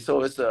 So I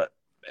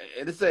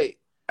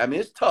mean,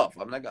 it's tough.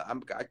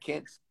 I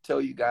can't tell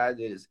you guys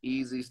that it's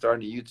easy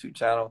starting a YouTube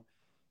channel.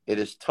 It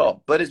is tough,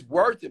 but it's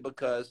worth it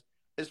because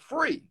it's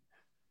free.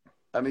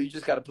 I mean, you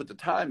just got to put the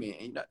time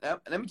in. And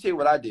let me tell you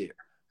what I did.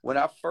 When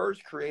I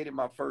first created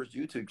my first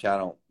YouTube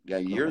channel Uh-huh.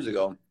 years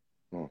ago,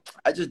 Oh,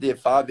 I just did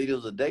 5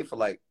 videos a day for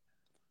like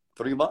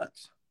 3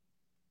 months.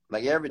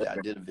 Like every day, I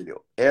did a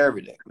video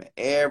every day, man,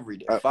 every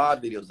day, I, 5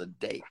 videos a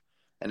day,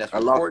 and that's I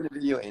lost. recording the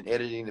video and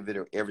editing the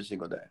video every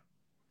single day.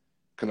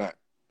 Can I?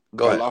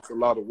 Go I ahead. lost a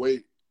lot of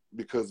weight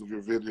because of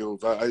your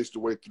videos. I used to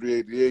weigh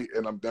 388,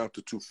 and I'm down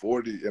to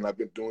 240, and I've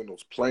been doing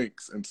those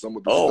planks and some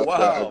of the Oh stuff that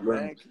wow, I've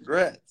learned. man!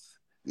 Congrats.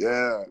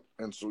 Yeah,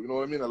 and so you know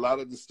what I mean. A lot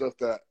of the stuff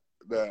that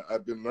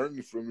I've been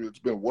learning from you, it's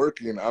been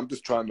working. I'm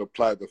just trying to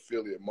apply the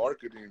affiliate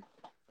marketing,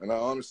 and I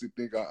honestly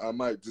think I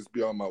might just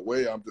be on my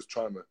way. I'm just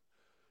trying to,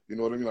 you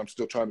know what I mean. I'm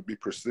still trying to be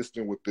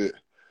persistent with it.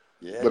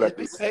 Yeah, But just at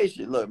be this,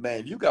 patient. Look, man,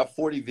 if you got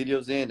 40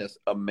 videos in, that's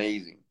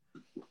amazing.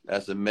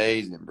 That's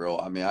amazing, bro.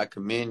 I mean, I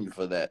commend you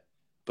for that.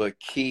 But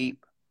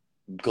keep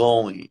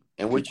going.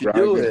 And keep what you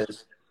do grinding.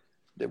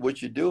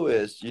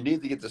 is you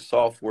need to get the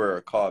software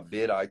called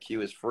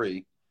vidIQ. It's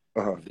free.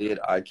 Uh-huh.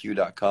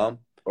 vidIQ.com.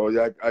 Oh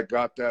yeah, I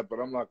got that, but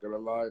I'm not gonna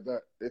lie.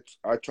 That it's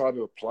I tried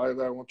to apply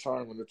that one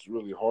time, and it's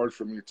really hard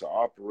for me to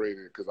operate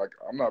it because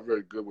I'm not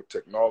very good with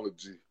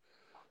technology.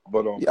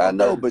 But Yeah, I I'm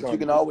know, barely but you trying to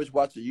can get. always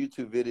watch a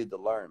YouTube video to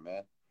learn,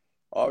 man.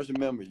 Always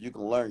remember, you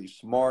can learn. You're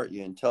smart,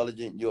 you're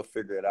intelligent, you'll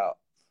figure it out.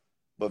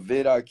 But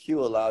vidIQ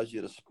allows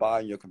you to spy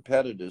on your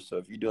competitors. So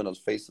if you're doing those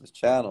faceless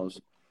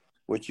channels,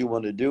 what you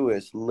want to do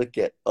is look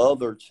at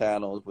other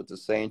channels with the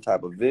same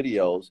type of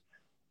videos,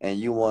 and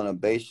you want to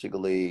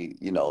basically,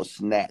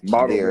 snatch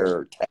Model them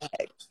their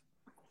tags,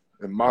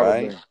 and model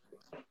right? them.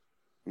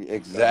 That model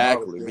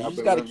Exactly. thing, But I've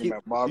been learning that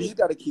you model. just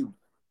got to keep,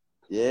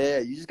 yeah,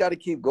 you just got to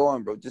keep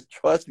going, bro. Just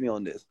trust me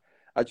on this.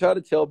 I try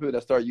to tell people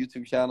that start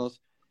YouTube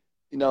channels,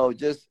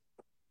 just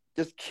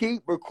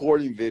keep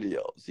recording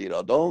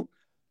videos. Don't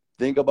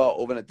think about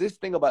overnight.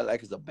 Just think about it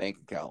like it's a bank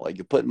account. Like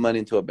you're putting money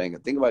into a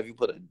bank. Think about if you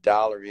put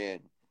 $1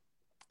 in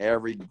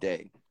every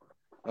day.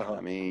 Uh-huh.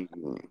 I mean,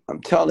 I'm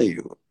telling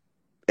you,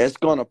 it's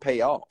gonna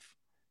pay off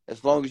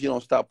as long as you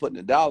don't stop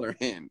putting $1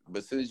 in. But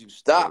as soon as you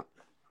stop,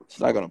 it's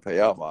not gonna pay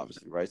off,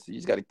 obviously, right? So you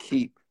just got to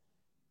keep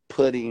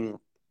putting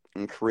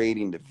and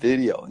creating the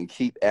video and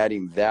keep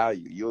adding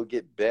value. You'll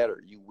get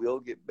better. You will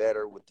get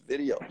better with the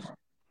videos.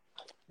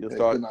 You'll Hey,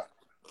 start. I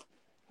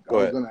Go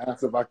was ahead. gonna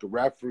ask if I could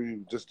rap for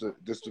you just to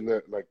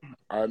let like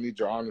I need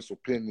your honest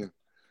opinion.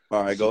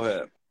 All right, So, go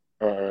ahead.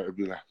 it'd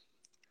be like,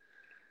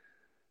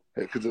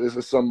 hey, because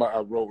it's something I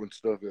wrote and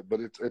stuff, but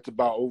it's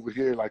about over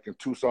here, like in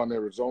Tucson,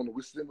 Arizona.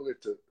 We're similar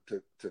to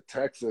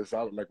Texas.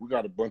 Like we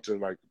got a bunch of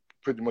like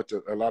pretty much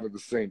a lot of the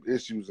same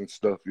issues and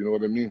stuff. You know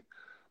what I mean?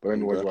 But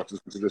anyways, Okay. watch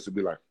this would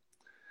be like,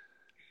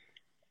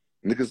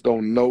 niggas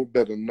don't know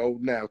better, know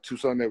now.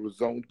 Tucson,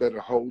 Arizona, better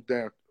hold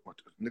down.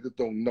 Niggas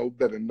don't know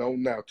better, know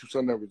now.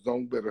 Tucson,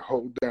 Arizona, better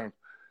hold down.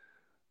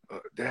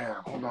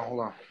 Damn, hold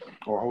on.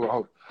 Oh, hold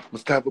on.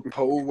 Must have a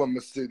pole on my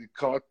city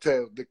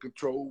cartel. They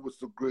control what's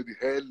so gritty.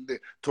 Headlit,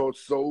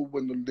 torso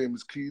when the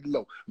limits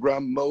kilo.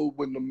 Grind mode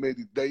when the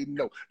midi they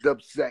know.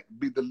 Dub sack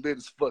be the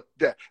littest, fuck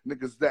that.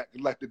 Niggas act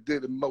like they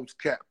did in most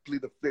cat.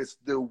 Plead the fifth,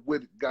 still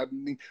with it. Got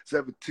me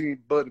 17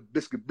 butter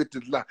biscuit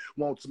bitches like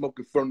won't smoke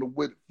inferno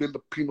with it.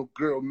 Filipino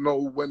girl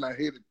know when I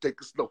hit it, take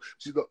it slow.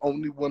 She's the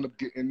only one I'm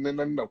getting in,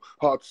 I know.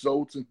 Heart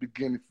soul since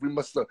beginning. Free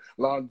my son.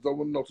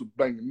 Lonzo and also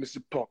banging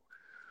Mission Park.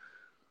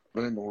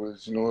 But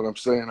anyways, you know what I'm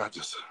saying?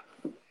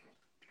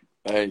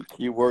 Hey,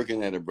 keep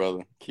working at it,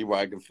 brother.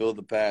 I can feel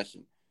the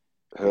passion.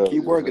 Keep Yeah,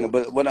 working it.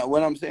 But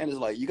what I'm saying is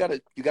like you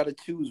gotta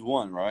choose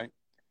one, right?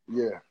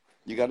 yeah.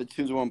 You gotta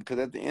choose one because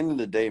at the end of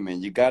the day,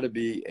 man, you gotta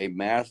be a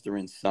master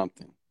in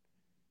something.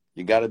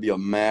 You gotta be a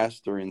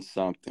master in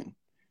something.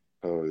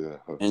 Oh yeah.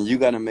 And you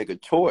gotta make a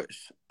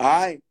choice.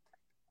 I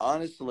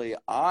honestly,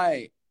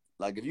 like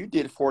if you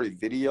did 40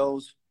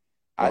 videos,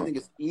 I think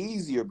it's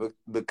easier to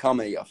become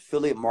a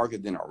affiliate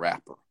marketer than a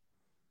rapper.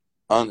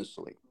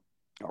 Honestly,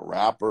 a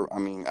rapper. I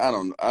mean, I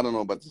don't know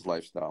about this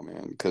lifestyle,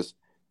 man. Because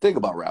think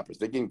about rappers;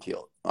 they're getting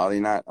killed. Are they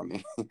not? I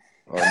mean,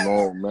 I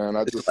know, man.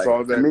 I it's just like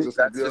saw to that me, just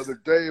that's the just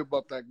other day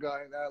about that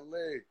guy in LA.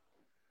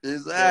 Going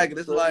exactly.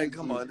 It's like,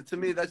 come crazy. on. To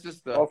me, that's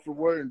just Off of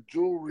wearing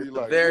jewelry, it's a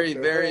like what very, the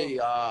hell? very.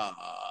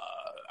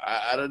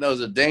 I don't know. It's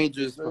a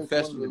dangerous They say it's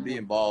one of profession to the be most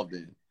involved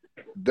in.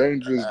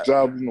 dangerous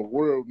jobs in the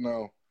world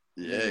now.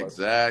 Yeah, He's like,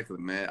 exactly,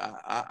 man.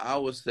 I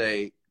would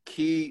say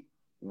keep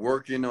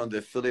working on the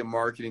affiliate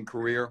marketing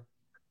career.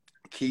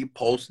 Keep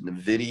posting the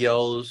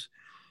videos,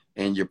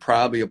 and you're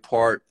probably a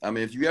part. I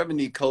mean, if you ever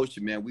need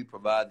coaching, man, we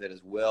provide that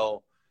as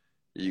well.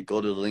 You go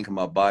to the link in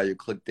my bio,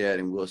 click that,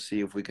 and we'll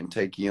see if we can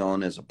take you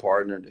on as a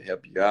partner to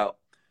help you out.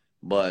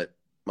 But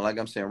like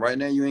I'm saying, right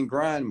now you're in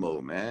grind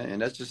mode, man, and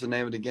that's just the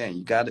name of the game.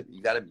 You got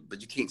to,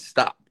 but you can't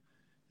stop.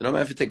 It don't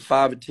matter if it take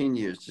 5 or 10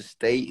 years. Just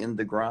stay in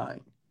the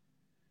grind,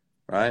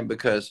 right?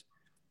 Because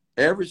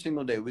every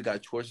single day we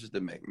got choices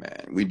to make,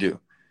 man. We do.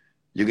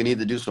 You can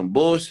either do some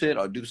bullshit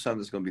or do something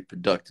that's going to be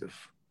productive.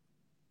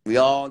 We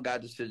all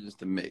got decisions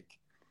to make.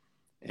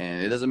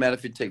 And it doesn't matter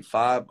if you take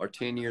 5 or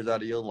 10 years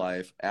out of your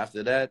life.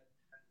 After that,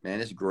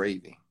 man, it's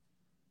gravy.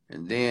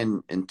 And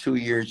then in 2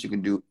 years, you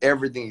can do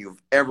everything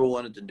you've ever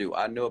wanted to do.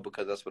 I know it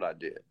because that's what I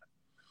did.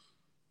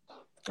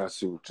 I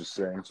see what you're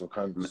saying. So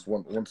kind of just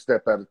one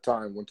step at a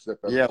time, one step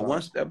at a Yeah, time.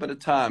 one step at a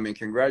time. And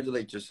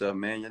congratulate yourself,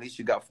 man. At least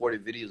you got 40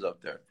 videos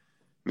up there.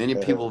 Many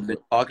people have been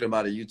talking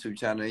about a YouTube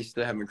channel. They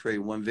still haven't created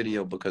one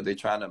video because they're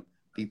trying to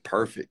be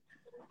perfect.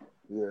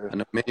 Yeah. I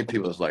know many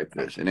people is like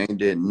this and ain't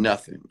did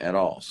nothing at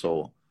all.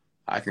 So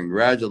I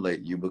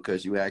congratulate you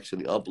because you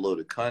actually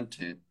uploaded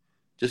content.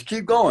 Just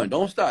keep going.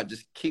 Don't stop.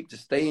 Just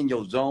stay in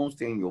your zone,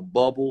 stay in your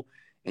bubble,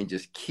 and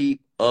just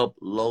keep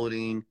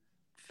uploading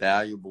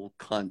valuable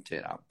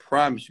content. I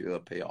promise you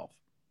it'll pay off.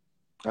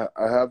 I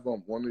have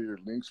one of your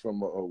links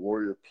from a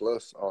Warrior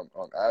Plus on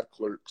Ad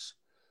Clerks,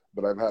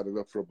 but I've had it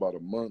up for about a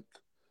month.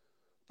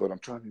 But I'm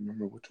trying to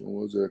remember which one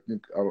was it. I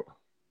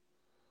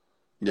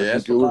Yeah, think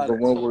it's it a was lot the of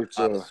it's one a where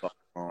lot of stuff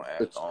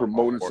it's on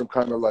promoting some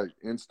kind of like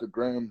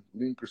Instagram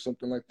link or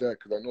something like that.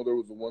 Because I know there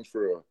was the one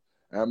for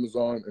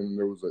Amazon, and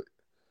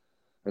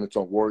and it's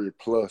on Warrior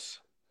Plus.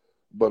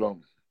 But yeah,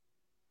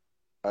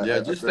 I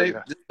barely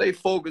have. just stay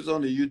focused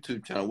on the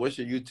YouTube channel. What's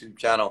your YouTube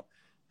channel?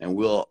 And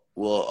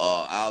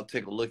I'll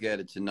take a look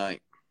at it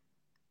tonight.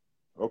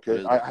 What Okay,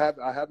 is it?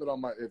 I have it on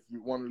my. If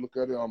you want to look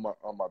at it on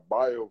my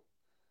bio,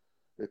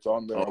 it's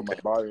on there on my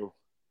Okay. bio.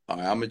 All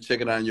right, I'm gonna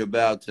check it out on your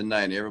bow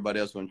tonight, and everybody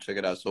else gonna check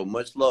it out. So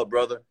much love,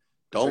 brother.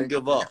 Don't Thank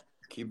give you, up.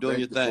 Keep doing thank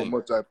your you so thing.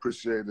 much. I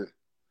appreciate it.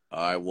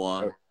 All right, I,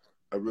 Juan.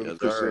 I really Yes,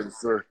 appreciate sir. it,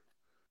 sir.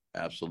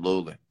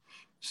 Absolutely.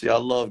 See, I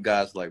love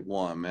guys like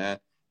Juan, man.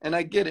 And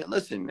I get it.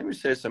 Listen, let me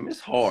say something. It's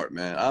hard,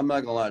 man. I'm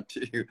not gonna lie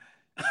to you.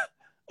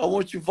 I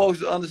want you folks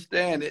to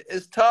understand it.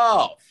 It's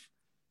tough.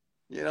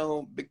 You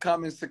know,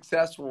 becoming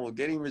successful,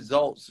 getting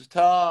results is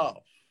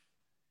tough.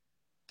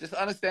 Just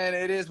understand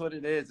it is what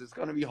it is. It's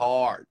gonna be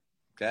hard.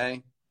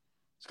 Okay?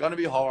 It's gonna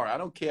be hard. I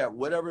don't care.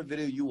 Whatever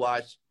video you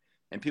watch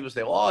and people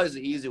say, oh, it's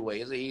an easy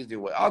way. It's an easy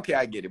way. Okay,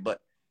 I get it.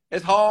 But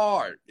it's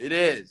hard. It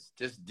is.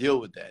 Just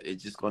deal with that.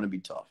 It's just gonna be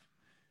tough.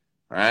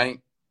 All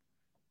right?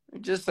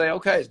 Just say,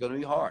 okay, it's going to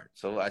be hard.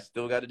 So I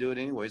still got to do it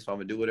anyway. So I'm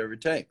going to do whatever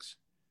it takes.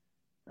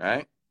 All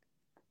right.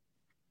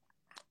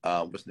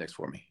 What's next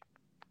for me?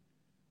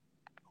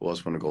 Who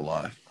else want to go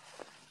live?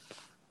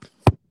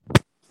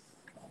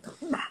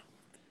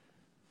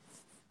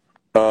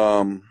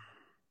 Well,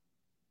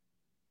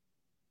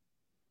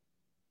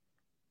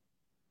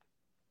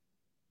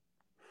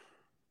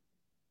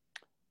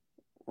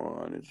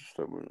 I need to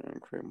start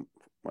and create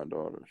my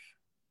daughters.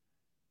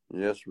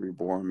 Yes,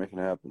 reborn, make it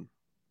happen.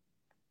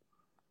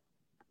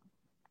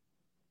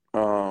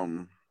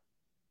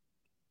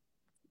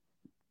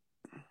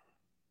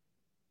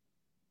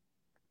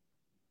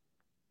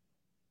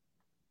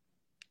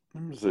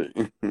 See,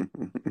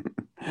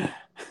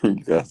 you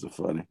guys are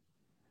funny.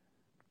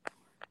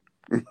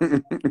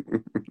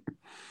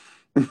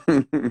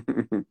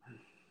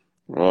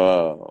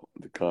 Wow,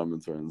 the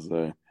comments are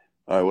insane.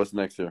 All right, what's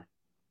next here?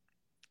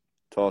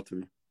 Talk to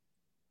me.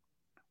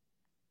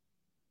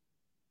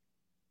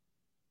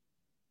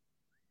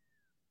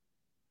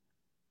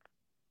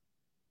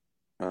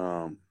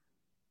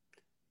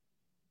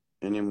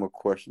 Any more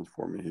questions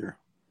for me here?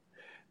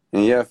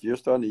 And yeah, if you're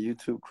starting a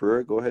YouTube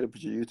career, go ahead and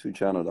put your YouTube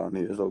channel down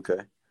here. It's okay.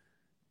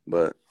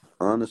 But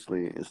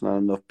honestly, it's not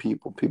enough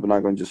people. People are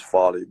not going to just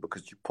follow you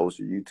because you post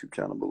your YouTube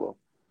channel below,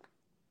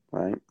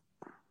 right?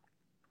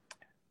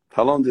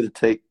 How long did it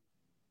take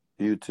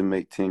you to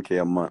make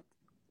 10K a month?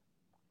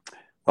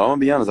 Well, I'm going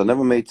to be honest. I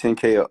never made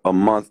 10K a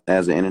month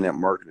as an internet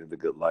marketer, The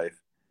Good Life.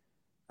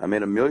 I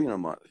made $1 million a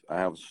month. I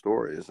have a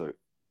story. It's an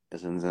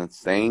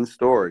insane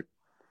story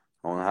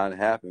on how it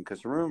happened.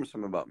 Because remember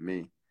something about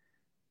me.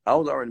 I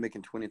was already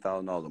making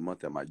 $20,000 a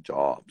month at my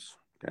jobs,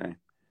 okay?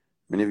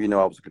 Many of you know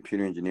I was a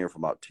computer engineer for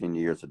about 10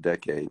 years, a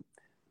decade.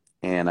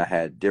 And I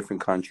had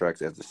different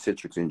contracts as a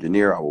Citrix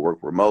engineer. I would work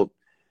remote.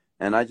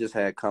 And I just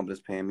had companies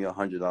paying me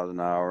 $100 an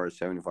hour,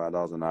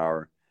 $75 an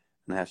hour.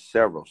 And I had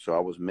several. So I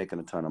was making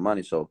a ton of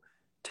money. So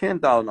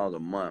 $10,000 a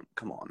month,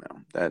 come on now.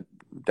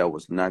 That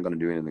was not going to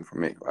do anything for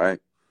me, right?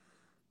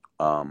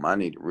 I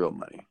needed real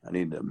money. I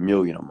needed $1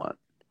 million a month.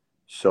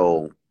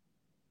 So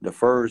the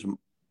first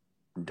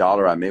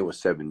dollar I made was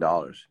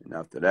 $7. And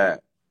after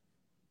that,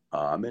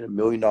 I made $1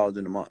 million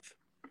in a month.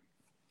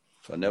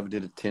 So I never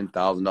did a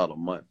 $10,000 a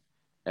month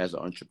as an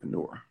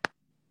entrepreneur.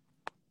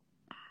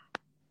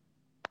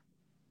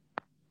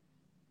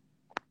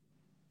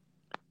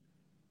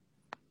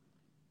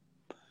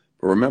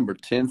 But remember,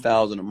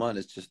 $10,000 a month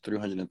is just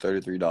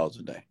 $333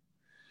 a day.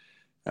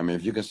 I mean,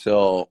 if you can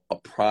sell a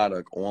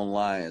product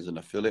online as an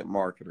affiliate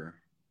marketer,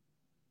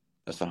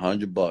 that's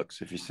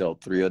 $100. If you sell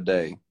 3 a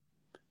day,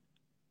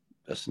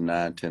 that's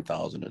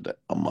 $10,000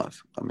 a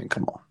month. I mean,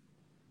 come on,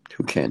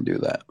 who can't do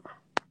that?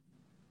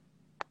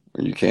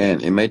 You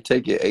can. It may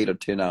take you 8 or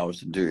 10 hours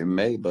to do. It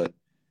may, but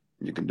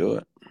you can do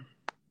it.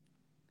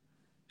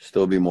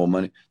 Still be more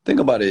money.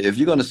 Think about it. If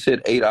you're going to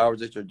sit 8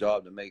 hours at your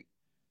job to make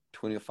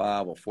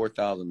 $25,000 or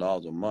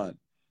 $4,000 a month,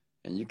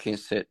 and you can't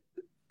sit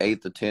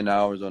 8 to 10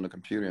 hours on the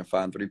computer and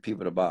find 3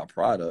 people to buy a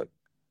product,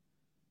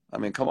 I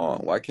mean, come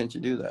on. Why can't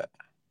you do that?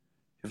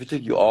 If it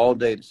took you all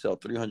day to sell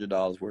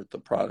 $300 worth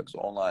of products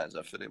online as an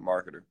affiliate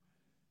marketer,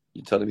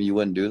 you telling me you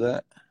wouldn't do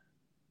that?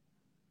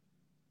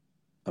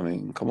 I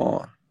mean, come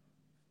on.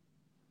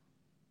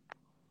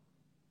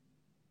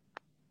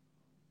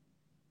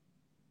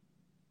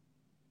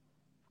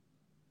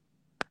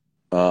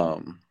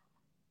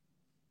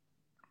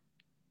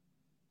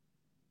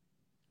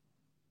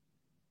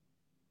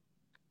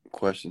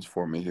 Questions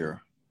for me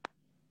here.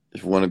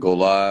 If you want to go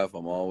live,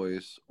 I'm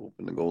always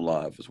open to go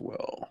live as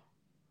well,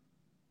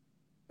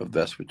 if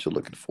that's what you're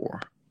looking for.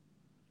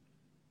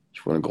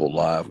 If you want to go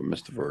live with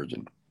Mr.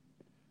 Virgin.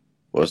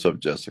 What's up,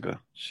 Jessica?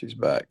 She's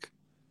back.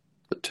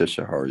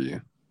 Letitia, how are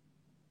you?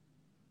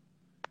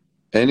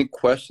 Any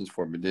questions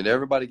for me? Did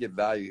everybody get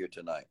value here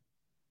tonight?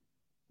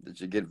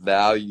 Did you get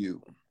value?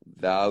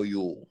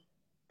 Value.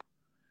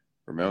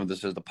 Remember,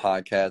 this is the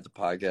podcast. The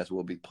podcast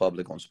will be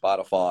public on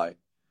Spotify.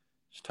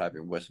 Just type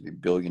in Wesley $1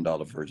 Billion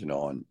Virgin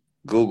on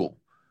Google.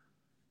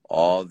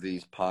 All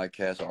these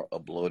podcasts are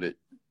uploaded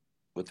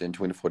within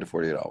 24 to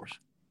 48 hours.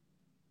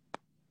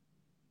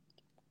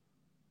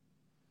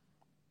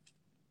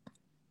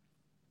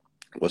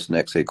 What's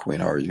next? Hey, Queen,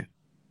 how are you?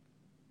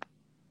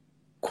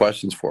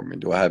 Questions for me?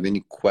 Do I have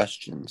any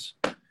questions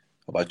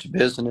about your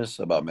business,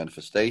 about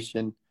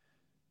manifestation,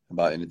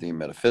 about anything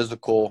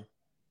metaphysical?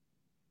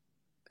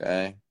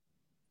 Okay.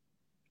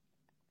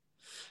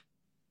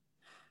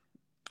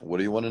 What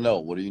do you want to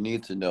know? What do you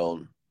need to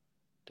know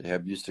to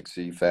help you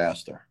succeed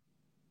faster?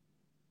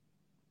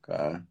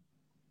 Okay.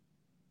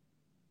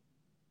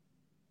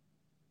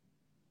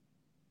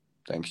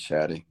 Thanks,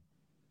 Chatty.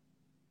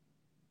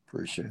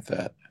 Appreciate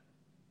that.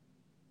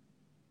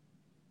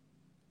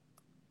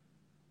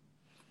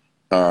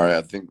 All right,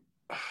 I think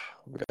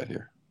we got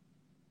here.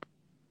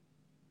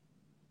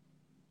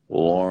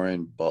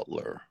 Lauren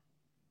Butler.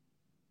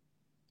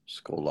 Let's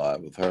go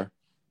live with her.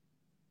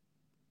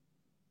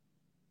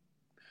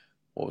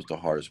 What was the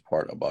hardest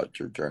part about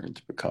your journey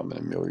to becoming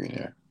a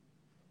millionaire?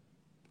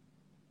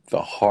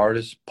 The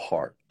hardest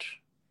part.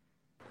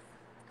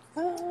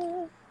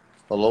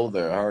 Hello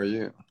there. How are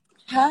you?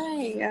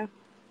 Hi.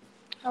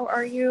 How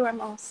are you? I'm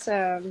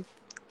awesome.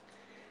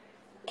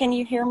 Can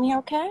you hear me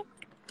okay?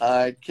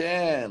 I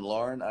can,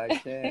 Lauren. I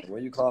can. Where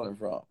are you calling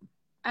from?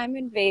 I'm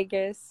in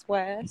Vegas,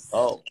 Wes.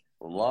 Oh,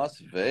 Las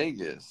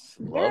Vegas.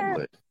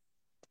 Lovely.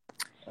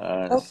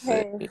 I see.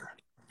 Okay.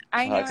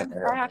 I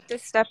know I have to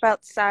step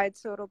outside,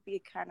 so it'll be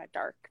kind of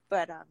dark,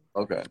 but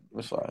Okay,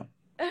 that's fine.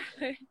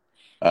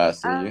 I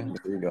see you.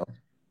 There you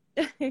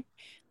go.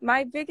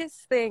 My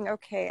biggest thing,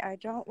 okay, I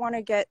don't want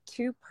to get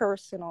too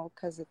personal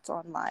because it's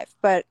on live,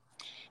 but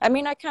I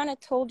mean, I kind of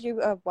told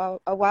you a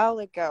while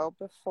ago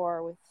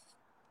before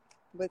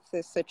with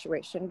this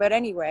situation, but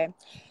anyway,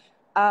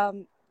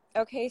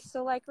 Okay,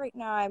 so like right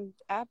now I'm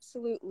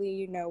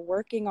absolutely,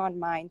 working on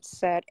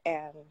mindset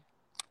and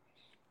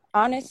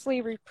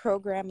honestly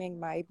reprogramming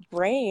my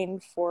brain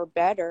for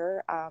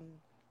better.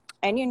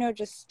 And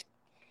just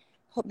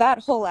that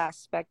whole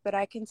aspect. But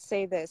I can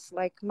say this,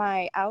 like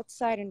my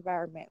outside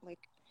environment,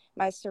 like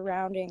my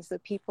surroundings, the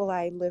people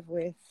I live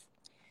with,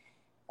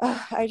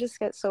 I just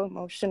get so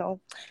emotional.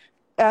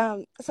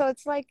 So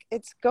it's like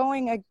it's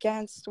going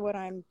against what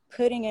I'm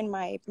putting in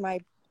my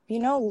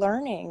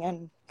learning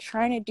and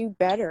trying to do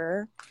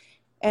better,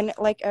 and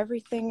like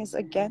everything is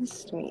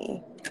against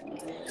me.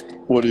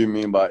 What do you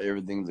mean by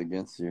everything's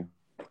against you?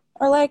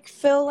 Or like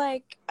feel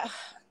like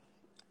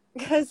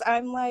because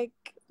I'm like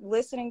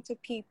listening to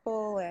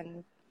people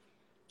and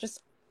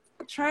just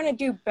trying to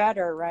do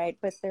better, right?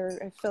 But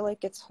I feel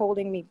like it's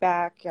holding me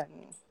back and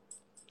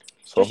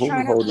So just who's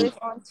trying to holding live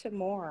on to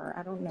more.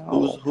 I don't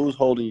who's know. who's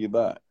holding you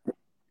back?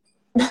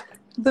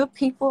 The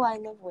people I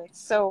live with.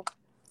 So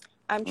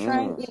I'm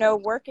trying,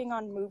 Mm. working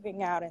on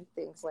moving out and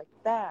things like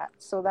that.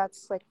 So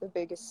that's like the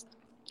biggest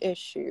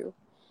issue.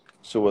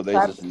 So were they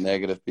That, just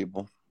negative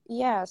people?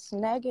 yes,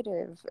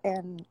 negative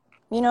and,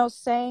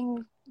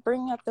 saying,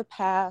 bringing up the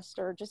past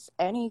or just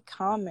any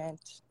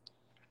comment.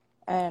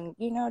 And,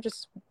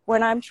 just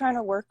when I'm trying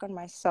to work on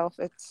myself,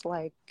 it's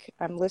like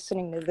I'm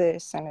listening to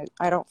this and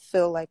I don't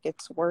feel like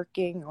it's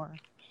working. Or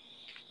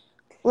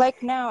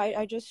like now,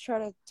 I just try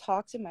to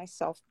talk to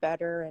myself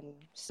better and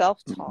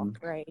self-talk,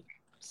 Hmm. right?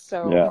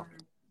 So Yeah.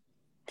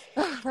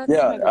 that's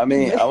Yeah, my I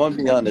mean, I biggest. want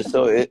to be honest.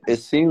 So it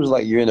seems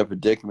like you're in a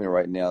predicament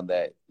right now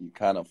that you're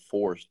kind of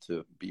forced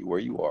to be where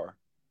you are,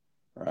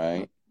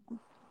 right?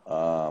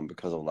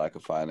 Because of lack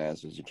of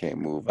finances, you can't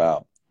move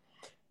out.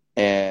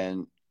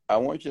 And I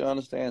want you to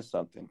understand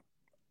something.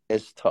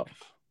 It's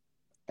tough,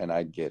 and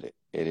I get it.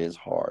 It is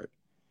hard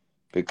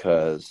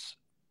because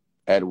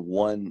at a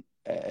point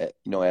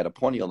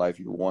in your life,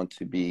 you want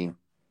to be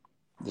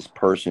this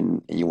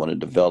person, and you want to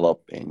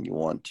develop, and you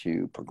want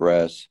to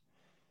progress,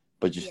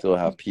 but you Yeah. still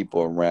have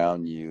people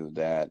around you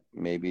that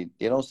maybe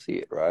they don't see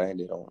it, right?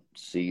 They don't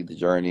see the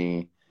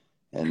journey.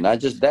 And not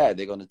just that,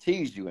 they're going to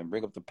tease you and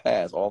bring up the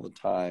past all the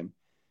time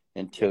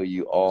and Yeah. tell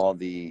you all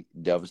the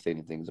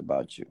devastating things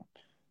about you.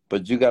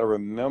 But you got to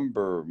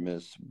remember,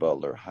 Miss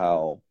Butler,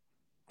 how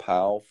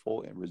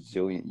powerful and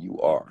resilient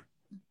you are,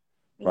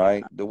 Yeah.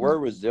 right? The word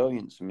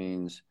resilience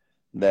means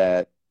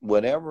that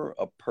whatever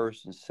a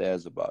person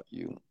says about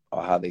you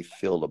or how they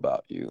feel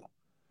about you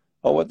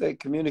or what they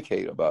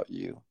communicate about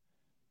you,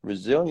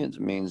 resilience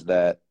means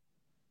that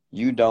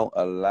you don't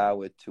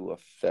allow it to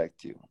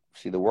affect you.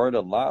 See, the word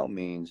allow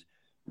means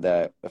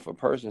that if a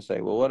person say,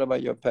 well, what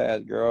about your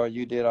past, girl?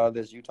 You did all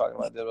this, you talking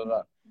about da da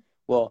da.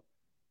 Well,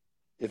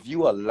 if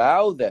you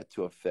allow that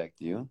to affect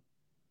you,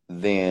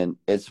 then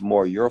it's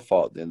more your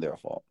fault than their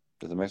fault.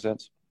 Does that make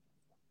sense?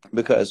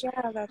 Because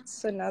Yeah,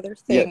 that's another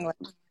yeah, thing, like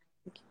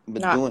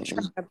but not doing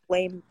trying to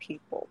blame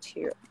people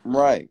too.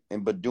 right,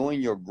 and but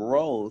doing your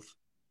growth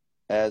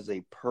as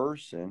a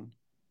person,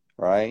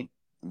 right,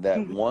 that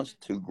Mhm. wants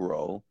to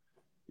grow,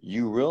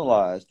 you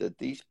realize that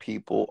these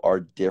people are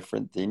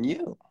different than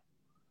you,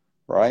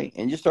 right?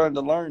 And you're starting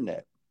to learn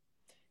that.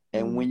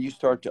 And Mm. when you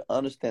start to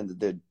understand that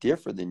they're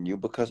different than you,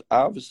 because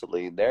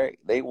obviously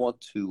they want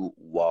to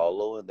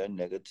wallow in their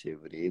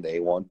negativity,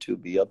 they want to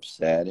be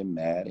upset and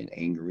mad and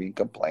angry and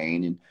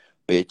complain and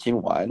bitch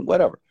and whine,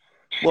 whatever.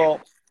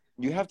 Well,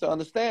 you have to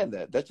understand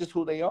that that's just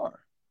who they are,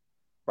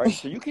 right?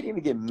 So you can't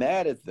even get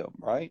mad at them,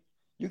 right?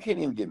 You can't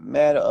even get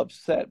mad or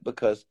upset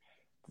because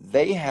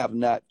they have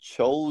not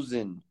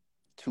chosen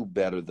to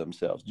better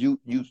themselves. You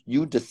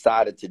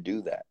decided to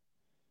do that,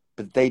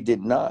 but they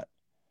did not.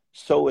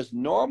 So it's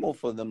normal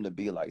for them to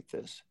be like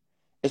this.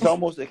 It's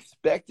almost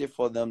expected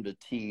for them to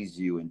tease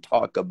you and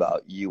talk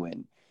about you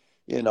and,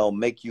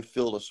 make you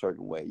feel a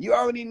certain way. You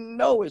already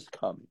know it's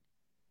coming,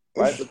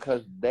 right?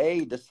 Because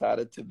they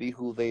decided to be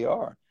who they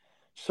are.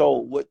 So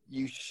what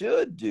you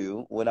should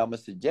do, what I'm gonna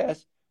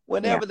suggest, Yeah.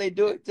 whenever they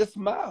do it, just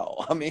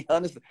smile. I mean,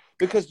 honestly,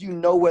 because you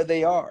know where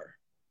they are.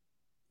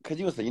 Because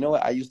you would say, you know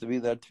what, I used to be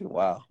there too.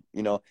 Wow.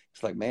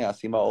 It's like, man, I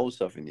see my old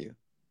self in you.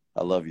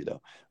 I love you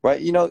though,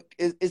 right?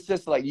 It's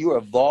just like you're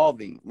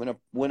evolving.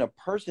 When a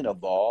person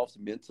evolves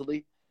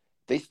mentally,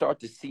 they start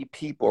to see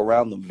people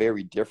around them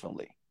very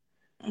differently,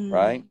 Mm.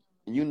 right?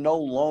 And you no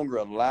longer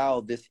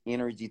allow this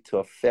energy to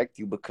affect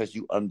you because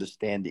you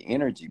understand the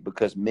energy.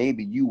 Because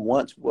maybe you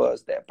once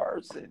was that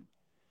person.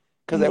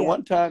 Because at Yeah.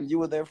 one time you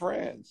were their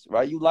friends,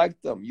 right? You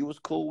liked them, you was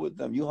cool with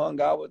them, you hung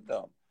out with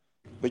them,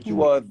 but you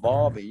Mm. are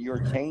evolving, you're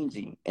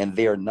changing, and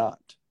they're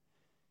not.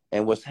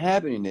 And what's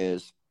happening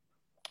is,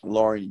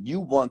 Lauren,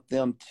 you want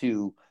them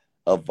to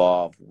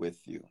evolve with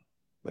you.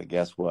 But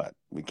guess what?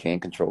 We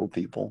can't control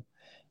people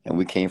and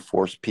we can't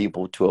force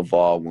people to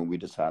evolve when we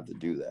decide to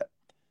do that.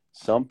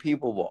 Some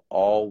people will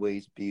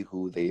always be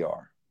who they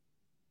are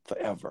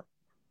forever.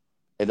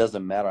 It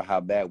doesn't matter how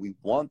bad we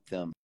want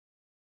them,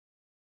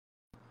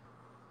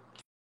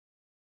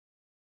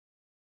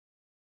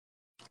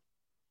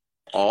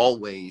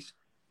 always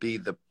be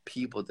the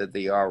people that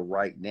they are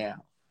right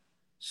now.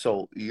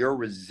 So your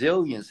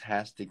resilience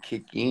has to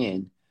kick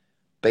in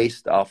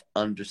based off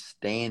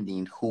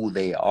understanding who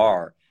they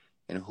are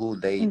and who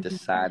they Mhm.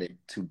 decided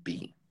to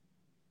be.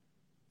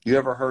 You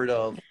ever heard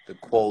of the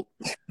quote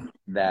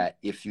that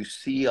if you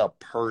see a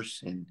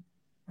person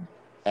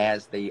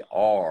as they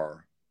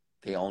are,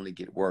 they only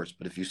get worse.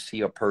 But if you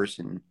see a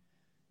person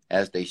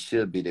as they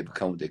should be, they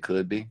become what they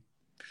could be?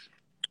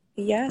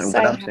 Yes, And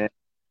what I I'm have. saying,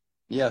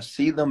 yeah,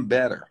 see them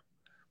better.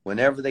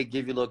 Whenever they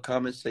give you little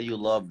comments, say you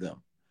love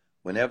them.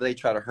 Whenever they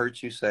try to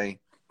hurt you, say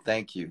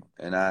thank you.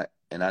 And I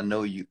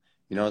know you.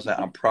 You know what I'm saying?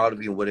 I'm proud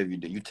of you. Whatever you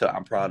do, you tell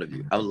I'm proud of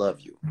you. I love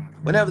you.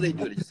 Whenever they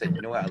do it, just say,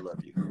 you know what? I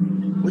love you.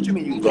 What you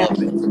mean you Yeah. love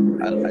me?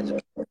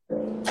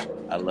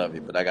 I love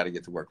you, but I got to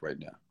get to work right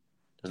now.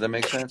 Does that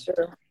make sense?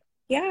 True.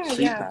 Yeah,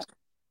 See, yeah,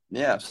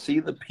 yeah, see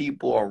the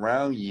people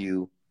around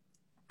you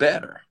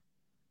better.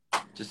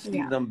 Just see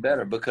yeah. them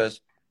better, because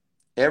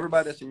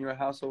everybody that's in your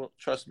household,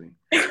 trust me,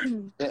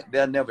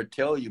 they'll never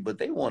tell you, but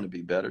they want to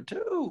be better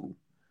too.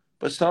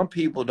 But some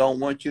people don't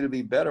want you to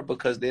be better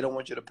because they don't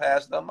want you to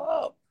pass them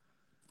up.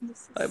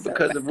 This is Like, so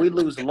because if we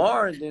lose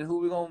Lauren, then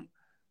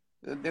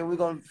we're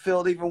gonna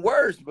feel even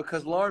worse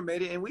because Lauren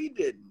made it and we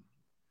didn't.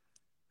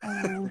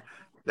 bad.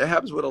 That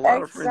happens with a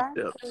lot of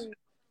friendships. Exactly.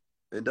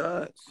 It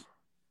does.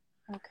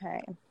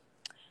 Okay.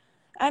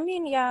 I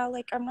mean, yeah,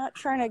 like I'm not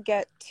trying to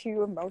get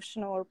too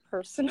emotional or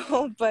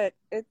personal, but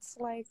it's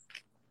like,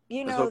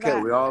 It's okay.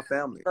 that We're all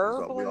family. We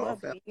verbal all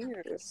family.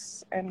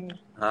 abuse and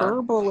Huh?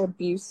 verbal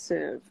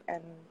abusive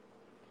and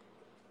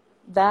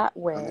that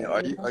I mean,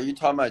 way, are you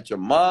talking about your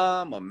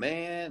mom, a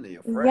man, or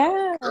your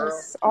friend, girl?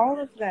 Yes, all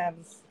of them.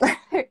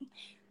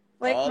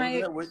 Like All of my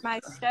them? my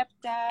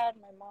stepdad,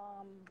 my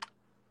mom,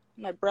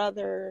 my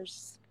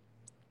brothers.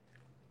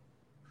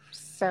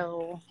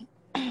 So,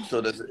 So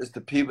it's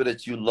the people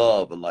that you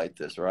love are like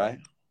this, right?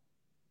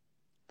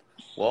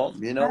 Well,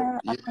 I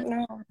don't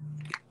know.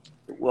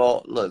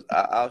 well, look,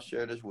 I'll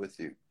share this with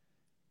you.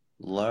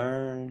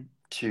 Learn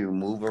to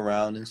move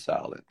around in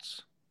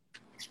silence.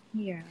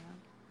 Yeah.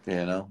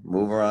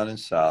 Move around in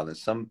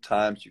silence.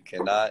 Sometimes you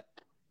cannot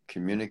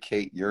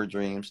communicate your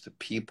dreams to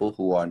people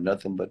who are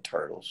nothing but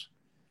turtles.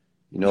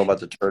 You know about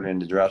the turtle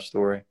and the giraffe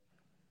story?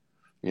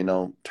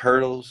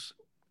 Turtles,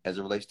 as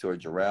it relates to a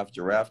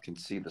giraffe can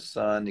see the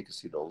sun, they can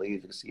see the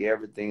leaves, they can see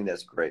everything.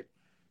 That's great.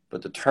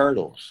 But the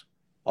turtles,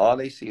 all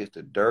they see is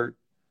the dirt,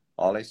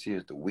 all they see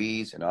is the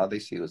weeds, and all they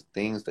see is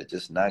things that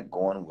just not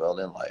going well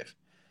in life.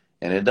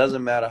 And it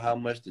doesn't matter how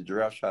much the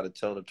giraffe try to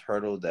tell the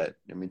turtle that,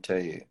 let me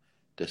tell you,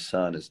 the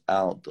sun is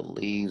out, the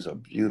leaves are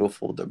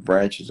beautiful, the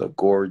branches are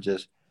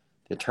gorgeous.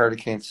 The turtle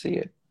can't see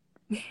it.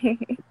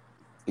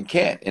 It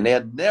can't. And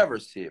they'll never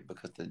see it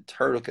because the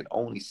turtle can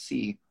only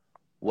see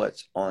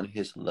what's on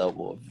his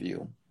level of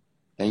view.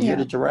 And you're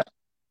Yeah. the giraffe.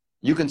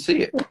 You can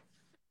see it.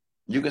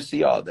 You can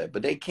see all that,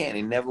 but they can't.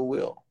 They never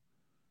will.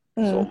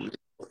 Mm. So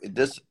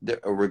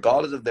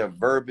regardless of their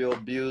verbal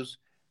abuse,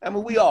 I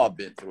mean, we all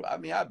been through. I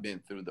mean, I've been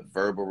through the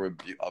verbal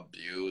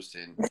abuse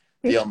and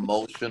the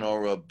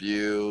emotional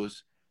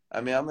abuse.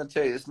 I mean, I'm gonna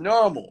tell you, it's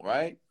normal,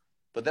 right?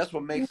 But that's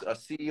what makes a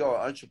CEO or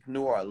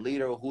entrepreneur, a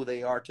leader, who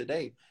they are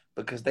today,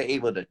 because they're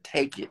able to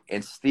take it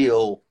and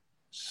still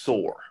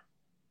soar.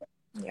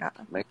 Yeah.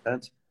 Make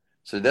sense?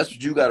 So that's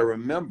what you got to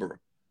remember.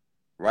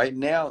 Right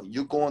now,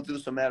 you're going through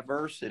some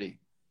adversity,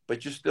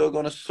 but you're still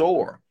going to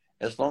soar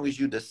as long as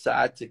you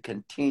decide to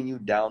continue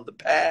down the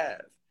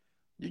path.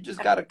 You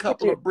just got a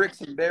couple of bricks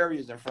and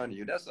barriers in front of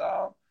you. That's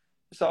all.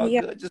 It's all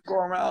Yeah. good. Just go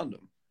around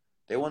them.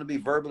 They want to be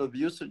verbal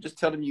abusive. Just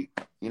tell them, you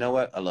know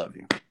what? I love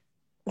you.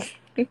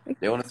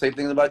 They want to say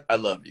things about, I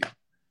love you.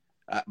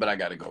 But I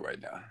got to go right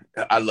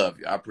now. I love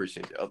you. I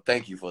appreciate it. Oh,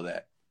 thank you for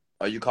that.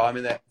 Are you calling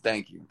me that?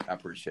 Thank you. I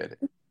appreciate it.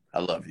 I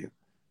love you.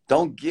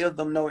 Don't give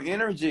them no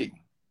energy.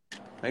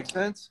 Make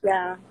sense?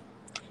 Yeah.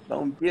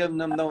 Don't give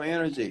them no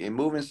energy and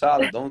move in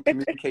silence. Don't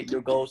communicate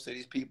your goals to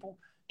these people.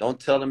 Don't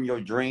tell them your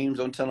dreams.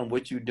 Don't tell them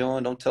what you're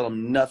doing. Don't tell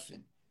them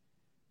nothing.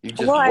 You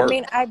Well, just I work.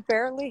 mean, I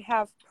barely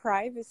have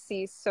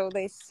privacy, so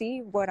they see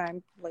what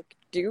I'm like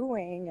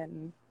doing,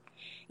 and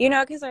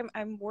because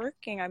I'm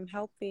working, I'm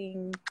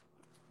helping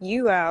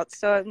you out,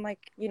 so I'm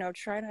like,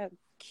 trying to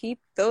keep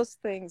those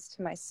things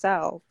to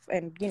myself,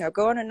 and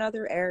go in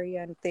another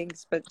area and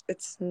things, but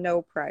it's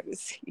no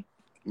privacy.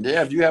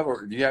 Yeah, do you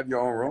have your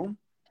own room?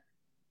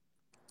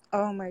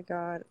 Oh my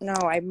God, no!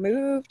 I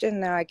moved and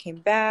now I came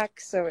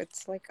back, so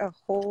it's like a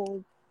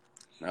whole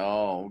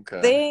Oh,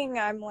 okay. thing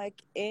I'm like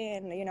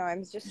in.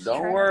 I'm just Don't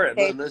trying to worry.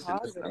 stay Listen. I'm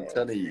positive.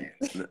 telling you.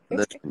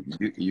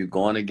 Listen, you're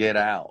going to get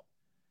out.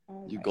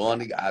 Oh You're my going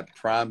God. to. I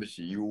promise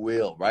you, you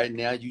will. Right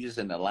now, you just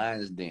in the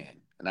lion's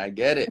den, and I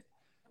get it.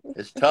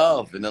 It's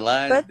tough in the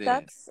lion's But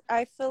den.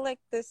 I feel like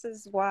this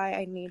is why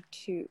I need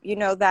to,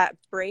 that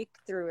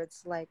breakthrough.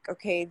 It's like,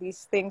 okay,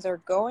 these things are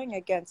going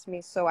against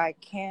me, so I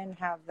can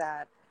have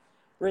that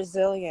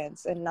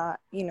resilience and not,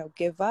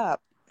 give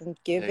up and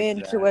give in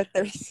to Exactly. what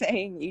they're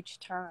saying each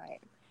time.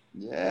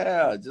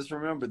 Yeah, just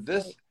remember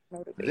Like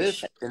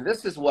motivation. and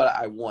this is what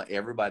I want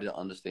everybody to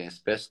understand,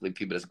 especially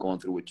people that's going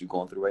through what you're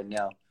going through right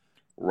now.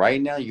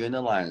 Right now, you're in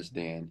the lion's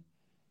den,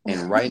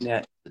 and right now,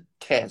 it's the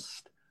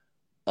test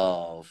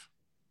of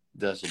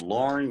does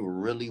Lauren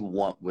really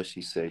want what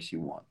she says she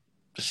wants?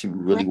 Does she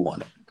really Right.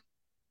 want it?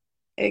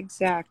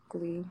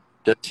 Exactly.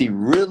 Does she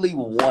really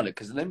want it?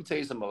 Because let me tell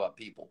you something about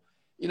people.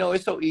 You know,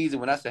 it's so easy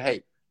when I say,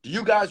 hey, do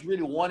you guys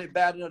really want it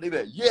bad enough? They be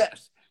like,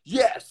 yes,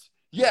 yes,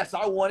 yes,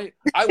 I want it.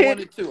 I want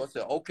it too. I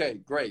said, okay,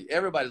 great.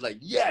 Everybody's like,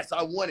 yes,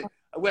 I want it.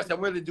 Wes,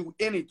 I'm ready to do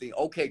anything.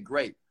 Okay,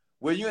 great.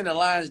 Well, you're in the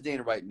lion's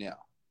den right now.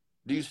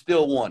 Do you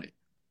still want it?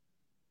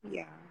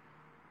 Yeah.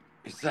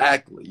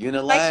 Exactly. You're in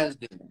the Like lion's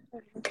den.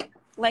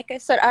 like I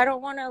said, I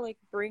don't want to like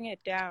bring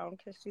it down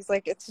because she's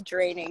like, it's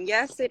draining.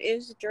 Yes, it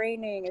is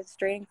draining. It's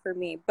draining for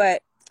me.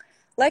 But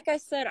like I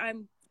said,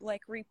 I'm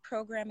like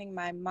reprogramming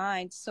my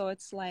mind. So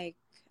it's like,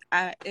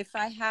 if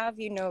I have,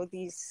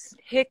 these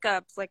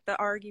hiccups, like the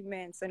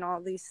arguments and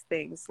all these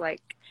things,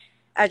 like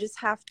I just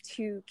have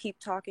to keep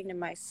talking to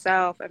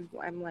myself.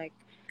 I'm like,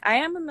 I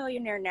am a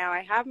millionaire now.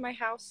 I have my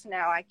house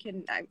now.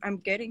 I'm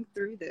getting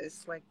through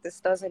this. Like,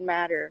 this doesn't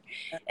matter.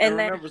 And And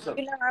then, remember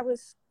something. I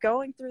was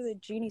going through the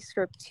genie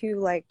script too.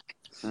 Like,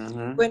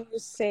 Mm-hmm. when you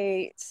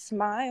say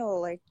smile,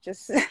 like,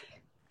 just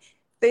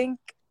think,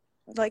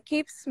 like,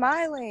 keep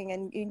smiling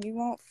and you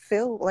won't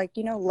feel like,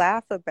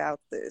 laugh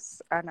about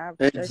this. And I've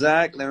just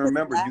Exactly. And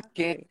remember,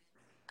 laughing.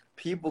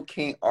 people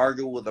can't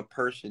argue with a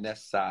person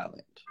that's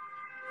silent.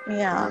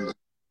 Yeah. Remember,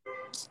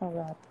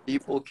 So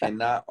people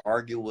cannot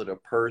argue with a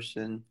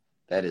person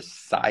that is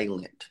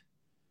silent.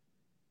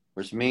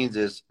 Which means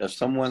is if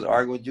someone's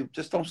arguing with you,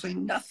 just don't say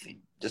nothing.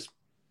 Just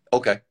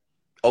okay,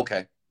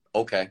 okay,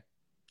 okay.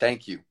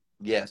 Thank you.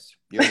 Yes,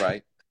 you're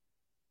right.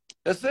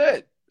 That's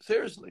it.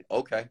 Seriously.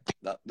 Okay.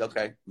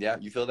 Okay. Yeah,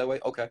 you feel that way?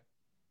 Okay.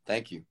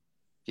 Thank you.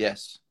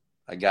 Yes,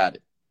 I got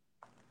it.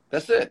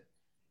 That's it.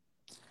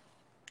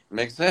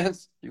 Makes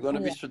sense? You're going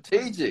to be yeah.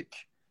 strategic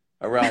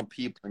around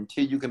people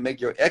until you can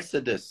make your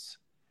exodus.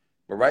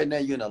 But right now,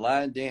 you're in a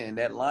lion den, and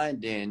that lion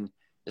den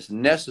is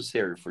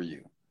necessary for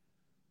you.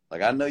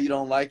 Like, I know you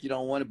don't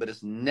want it, but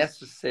it's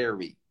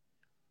necessary.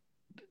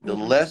 The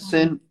Yeah.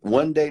 lesson,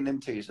 one day, let me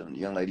tell you something,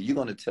 young lady, you're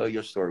going to tell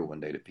your story one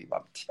day to people.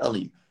 I'm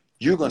telling you,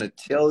 you're going to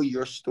tell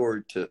your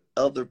story to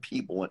other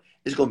people.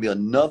 It's going to be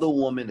another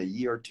woman a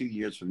year or 2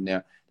 years from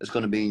now that's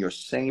going to be in your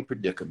same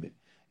predicament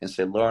and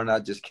say, Lauren, I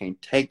just can't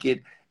take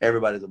it.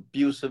 Everybody's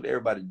abusive.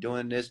 Everybody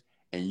doing this.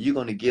 And you're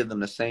going to give them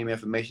the same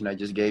information I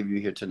just gave you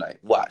here tonight.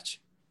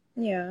 Watch.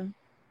 Yeah.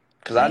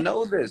 Because I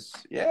know this.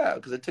 Yeah,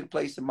 because it took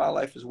place in my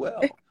life as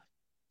well.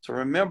 So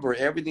remember,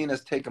 everything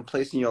that's taking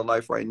place in your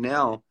life right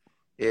now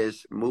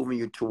is moving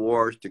you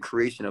towards the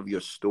creation of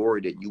your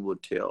story that you will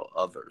tell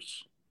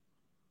others.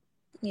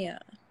 Yeah.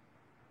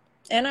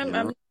 And You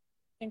I'm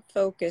know?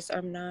 focused.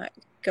 I'm not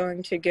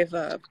going to give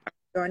up. I'm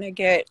going to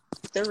get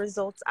the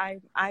results I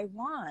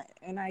want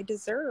and I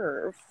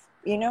deserve,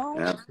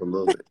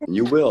 Absolutely.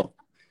 You will.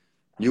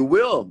 You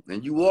will.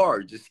 And you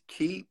are. Just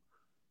keep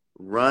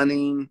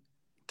running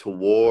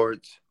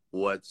towards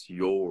what's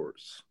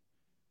yours.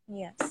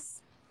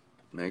 Yes.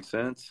 Make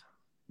sense?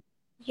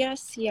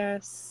 Yes,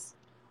 yes.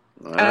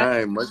 All I'm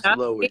right. Much not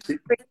love getting with you.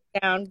 written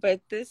down,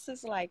 but this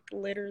is like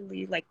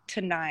literally like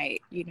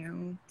tonight,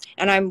 and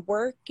I'm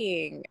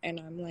working and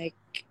I'm like,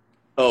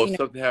 Oh, you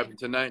something happened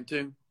tonight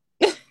too?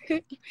 know,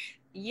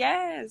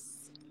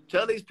 yes,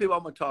 Tell these people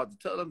I'm going to talk to.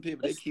 Tell them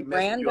people they just keep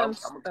messing with you. random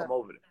I'm going to stuff. come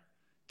over there.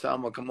 Tell them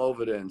I'm going to come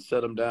over there and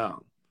set them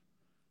down.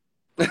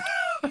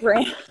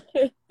 Random.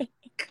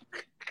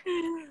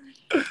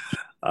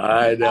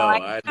 I No, know,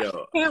 I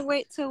know. can't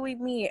wait till we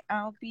meet.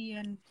 I'll be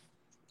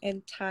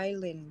in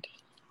Thailand.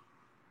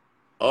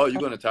 Oh, you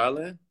going to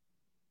Thailand?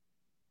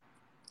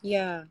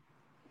 Yeah.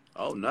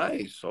 Oh,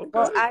 nice. Well,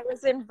 Okay. I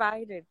was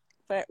invited,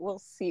 but we'll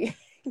see.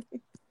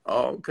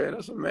 Oh, okay.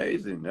 That's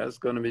amazing. That's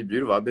going to be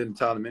beautiful. I've been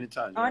to Thailand many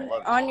times. You're going to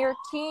love it. On your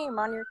team,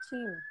 on your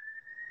team.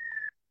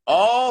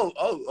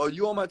 Oh,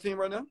 you on my team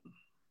right now?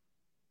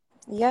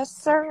 Yes,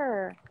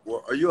 sir.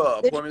 Well, are you a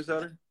appointment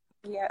setter?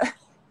 Yeah.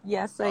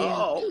 Yes, I am.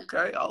 Oh,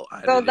 okay. Oh,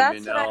 I So didn't even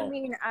that's what I know.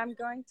 mean. I'm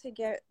going to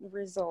get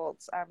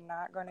results. I'm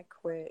not going to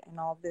quit and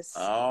all this.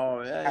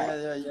 Oh,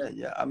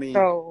 yeah. I mean,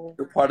 So,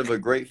 you're part of a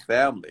great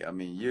family. I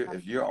mean,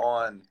 if you're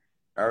on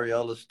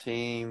Ariella's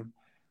team,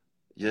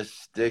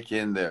 just stick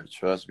in there.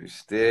 Trust me.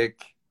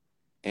 Stick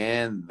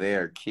in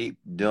there. Keep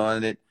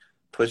doing it.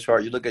 Push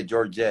hard. You look at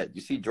Georgette.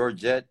 You see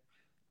Georgette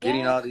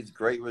getting yeah. all these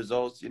great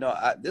results. Let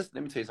me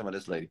tell you something about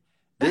this lady.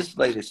 This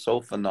lady is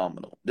so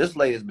phenomenal. This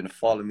lady has been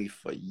following me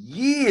for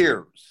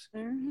years.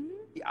 Mm-hmm.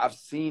 I've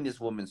seen this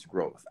woman's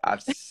growth.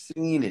 I've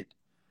seen it.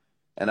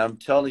 And I'm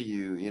telling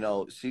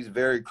you, she's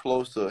very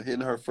close to hitting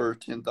her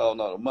first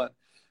 $10,000 a month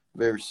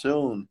very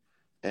soon.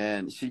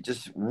 And she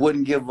just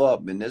wouldn't give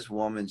up. And this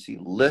woman, she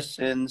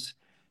listens.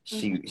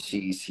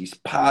 She's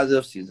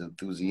positive. She's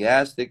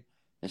enthusiastic.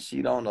 And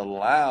she don't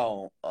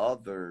allow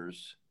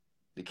others,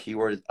 the key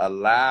word is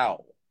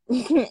allow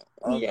Yeah,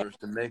 others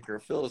to make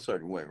her feel a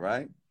certain way,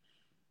 right?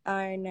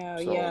 I know.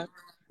 So, Yeah.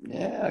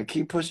 yeah,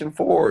 keep pushing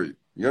forward.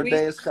 Your We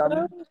day is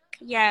coming. spoke.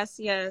 Yes,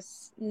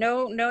 yes.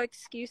 No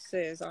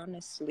excuses,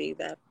 honestly,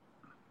 that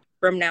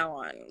from now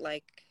on.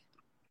 Like,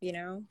 you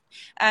know.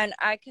 And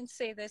I can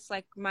say this,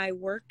 like, my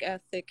work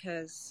ethic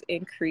has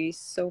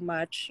increased so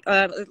much.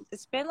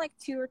 It's been like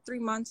 2 or 3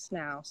 months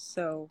now,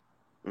 so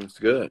That's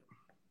good.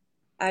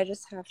 I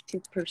just have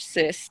to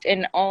persist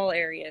in all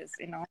areas,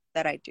 in all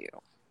that I do.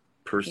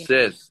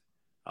 Persist.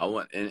 I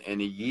want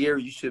in a year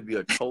you should be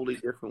a totally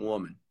different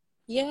woman.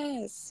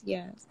 Yes,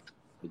 yes.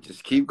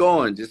 Just keep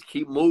going. Just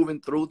keep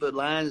moving through the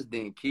lines.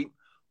 Then keep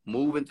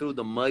moving through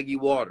the muggy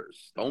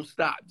waters. Don't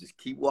stop. Just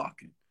keep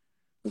walking.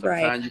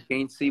 Right. Sometimes you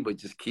can't see, but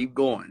just keep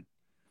going.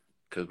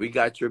 Because we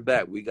got your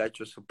back. We got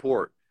your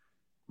support.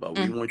 But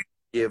we want you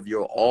to give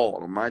your all.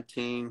 On my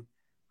team,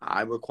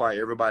 I require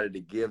everybody to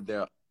give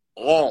their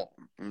all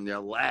and their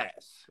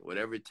last,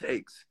 whatever it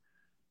takes.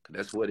 'Cause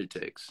that's what it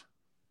takes.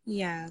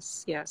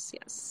 Yes, yes,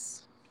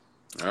 yes.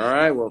 All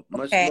right. Well,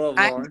 much Okay, love,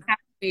 I'm Lauren.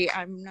 happy.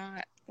 I'm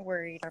not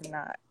worried. I'm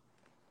not.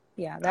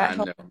 Yeah, that I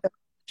helped know. so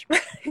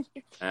much.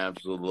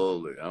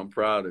 Absolutely. I'm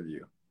proud of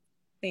you.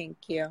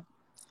 Thank you.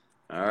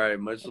 All right.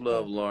 Much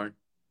love, Okay. Lauren.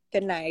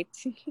 Good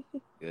night.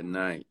 Good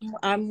night.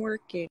 I'm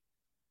working.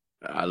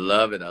 I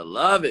love it. I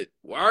love it.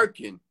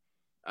 Working.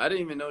 I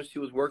didn't even know she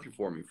was working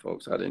for me,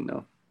 folks. I didn't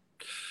know.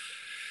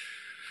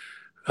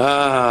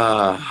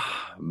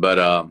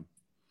 But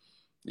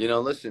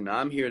listen,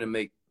 I'm here to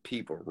make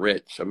people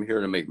rich. I'm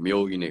here to make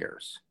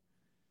millionaires.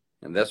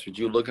 And that's what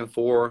you're looking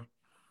for.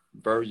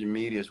 Virgin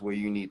Media is where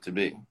you need to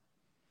be.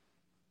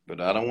 But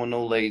I don't want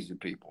no lazy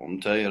people. I'm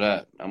gonna tell you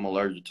that. I'm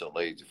allergic to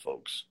lazy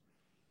folks.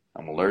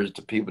 I'm allergic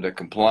to people that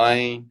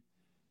complain.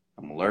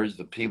 I'm allergic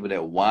to people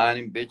that whine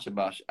and bitch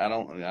about I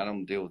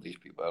don't deal with these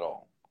people at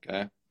all.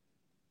 Okay?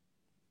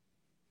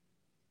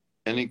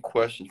 Any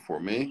questions for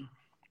me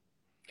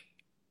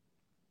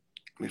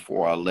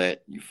before I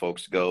let you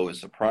folks go?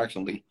 It's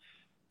approximately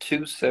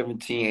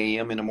 2:17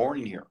 a.m. in the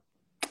morning here,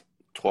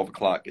 12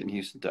 o'clock in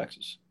Houston,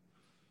 Texas.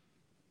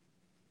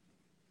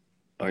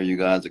 Are you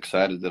guys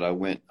excited that I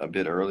went a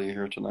bit earlier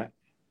here tonight?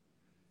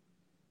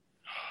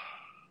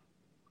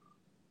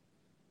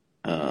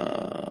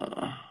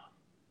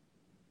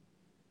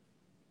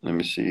 Let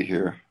me see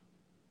here.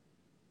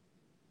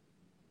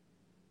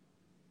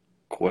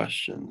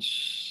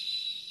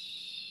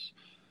 Questions.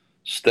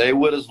 Stay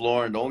with us,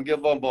 Lauren. Don't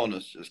give up on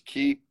us. Just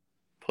keep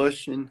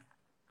pushing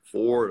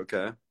forward,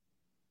 okay?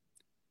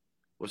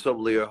 What's up,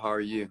 Leah? How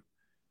are you?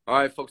 All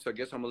right, folks, I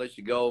guess I'm going to let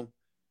you go.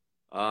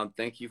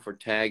 Thank you for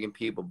tagging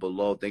people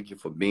below. Thank you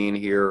for being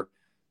here.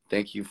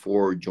 Thank you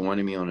for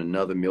joining me on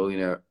another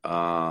Millionaire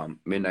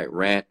Midnight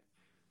Rant.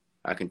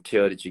 I can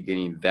tell that you're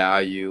getting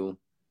value.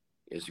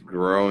 It's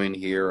growing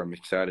here. I'm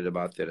excited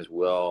about that as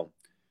well.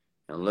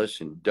 And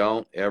listen,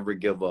 don't ever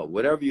give up.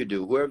 Whatever you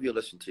do, whoever you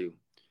listen to,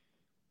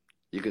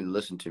 you can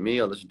listen to me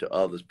or listen to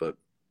others, but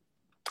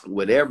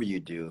whatever you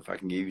do, if I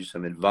can give you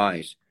some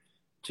advice,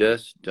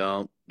 just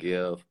don't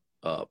give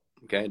up,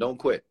 okay? Don't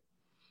quit.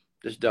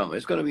 Just don't.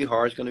 It's going to be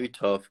hard. It's going to be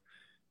tough,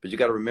 but you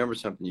got to remember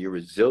something. You're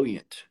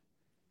resilient.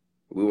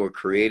 We were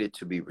created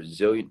to be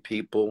resilient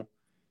people,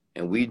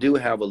 and we do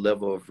have a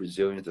level of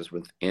resilience that's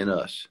within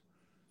us.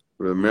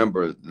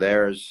 Remember,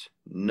 there's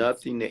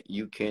nothing that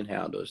you can't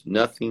handle. There's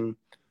nothing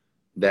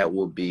that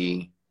will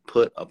be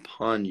put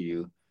upon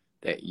you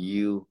that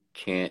you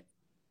can't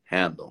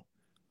handle.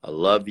 I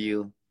love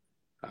you.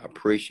 I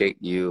appreciate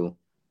you.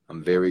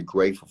 I'm very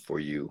grateful for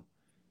you.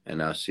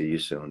 And I'll see you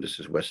soon. This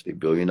is Wesley, $1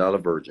 Billion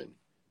Virgin,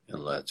 and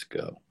let's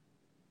go.